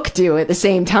had a book due at the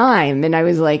same time. And I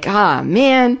was like,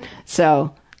 man.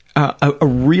 So. A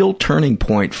real turning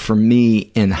point for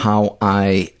me in how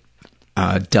I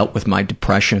dealt with my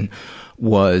depression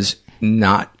was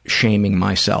not shaming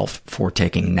myself for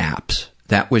taking naps.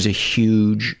 That was a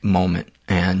huge moment.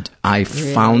 And I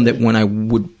found that when I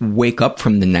would wake up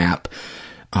from the nap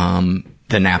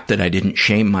that I didn't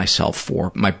shame myself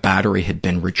for, my battery had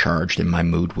been recharged and my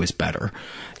mood was better.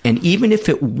 And even if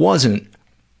it wasn't,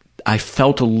 I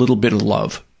felt a little bit of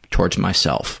love towards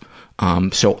myself.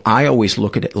 So I always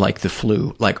look at it like the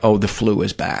flu, like, oh, the flu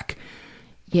is back.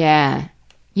 Yeah.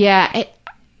 Yeah.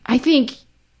 I think,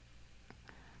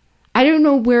 I don't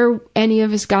know where any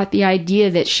of us got the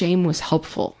idea that shame was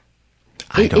helpful.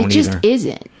 It just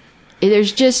isn't.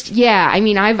 There's just,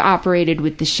 I've operated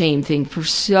with the shame thing for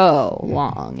so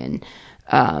long, and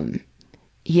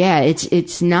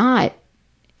it's not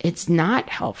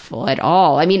helpful at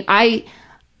all.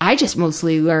 I just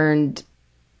mostly learned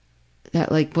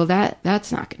that, like, well,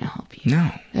 that's not going to help you.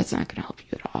 No, that's not going to help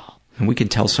you at all. And we can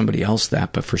tell somebody else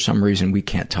that, but for some reason we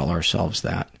can't tell ourselves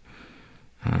that.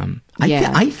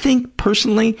 I think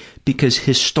personally, because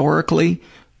historically,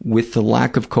 with the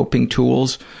lack of coping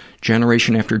tools,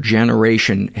 generation after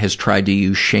generation has tried to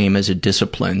use shame as a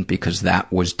discipline because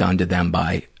that was done to them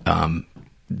by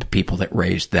the people that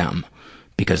raised them,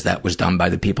 because that was done by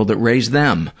the people that raised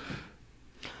them.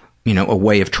 A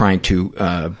way of trying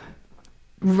to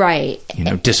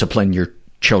discipline your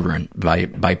children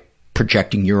by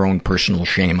projecting your own personal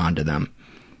shame onto them.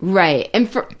 Right. And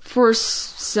for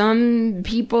some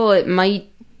people, it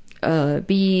might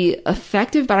be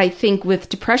effective, but I think with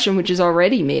depression, which is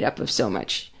already made up of so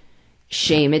much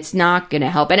shame, it's not going to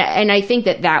help. And I think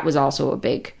that was also a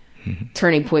big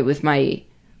turning point with my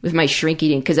shrink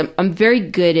eating, because I'm very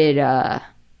good at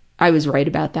I was right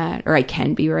about that, or I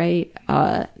can be right.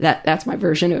 That's my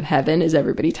version of heaven, is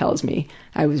everybody tells me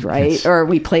I was right. Yes. Or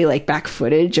we play like back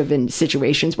footage of in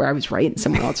situations where I was right and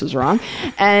someone else was wrong.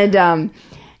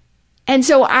 And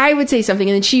so I would say something,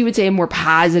 and then she would say a more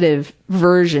positive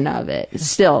version of it.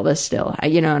 Still,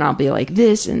 and I'll be like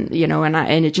this, and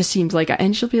and it just seems like,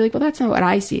 and she'll be like, well, that's not what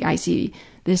I see. I see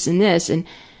this and this. And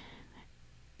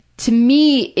to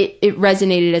me, it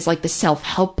resonated as like the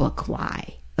self-help book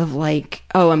lie of like,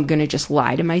 oh, I'm going to just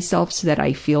lie to myself so that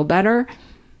I feel better.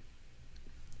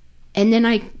 And then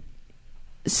I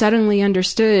suddenly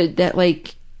understood that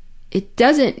like, it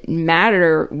doesn't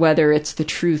matter whether it's the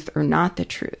truth or not the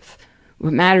truth.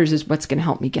 What matters is what's going to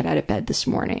help me get out of bed this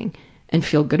morning and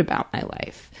feel good about my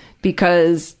life.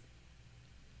 Because,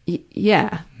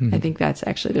 I think that's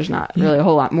actually, there's not really a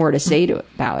whole lot more to say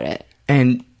about it.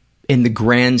 And in the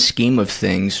grand scheme of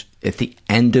things, at the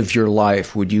end of your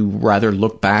life, would you rather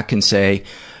look back and say,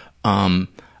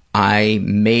 I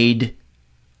made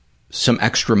some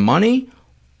extra money,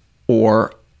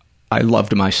 or I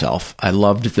loved myself? I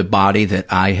loved the body that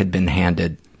I had been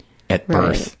handed at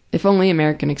birth. Right. If only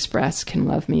American Express can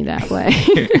love me that way.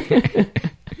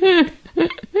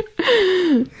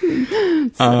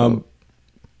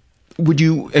 Would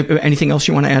you, anything else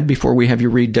you want to add before we have you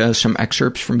read some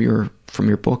excerpts from your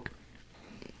book?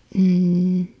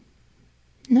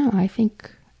 No, I think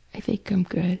I'm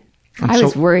good. I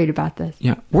was worried about this.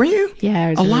 Yeah, were you? Yeah, I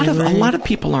was a lot of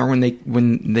people are when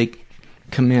they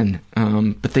come in,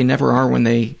 but they never are when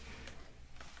they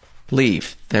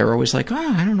leave. They're always like,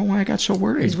 I don't know why I got so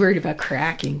worried. I was worried about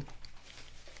cracking.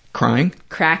 Crying?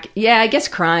 Yeah, I guess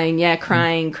crying. Yeah,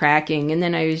 crying, cracking. And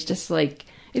then I was just like,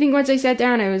 I think once I sat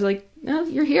down, I was like, no,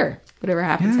 you're here. Whatever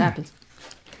happens, happens.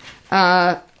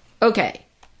 Okay.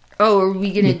 Oh, are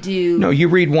we going to do... No, you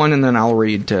read one and then I'll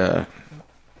read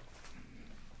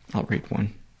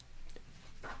one.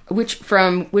 Which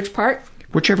part?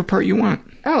 Whichever part you want.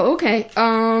 Oh, okay.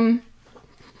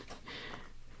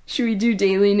 Should we do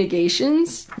daily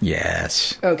negations?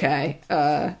 Yes. Okay.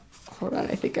 Hold on.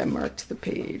 I think I marked the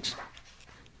page.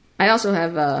 I also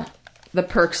have the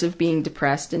perks of being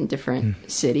depressed in different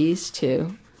cities,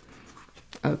 too.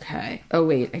 Okay. Oh,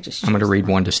 wait. I'm going to read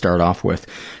one to start off with.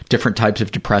 Different types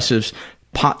of depressives.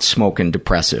 Pot smoking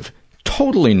depressive.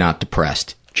 Totally not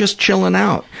depressed. Just chilling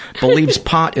out. Believes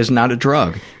pot is not a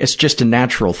drug. It's just a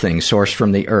natural thing sourced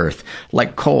from the earth,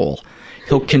 like coal.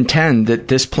 He'll contend that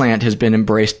this plant has been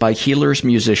embraced by healers,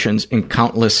 musicians, and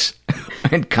countless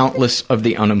of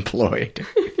the unemployed.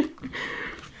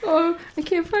 Oh, I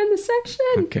can't find the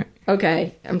section.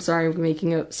 Okay. I'm sorry. I'm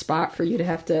making a spot for you to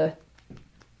have to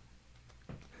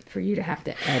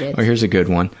edit. Oh, here's a good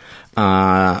one.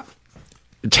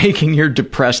 Taking your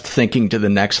depressed thinking to the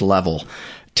next level.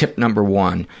 Tip number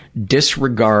 1,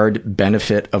 disregard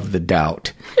benefit of the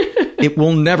doubt. It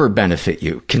will never benefit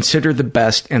you. Consider the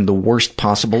best and the worst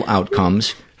possible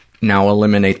outcomes. Now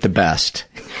eliminate the best.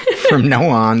 From now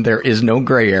on, there is no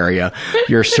gray area.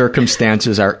 Your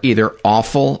circumstances are either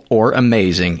awful or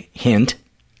amazing. Hint,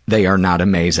 they are not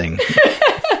amazing.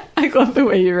 I love the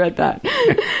way you read that.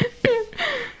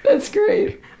 That's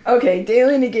great. Okay,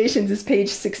 Daily Negations is page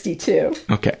 62.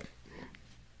 Okay.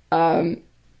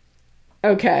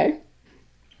 Okay.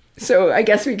 So I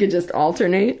guess we could just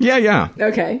alternate. Yeah.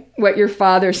 Okay. What your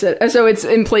father said. So it's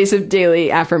in place of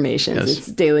daily affirmations. Yes. It's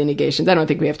daily negations. I don't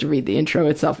think we have to read the intro.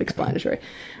 It's self-explanatory.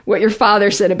 What your father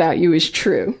said about you is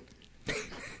true.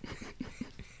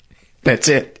 That's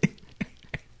it.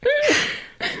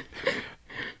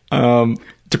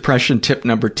 Depression tip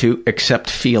number 2, accept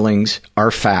feelings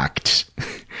are facts.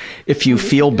 If you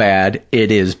feel bad,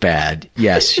 it is bad.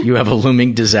 Yes, you have a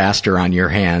looming disaster on your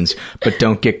hands, but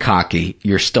don't get cocky.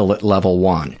 You're still at level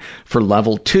 1. For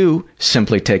level 2,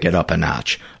 simply take it up a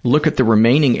notch. Look at the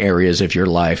remaining areas of your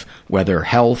life, whether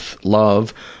health,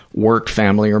 love, work,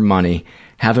 family, or money.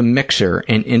 Have a mixer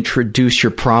and introduce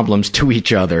your problems to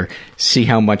each other. See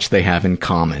how much they have in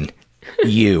common.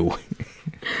 You.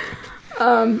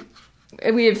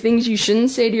 We have things you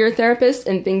shouldn't say to your therapist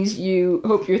and things you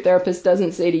hope your therapist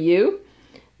doesn't say to you.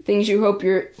 Things you hope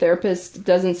your therapist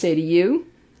doesn't say to you.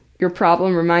 Your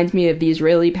problem reminds me of the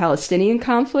Israeli-Palestinian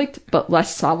conflict, but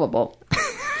less solvable.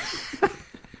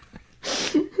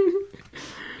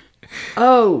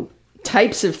 Oh,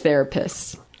 types of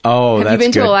therapists. Oh, that's good. Have you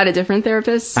been to a lot of different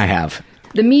therapists? I have.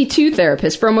 The Me Too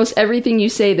therapist. For almost everything you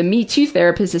say, the Me Too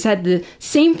therapist has had the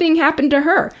same thing happen to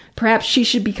her. Perhaps she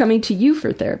should be coming to you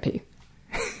for therapy.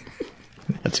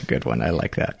 That's a good one. I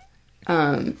like that.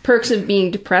 Perks of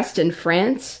being depressed in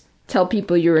France. Tell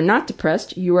people you are not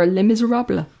depressed. You are les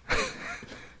miserables.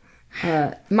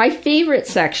 My favorite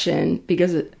section,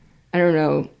 because I don't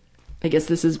know, I guess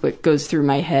this is what goes through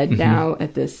my head now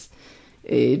at this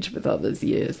age with all those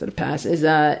years that have passed, is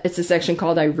it's a section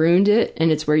called I Ruined It,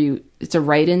 and it's where it's a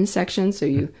write-in section, so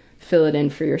you fill it in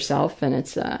for yourself, and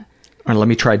it's All right, let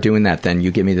me try doing that then. You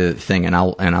give me the thing and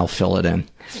I'll fill it in.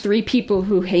 3 people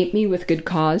who hate me with good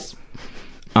cause.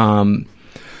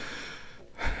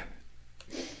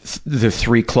 The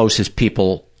 3 closest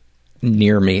people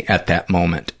near me at that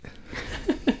moment.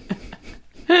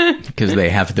 Because they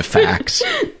have the facts.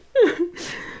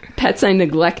 Pets I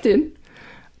neglected.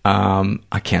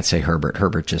 I can't say Herbert.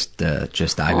 Herbert just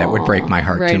died. That would break my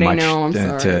heart too much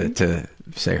to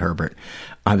say Herbert.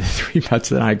 The 3 pets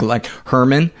that I neglect.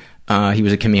 Herman, he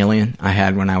was a chameleon I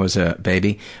had when I was a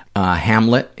baby.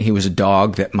 Hamlet, he was a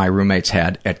dog that my roommates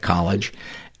had at college,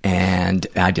 and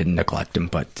I didn't neglect him,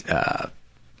 but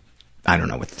I don't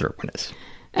know what the 3rd one is.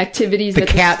 Activities. The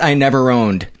cat I never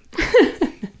owned.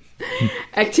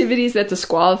 Activities that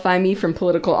disqualify me from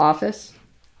political office.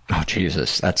 Oh,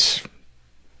 Jesus. That's...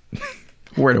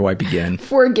 Where do I begin?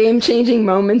 4 game-changing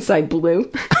moments I blew.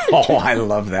 Oh, I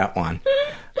love that one.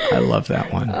 I love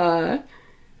that one.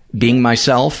 Being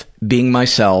myself,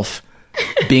 and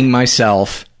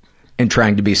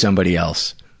trying to be somebody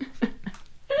else.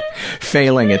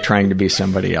 Failing at trying to be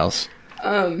somebody else.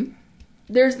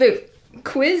 There's the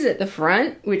quiz at the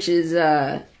front, which is...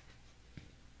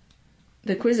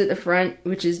 The quiz at the front,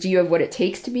 which is, do you have what it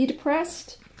takes to be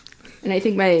depressed? And I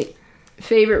think my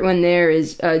favorite one there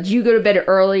is, do you go to bed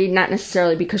early, not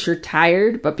necessarily because you're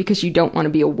tired, but because you don't want to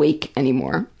be awake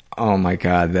anymore? Oh, my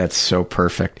God, that's so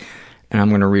perfect. And I'm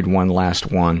going to read one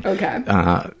last one. Okay.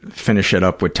 Finish it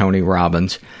up with Tony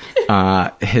Robbins.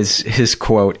 His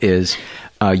quote is,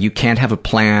 you can't have a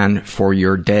plan for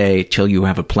your day till you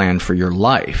have a plan for your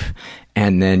life.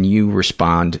 And then you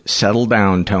respond, settle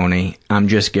down, Tony. I'm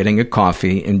just getting a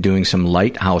coffee and doing some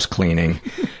light house cleaning.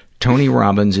 Tony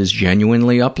Robbins is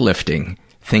genuinely uplifting.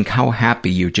 Think how happy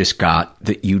you just got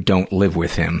that you don't live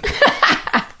with him.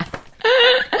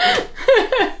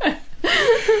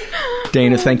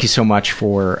 Dana, thank you so much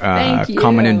for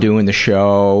coming and doing the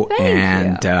show.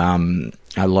 Thank you.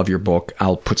 I love your book.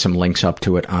 I'll put some links up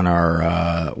to it on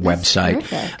our website.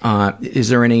 Is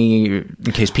there any,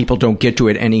 in case people don't get to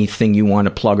it, anything you want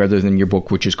to plug other than your book,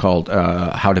 which is called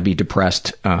How to Be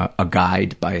Depressed, A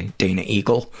Guide by Dana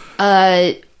Eagle?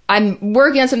 I'm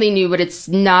working on something new, but it's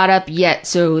not up yet,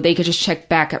 so they could just check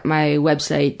back at my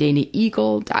website,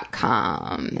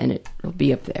 danaeagle.com, and it'll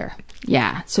be up there.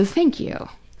 Yeah, so thank you.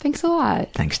 Thanks a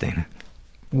lot. Thanks, Dana.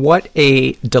 What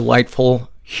a delightful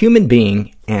human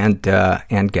being and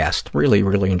guest. Really,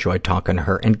 really enjoyed talking to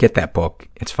her. And get that book.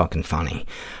 It's fucking funny.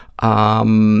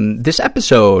 This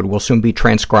episode will soon be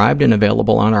transcribed and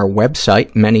available on our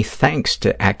website. Many thanks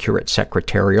to Accurate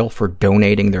Secretarial for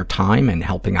donating their time and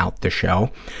helping out the show.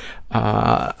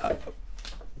 I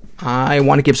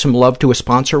want to give some love to a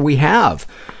sponsor we have.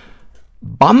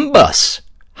 Bombas.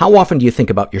 How often do you think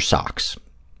about your socks?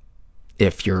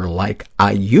 If you're like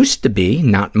I used to be,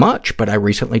 not much, but I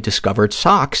recently discovered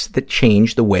socks that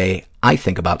changed the way I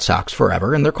think about socks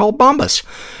forever, and they're called Bombas.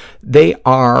 They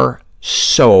are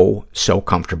so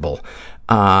comfortable.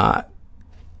 What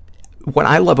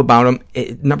I love about them,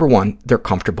 number one, they're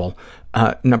comfortable.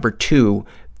 Number two,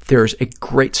 there's a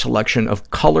great selection of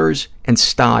colors and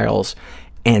styles,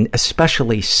 and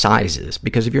especially sizes,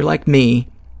 because if you're like me,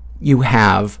 you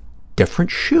have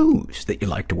different shoes that you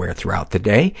like to wear throughout the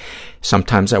day.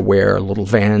 Sometimes I wear a little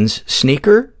Vans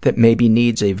sneaker that maybe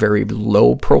needs a very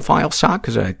low-profile sock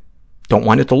because I don't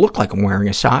want it to look like I'm wearing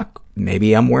a sock.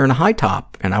 Maybe I'm wearing a high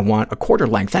top and I want a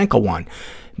quarter-length ankle one.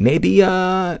 Maybe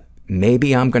I'm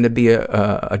going to be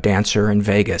a dancer in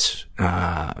Vegas.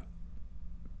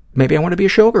 Maybe I want to be a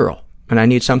showgirl and I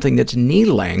need something that's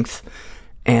knee-length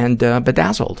and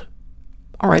bedazzled.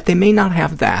 All right, they may not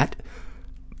have that,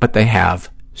 but they have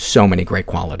so many great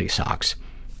quality socks.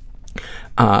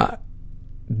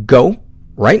 Go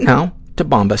right now to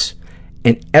Bombas,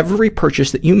 and every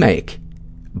purchase that you make,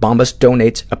 Bombas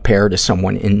donates a pair to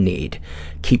someone in need.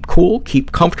 Keep cool,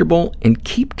 keep comfortable, and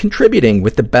keep contributing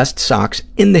with the best socks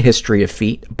in the history of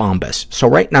feet, Bombas. So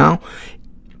right now,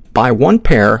 buy 1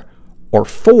 pair or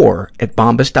 4 at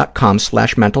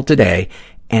bombas.com/mental today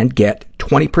and get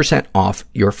 20% off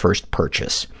your first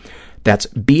purchase. That's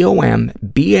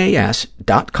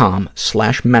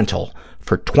BOMBAS.com/mental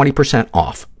for 20%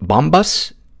 off.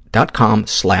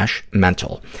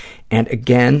 bombas.com/mental. And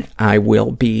again, I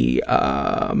will be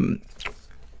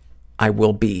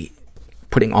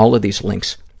putting all of these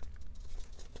links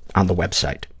on the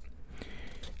website.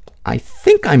 I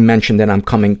think I mentioned that I'm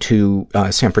coming to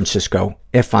San Francisco.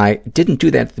 If I didn't do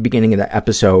that at the beginning of the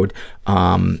episode,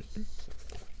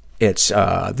 it's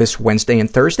this Wednesday and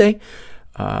Thursday.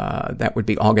 That would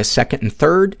be August 2nd and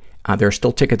 3rd. There are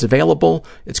still tickets available.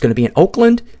 It's going to be in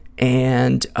Oakland.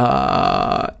 And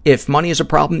if money is a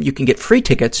problem, you can get free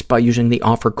tickets by using the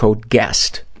offer code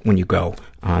GUEST when you go.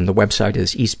 The website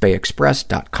is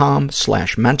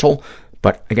eastbayexpress.com/mental.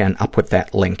 But again, I'll put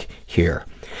that link here.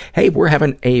 Hey, we're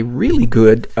having a really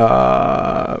good,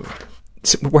 we're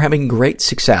having great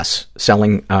success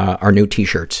selling our new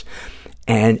T-shirts.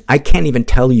 And I can't even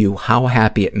tell you how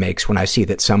happy it makes when I see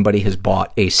that somebody has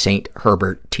bought a St.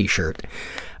 Herbert T-shirt.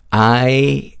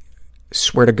 I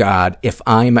swear to God, if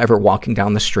I'm ever walking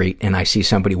down the street and I see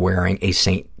somebody wearing a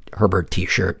St. Herbert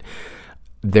T-shirt,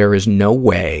 there is no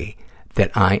way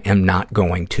that I am not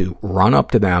going to run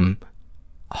up to them,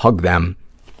 hug them,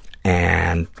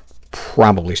 and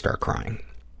probably start crying.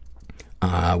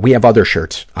 We have other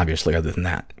shirts, obviously, other than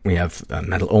that. We have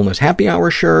Mental Illness Happy Hour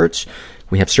shirts.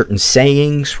 We have certain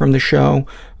sayings from the show,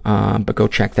 but go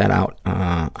check that out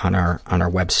on our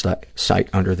website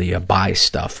under the Buy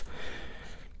Stuff.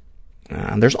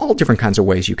 There's all different kinds of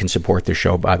ways you can support the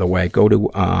show, by the way.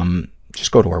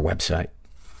 Just go to our website.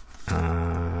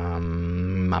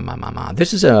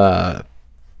 This is a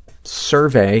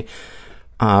survey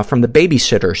from the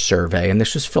Babysitter Survey, and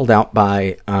this was filled out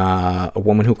by a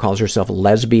woman who calls herself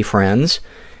Lesby Friends,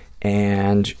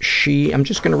 and I'm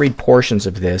just going to read portions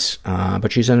of this,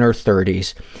 but she's in her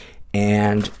 30s,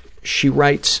 and she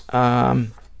writes, I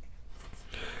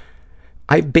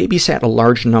babysat a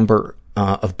large number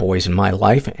of boys in my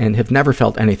life and have never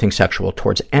felt anything sexual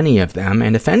towards any of them,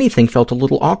 and if anything, felt a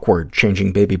little awkward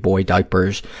changing baby boy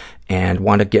diapers and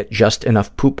want to get just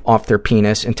enough poop off their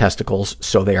penis and testicles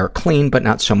so they are clean, but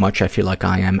not so much I feel like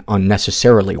I am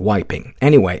unnecessarily wiping.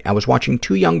 Anyway, I was watching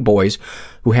two young boys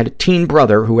who had a teen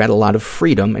brother who had a lot of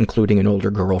freedom, including an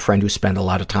older girlfriend who spent a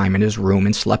lot of time in his room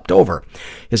and slept over.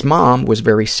 His mom was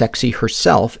very sexy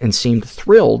herself and seemed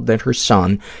thrilled that her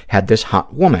son had this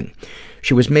hot woman.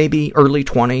 She was maybe early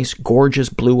 20s, gorgeous,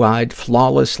 blue-eyed,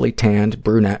 flawlessly tanned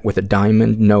brunette with a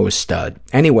diamond nose stud.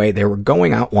 Anyway, they were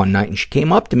going out one night, and she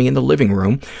came up to me in the living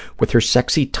room with her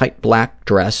sexy, tight black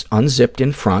dress unzipped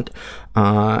in front,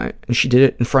 and she did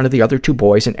it in front of the other two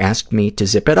boys and asked me to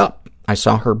zip it up. I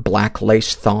saw her black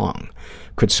lace thong,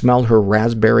 could smell her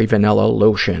raspberry vanilla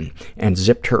lotion, and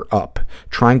zipped her up,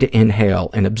 trying to inhale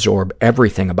and absorb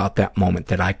everything about that moment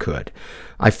that I could.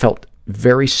 I felt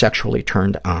very sexually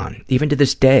turned on. Even to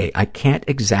this day, I can't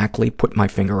exactly put my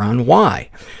finger on why,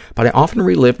 but I often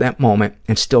relive that moment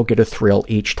and still get a thrill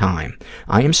each time.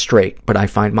 I am straight, but I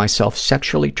find myself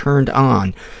sexually turned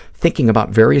on thinking about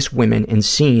various women in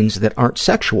scenes that aren't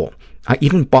sexual. I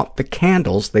even bought the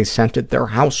candles they scented their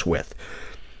house with.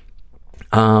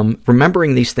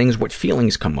 Remembering these things, what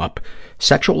feelings come up?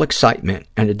 Sexual excitement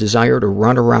and a desire to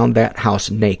run around that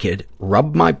house naked,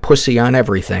 rub my pussy on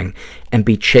everything, and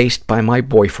be chased by my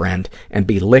boyfriend and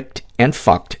be licked and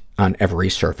fucked on every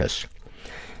surface.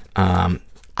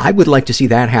 I would like to see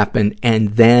that happen,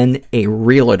 and then a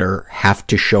realtor have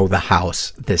to show the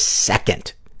house the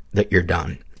second that you're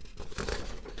done.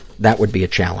 That would be a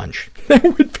challenge.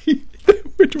 That would be...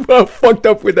 How fucked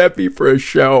up would that be for a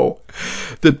show?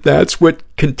 That's what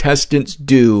contestants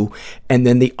do, and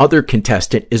then the other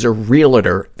contestant is a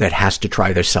realtor that has to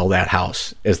try to sell that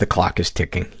house as the clock is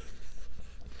ticking.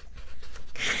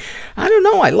 I don't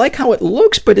know. I like how it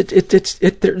looks, but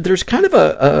there's kind of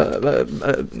a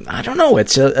I don't know.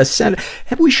 It's a set.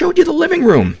 Have we showed you the living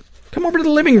room? Come over to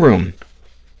the living room.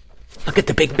 Look at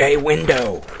the big bay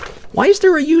window. Why is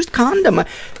there a used condom?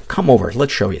 Come over.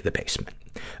 Let's show you the basement.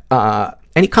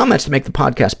 Any comments to make the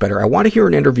podcast better? I want to hear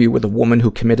an interview with a woman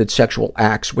who committed sexual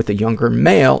acts with a younger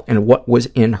male and what was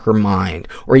in her mind,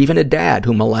 or even a dad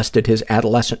who molested his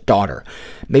adolescent daughter.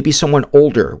 Maybe someone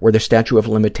older where the statute of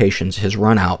limitations has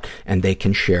run out and they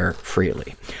can share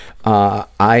freely.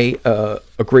 I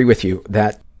agree with you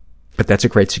but that's a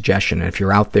great suggestion. And if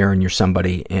you're out there and you're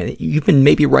somebody, and you've been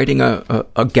maybe writing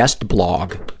a guest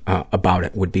blog about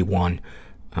it would be one.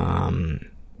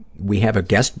 We have a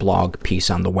guest blog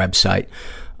piece on the website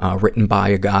written by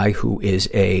a guy who is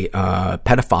a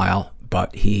pedophile,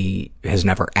 but he has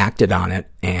never acted on it,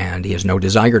 and he has no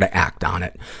desire to act on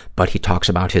it. But he talks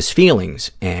about his feelings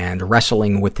and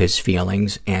wrestling with his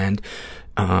feelings and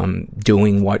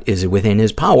doing what is within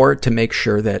his power to make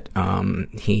sure that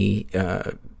he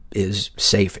is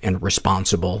safe and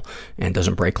responsible and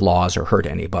doesn't break laws or hurt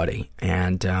anybody.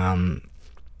 And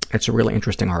it's a really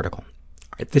interesting article.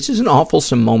 This is an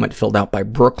awfulsome moment filled out by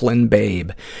Brooklyn Babe.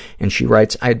 And she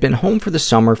writes, I had been home for the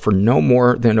summer for no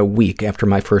more than a week after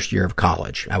my first year of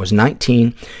college. I was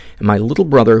 19, and my little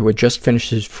brother, who had just finished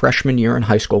his freshman year in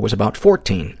high school, was about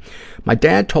 14. My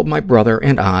dad told my brother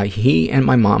and I he and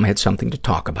my mom had something to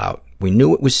talk about. We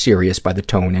knew it was serious by the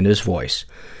tone in his voice.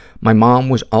 My mom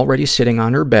was already sitting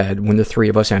on her bed when the three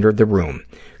of us entered the room.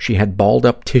 She had balled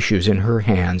up tissues in her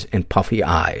hands and puffy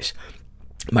eyes.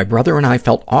 My brother and I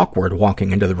felt awkward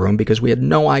walking into the room because we had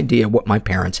no idea what my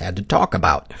parents had to talk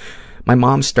about. My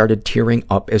mom started tearing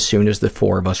up as soon as the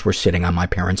four of us were sitting on my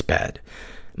parents' bed.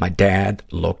 My dad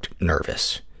looked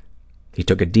nervous. He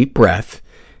took a deep breath,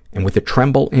 and with a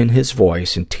tremble in his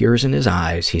voice and tears in his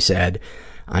eyes, he said,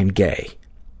 I'm gay.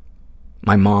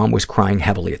 My mom was crying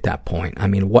heavily at that point. I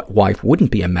mean, what wife wouldn't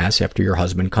be a mess after your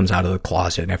husband comes out of the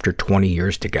closet after 20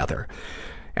 years together?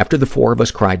 After the four of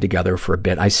us cried together for a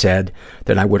bit, I said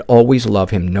that I would always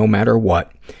love him no matter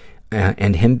what,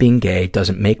 and him being gay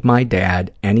doesn't make my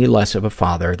dad any less of a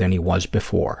father than he was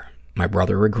before. My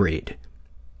brother agreed.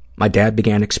 My dad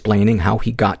began explaining how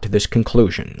he got to this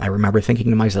conclusion. I remember thinking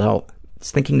to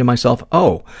myself,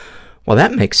 oh, well,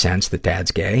 that makes sense that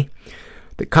Dad's gay.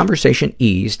 The conversation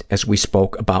eased as we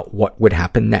spoke about what would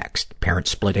happen next,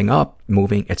 parents splitting up,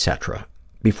 moving, etc.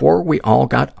 Before we all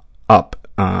got up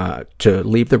to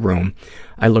leave the room,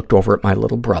 I looked over at my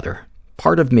little brother.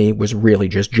 Part of me was really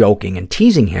just joking and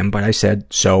teasing him, but I said,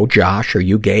 so, Josh, are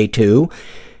you gay too?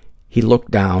 He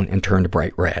looked down and turned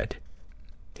bright red.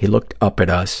 He looked up at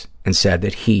us and said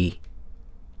that he,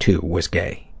 too, was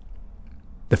gay.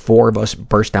 The four of us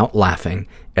burst out laughing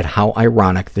at how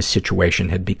ironic the situation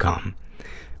had become.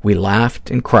 We laughed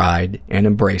and cried and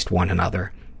embraced one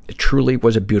another. It truly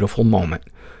was a beautiful moment.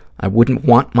 I wouldn't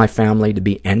want my family to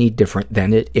be any different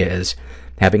than it is.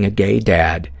 Having a gay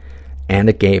dad and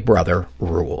a gay brother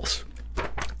rules.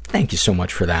 Thank you so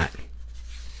much for that.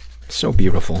 So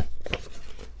beautiful.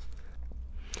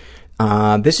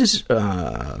 This is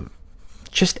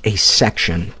just a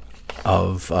section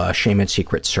of Shame and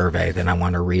Secret survey that I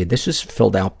want to read. This is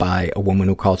filled out by a woman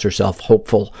who calls herself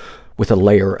Hopeful with a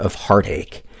Layer of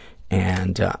Heartache.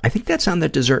 And I think that's on the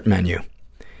dessert menu.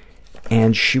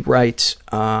 And she writes,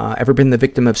 ever been the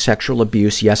victim of sexual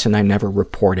abuse? Yes, and I never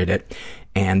reported it.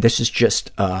 And this is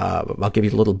just, I'll give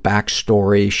you a little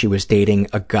backstory. She was dating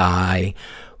a guy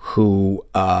who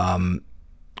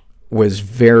was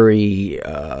very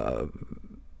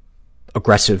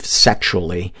aggressive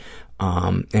sexually,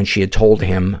 and she had told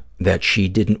him that she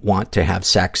didn't want to have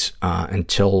sex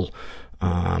until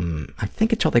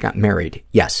they got married.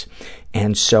 Yes.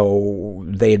 And so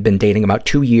they had been dating about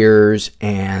 2 years,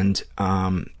 and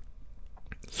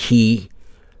he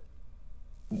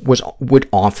would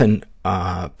often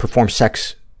perform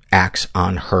sex acts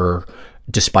on her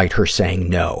despite her saying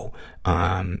no.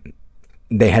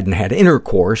 They hadn't had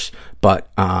intercourse,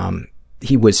 but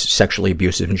he was sexually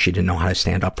abusive, and she didn't know how to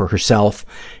stand up for herself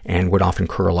and would often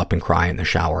curl up and cry in the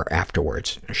shower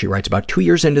afterwards. She writes, about 2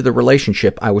 years into the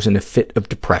relationship, I was in a fit of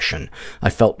depression. I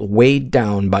felt weighed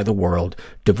down by the world,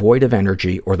 devoid of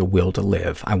energy or the will to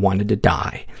live. I wanted to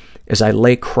die. As I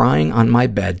lay crying on my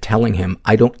bed, telling him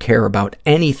I don't care about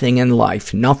anything in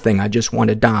life, nothing, I just want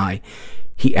to die,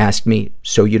 he asked me,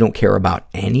 so you don't care about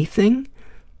anything?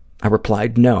 I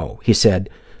replied, no. He said,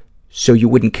 so you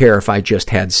wouldn't care if I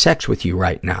just had sex with you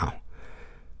right now?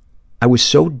 I was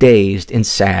so dazed and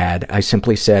sad, I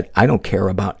simply said, I don't care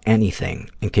about anything,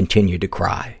 and continued to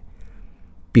cry.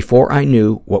 Before I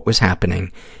knew what was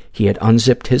happening, he had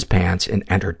unzipped his pants and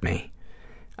entered me.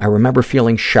 I remember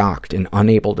feeling shocked and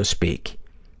unable to speak.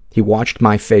 He watched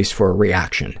my face for a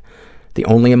reaction. The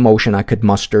only emotion I could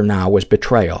muster now was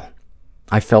betrayal.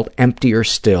 I felt emptier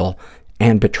still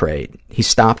and betrayed. He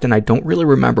stopped, and I don't really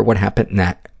remember what happened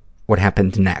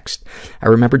next. I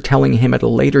remember telling him at a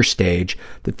later stage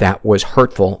that was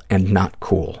hurtful and not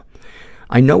cool.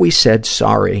 I know he said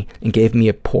sorry and gave me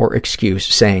a poor excuse,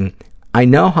 saying, I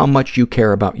know how much you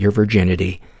care about your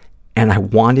virginity, and I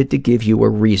wanted to give you a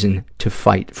reason to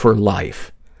fight for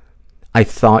life. I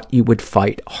thought you would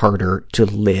fight harder to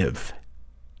live.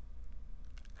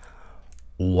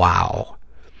 Wow.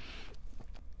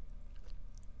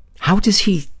 How does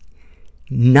he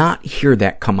not hear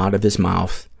that come out of his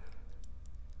mouth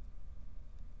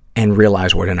and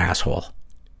realize what an asshole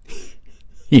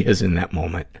he is in that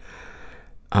moment?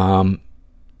 Wow.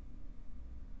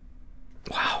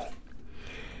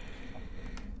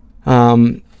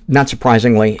 Not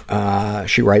surprisingly,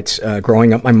 she writes,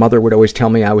 growing up, my mother would always tell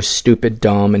me I was stupid,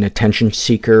 dumb, an attention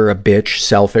seeker, a bitch,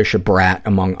 selfish, a brat,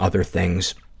 among other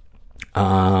things.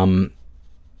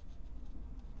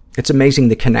 It's amazing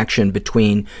the connection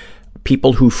between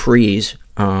people who freeze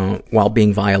while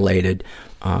being violated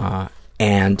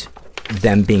and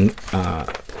them being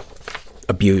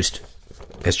abused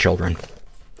as children.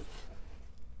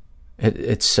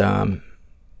 It's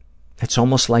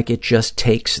almost like it just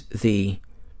takes the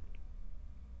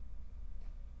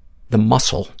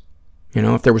muscle. You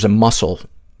know, if there was a muscle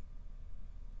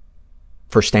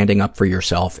for standing up for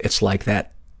yourself, it's like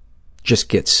that just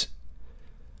gets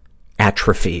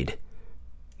atrophied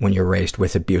when you're raised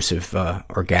with abusive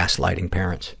or gaslighting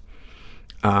parents.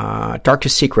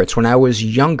 Darkest secrets. When I was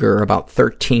younger, about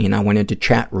 13, I went into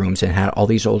chat rooms and had all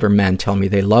these older men tell me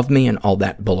they loved me and all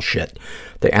that bullshit.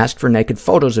 They asked for naked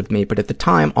photos of me, but at the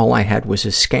time, all I had was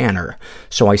a scanner,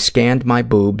 so I scanned my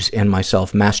boobs and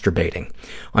myself masturbating.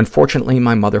 Unfortunately,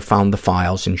 my mother found the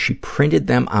files, and she printed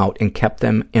them out and kept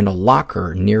them in a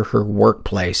locker near her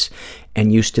workplace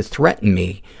and used to threaten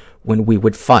me when we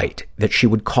would fight, that she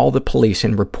would call the police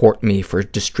and report me for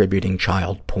distributing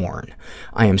child porn.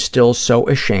 I am still so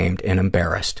ashamed and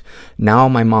embarrassed. Now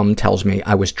my mom tells me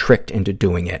I was tricked into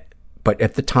doing it, but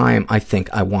at the time I think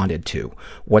I wanted to.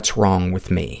 What's wrong with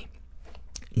me?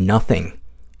 Nothing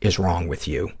is wrong with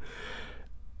you.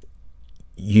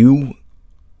 You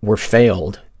were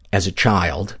failed as a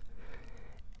child,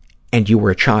 and you were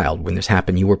a child when this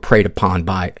happened. You were preyed upon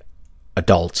by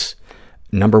adults.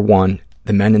 Number one,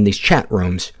 the men in these chat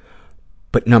rooms,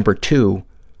 but number two,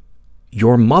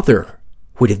 your mother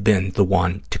would have been the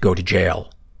one to go to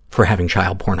jail for having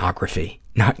child pornography,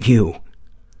 not you.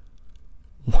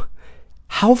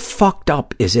 How fucked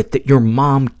up is it that your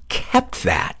mom kept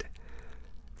that?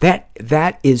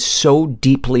 That is so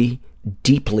deeply,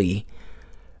 deeply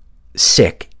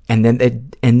sick, and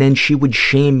then she would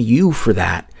shame you for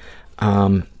that,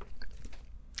 and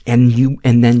then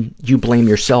you blame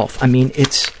yourself. I mean,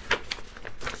 it's.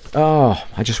 Oh,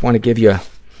 I just want to give you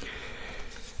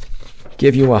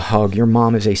a hug. Your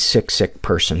mom is a sick, sick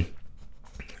person.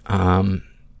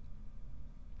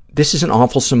 This is an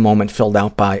awfulsome moment filled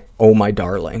out by Oh My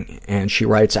Darling, and she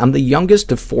writes, I'm the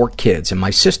youngest of 4 kids, and my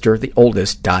sister, the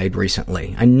oldest, died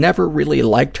recently. I never really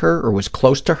liked her or was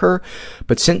close to her,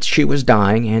 but since she was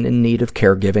dying and in need of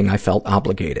caregiving, I felt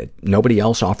obligated. Nobody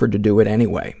else offered to do it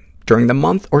anyway. During the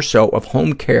month or so of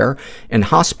home care and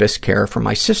hospice care for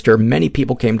my sister, many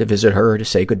people came to visit her to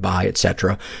say goodbye,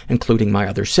 etc., including my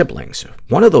other siblings.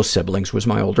 One of those siblings was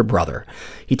my older brother.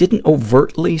 He didn't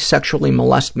overtly sexually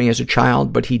molest me as a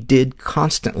child, but he did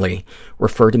constantly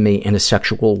refer to me in a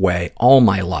sexual way all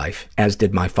my life, as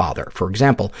did my father. For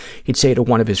example, he'd say to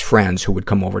one of his friends who would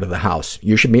come over to the house,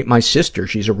 "You should meet my sister.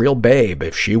 She's a real babe.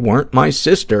 If she weren't my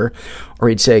sister," or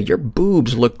he'd say, "Your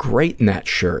boobs look great in that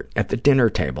shirt," at the dinner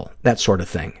table, that sort of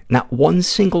thing. Not one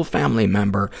single family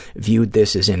member viewed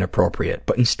this as inappropriate,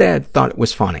 but instead thought it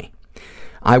was funny.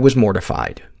 I was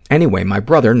mortified. Anyway, my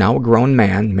brother, now a grown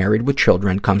man, married with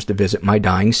children, comes to visit my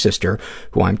dying sister,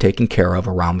 who I'm taking care of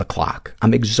around the clock.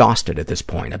 I'm exhausted at this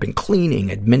point. I've been cleaning,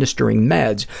 administering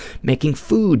meds, making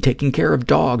food, taking care of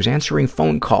dogs, answering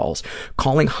phone calls,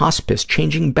 calling hospice,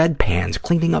 changing bedpans,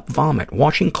 cleaning up vomit,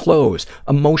 washing clothes,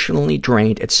 emotionally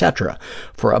drained, etc.,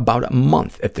 for about a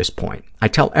month at this point. I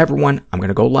tell everyone I'm going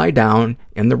to go lie down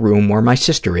in the room where my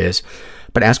sister is,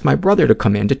 but ask my brother to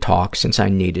come in to talk since I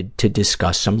needed to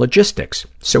discuss some logistics.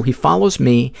 So he follows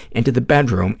me into the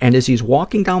bedroom, and as he's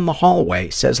walking down the hallway,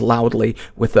 says loudly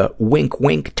with a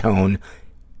wink-wink tone,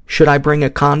 "Should I bring a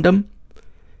condom?"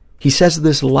 He says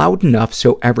this loud enough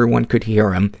so everyone could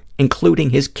hear him,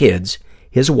 including his kids,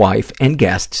 his wife, and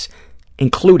guests,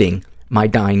 including my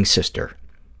dying sister.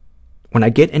 When I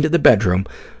get into the bedroom,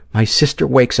 my sister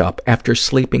wakes up after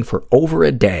sleeping for over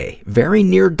a day, very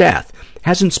near death,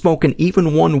 hasn't spoken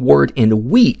even one word in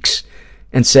weeks,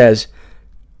 and says,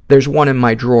 "There's one in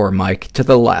my drawer, Mike, to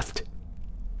the left."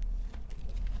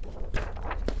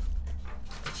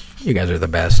 You guys are the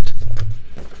best.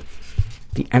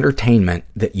 The entertainment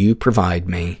that you provide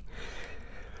me.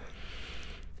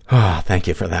 Oh, thank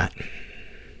you for that.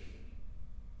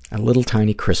 A little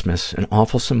tiny Christmas, an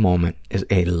awfulsome moment is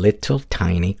a little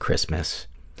tiny Christmas.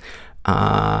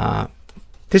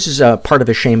 This is a part of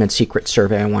a shame and secret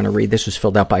survey I want to read. This was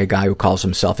filled out by a guy who calls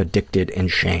himself Addicted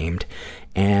and Shamed.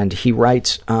 And he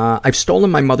writes, I've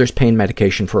stolen my mother's pain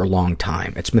medication for a long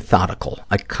time. It's methodical.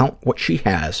 I count what she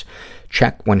has,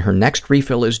 check when her next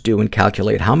refill is due and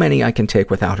calculate how many I can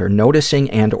take without her noticing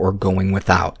and or going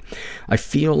without. I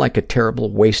feel like a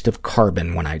terrible waste of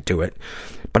carbon when I do it,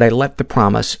 but I let the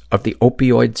promise of the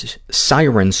opioids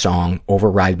siren song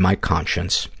override my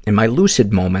conscience. In my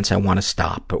lucid moments, I want to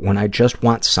stop, but when I just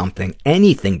want something,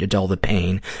 anything to dull the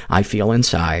pain I feel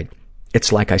inside,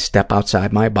 it's like I step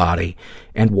outside my body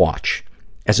and watch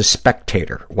as a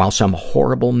spectator while some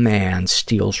horrible man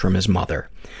steals from his mother.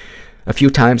 A few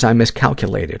times I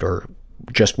miscalculated or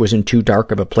just was in too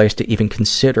dark of a place to even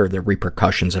consider the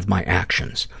repercussions of my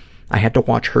actions. I had to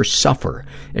watch her suffer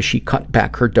as she cut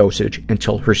back her dosage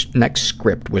until her next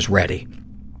script was ready.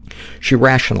 She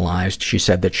rationalized. She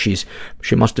said that she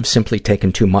must have simply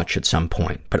taken too much at some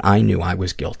point, but I knew I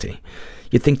was guilty.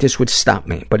 You'd think this would stop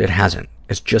me, but it hasn't.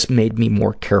 It's just made me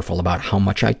more careful about how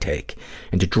much I take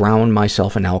and to drown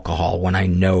myself in alcohol when I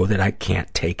know that I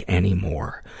can't take any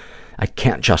more. I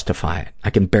can't justify it. I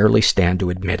can barely stand to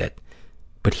admit it.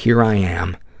 But here I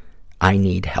am. I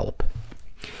need help.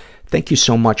 Thank you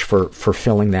so much for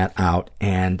filling that out.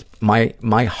 And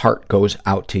my heart goes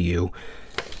out to you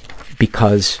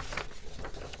because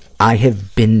I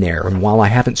have been there. And while I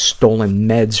haven't stolen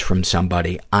meds from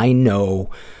somebody, I know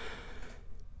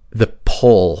the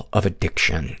pull of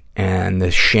addiction and the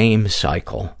shame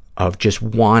cycle of just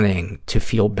wanting to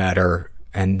feel better,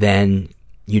 and then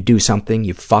you do something,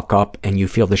 you fuck up, and you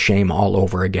feel the shame all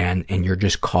over again, and you're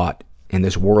just caught in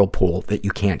this whirlpool that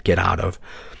you can't get out of.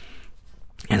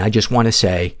 And I just want to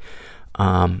say,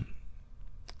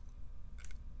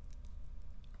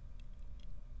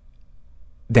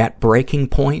 that breaking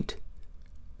point,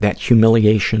 that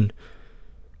humiliation,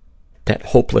 that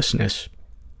hopelessness,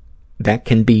 that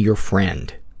can be your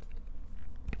friend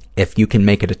if you can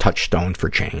make it a touchstone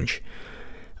for change.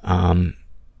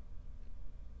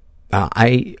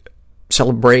 I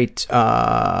celebrated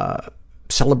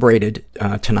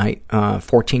tonight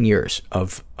 14 years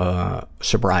of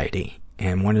sobriety.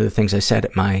 And one of the things I said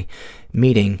at my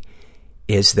meeting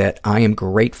is that I am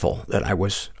grateful that I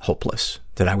was hopeless,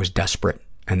 that I was desperate,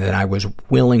 and that I was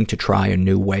willing to try a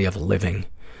new way of living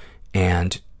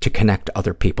and to connect to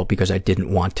other people because I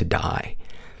didn't want to die.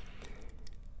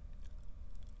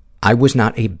 I was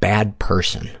not a bad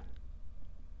person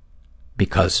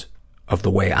because of the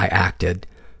way I acted.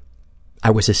 I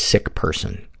was a sick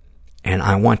person. And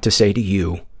I want to say to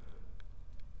you,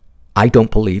 I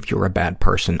don't believe you're a bad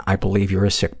person. I believe you're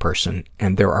a sick person,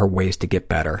 and there are ways to get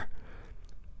better.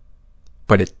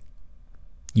 But it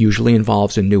usually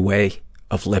involves a new way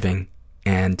of living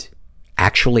and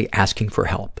actually asking for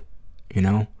help, you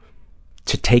know,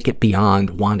 to take it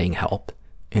beyond wanting help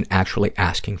and actually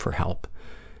asking for help.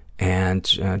 And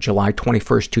July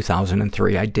 21st,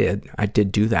 2003, I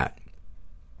did do that.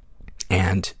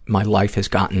 And my life has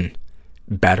gotten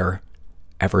better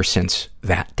ever since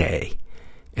that day.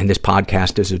 And this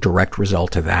podcast is a direct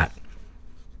result of that.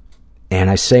 And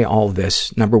I say all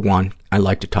this, number one, I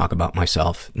like to talk about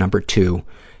myself. Number two,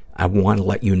 I want to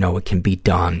let you know it can be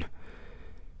done.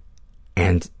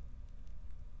 And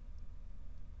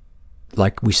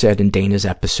like we said in Dana's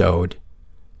episode,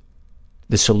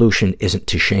 the solution isn't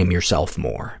to shame yourself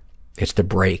more. It's to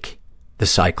break the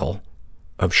cycle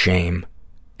of shame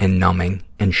and numbing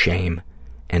and shame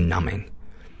and numbing.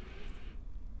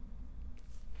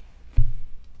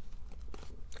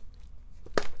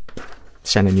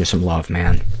 Sending you some love,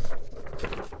 man.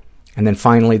 And then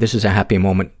finally, this is a happy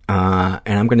moment, and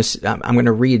I'm going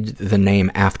to read the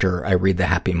name after I read the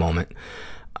happy moment.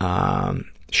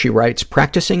 She writes,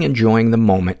 practicing enjoying the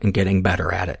moment and getting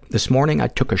better at it. This morning I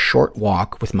took a short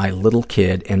walk with my little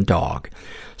kid and dog.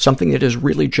 Something that is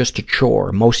really just a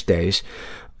chore most days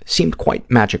seemed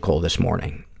quite magical this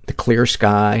morning. The clear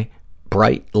sky,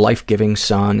 bright, life-giving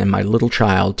sun, and my little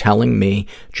child telling me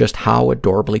just how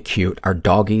adorably cute our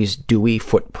doggie's dewy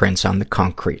footprints on the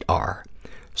concrete are.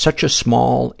 Such a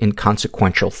small,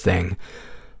 inconsequential thing,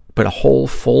 but a whole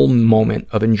full moment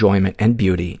of enjoyment and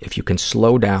beauty if you can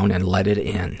slow down and let it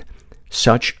in.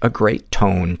 Such a great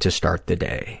tone to start the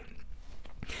day.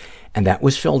 And that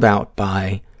was filled out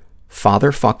by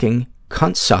father-fucking,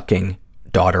 cunt-sucking,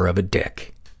 daughter of a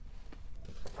dick.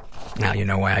 Now you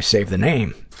know why I saved the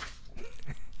name.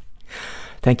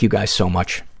 Thank you guys so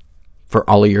much for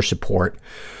all of your support.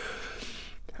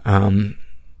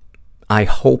 I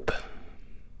hope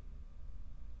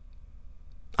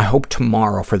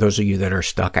tomorrow, for those of you that are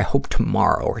stuck, I hope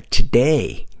tomorrow or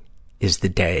today is the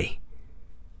day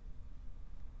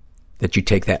that you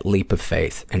take that leap of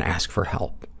faith and ask for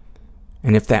help.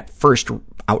 And if that first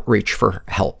outreach for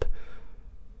help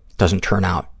doesn't turn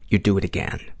out, you do it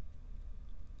again.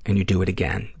 And you do it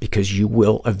again, because you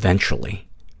will eventually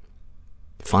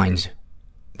find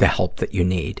the help that you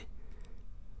need.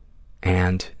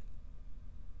 And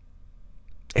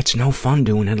it's no fun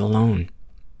doing it alone.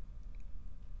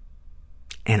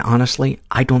 And honestly,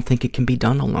 I don't think it can be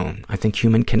done alone. I think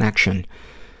human connection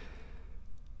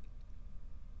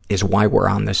is why we're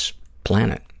on this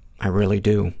planet. I really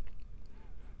do.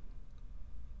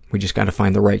 We just got to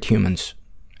find the right humans,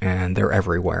 and they're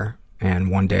everywhere. And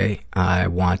one day I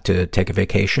want to take a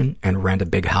vacation and rent a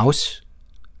big house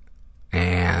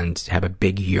and have a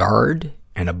big yard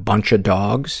and a bunch of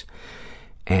dogs,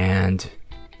 and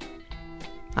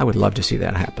I would love to see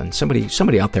that happen.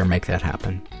 Somebody out there make that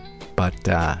happen. But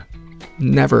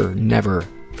never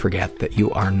forget that you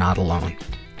are not alone.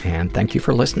 And thank you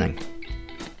for listening.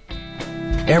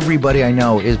 Everybody I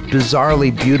know is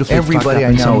bizarrely beautifully fucked up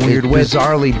in some weird way.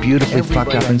 Bizarrely beautifully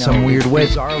fucked up in some weird way.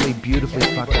 Bizarrely beautifully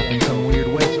fucked up in some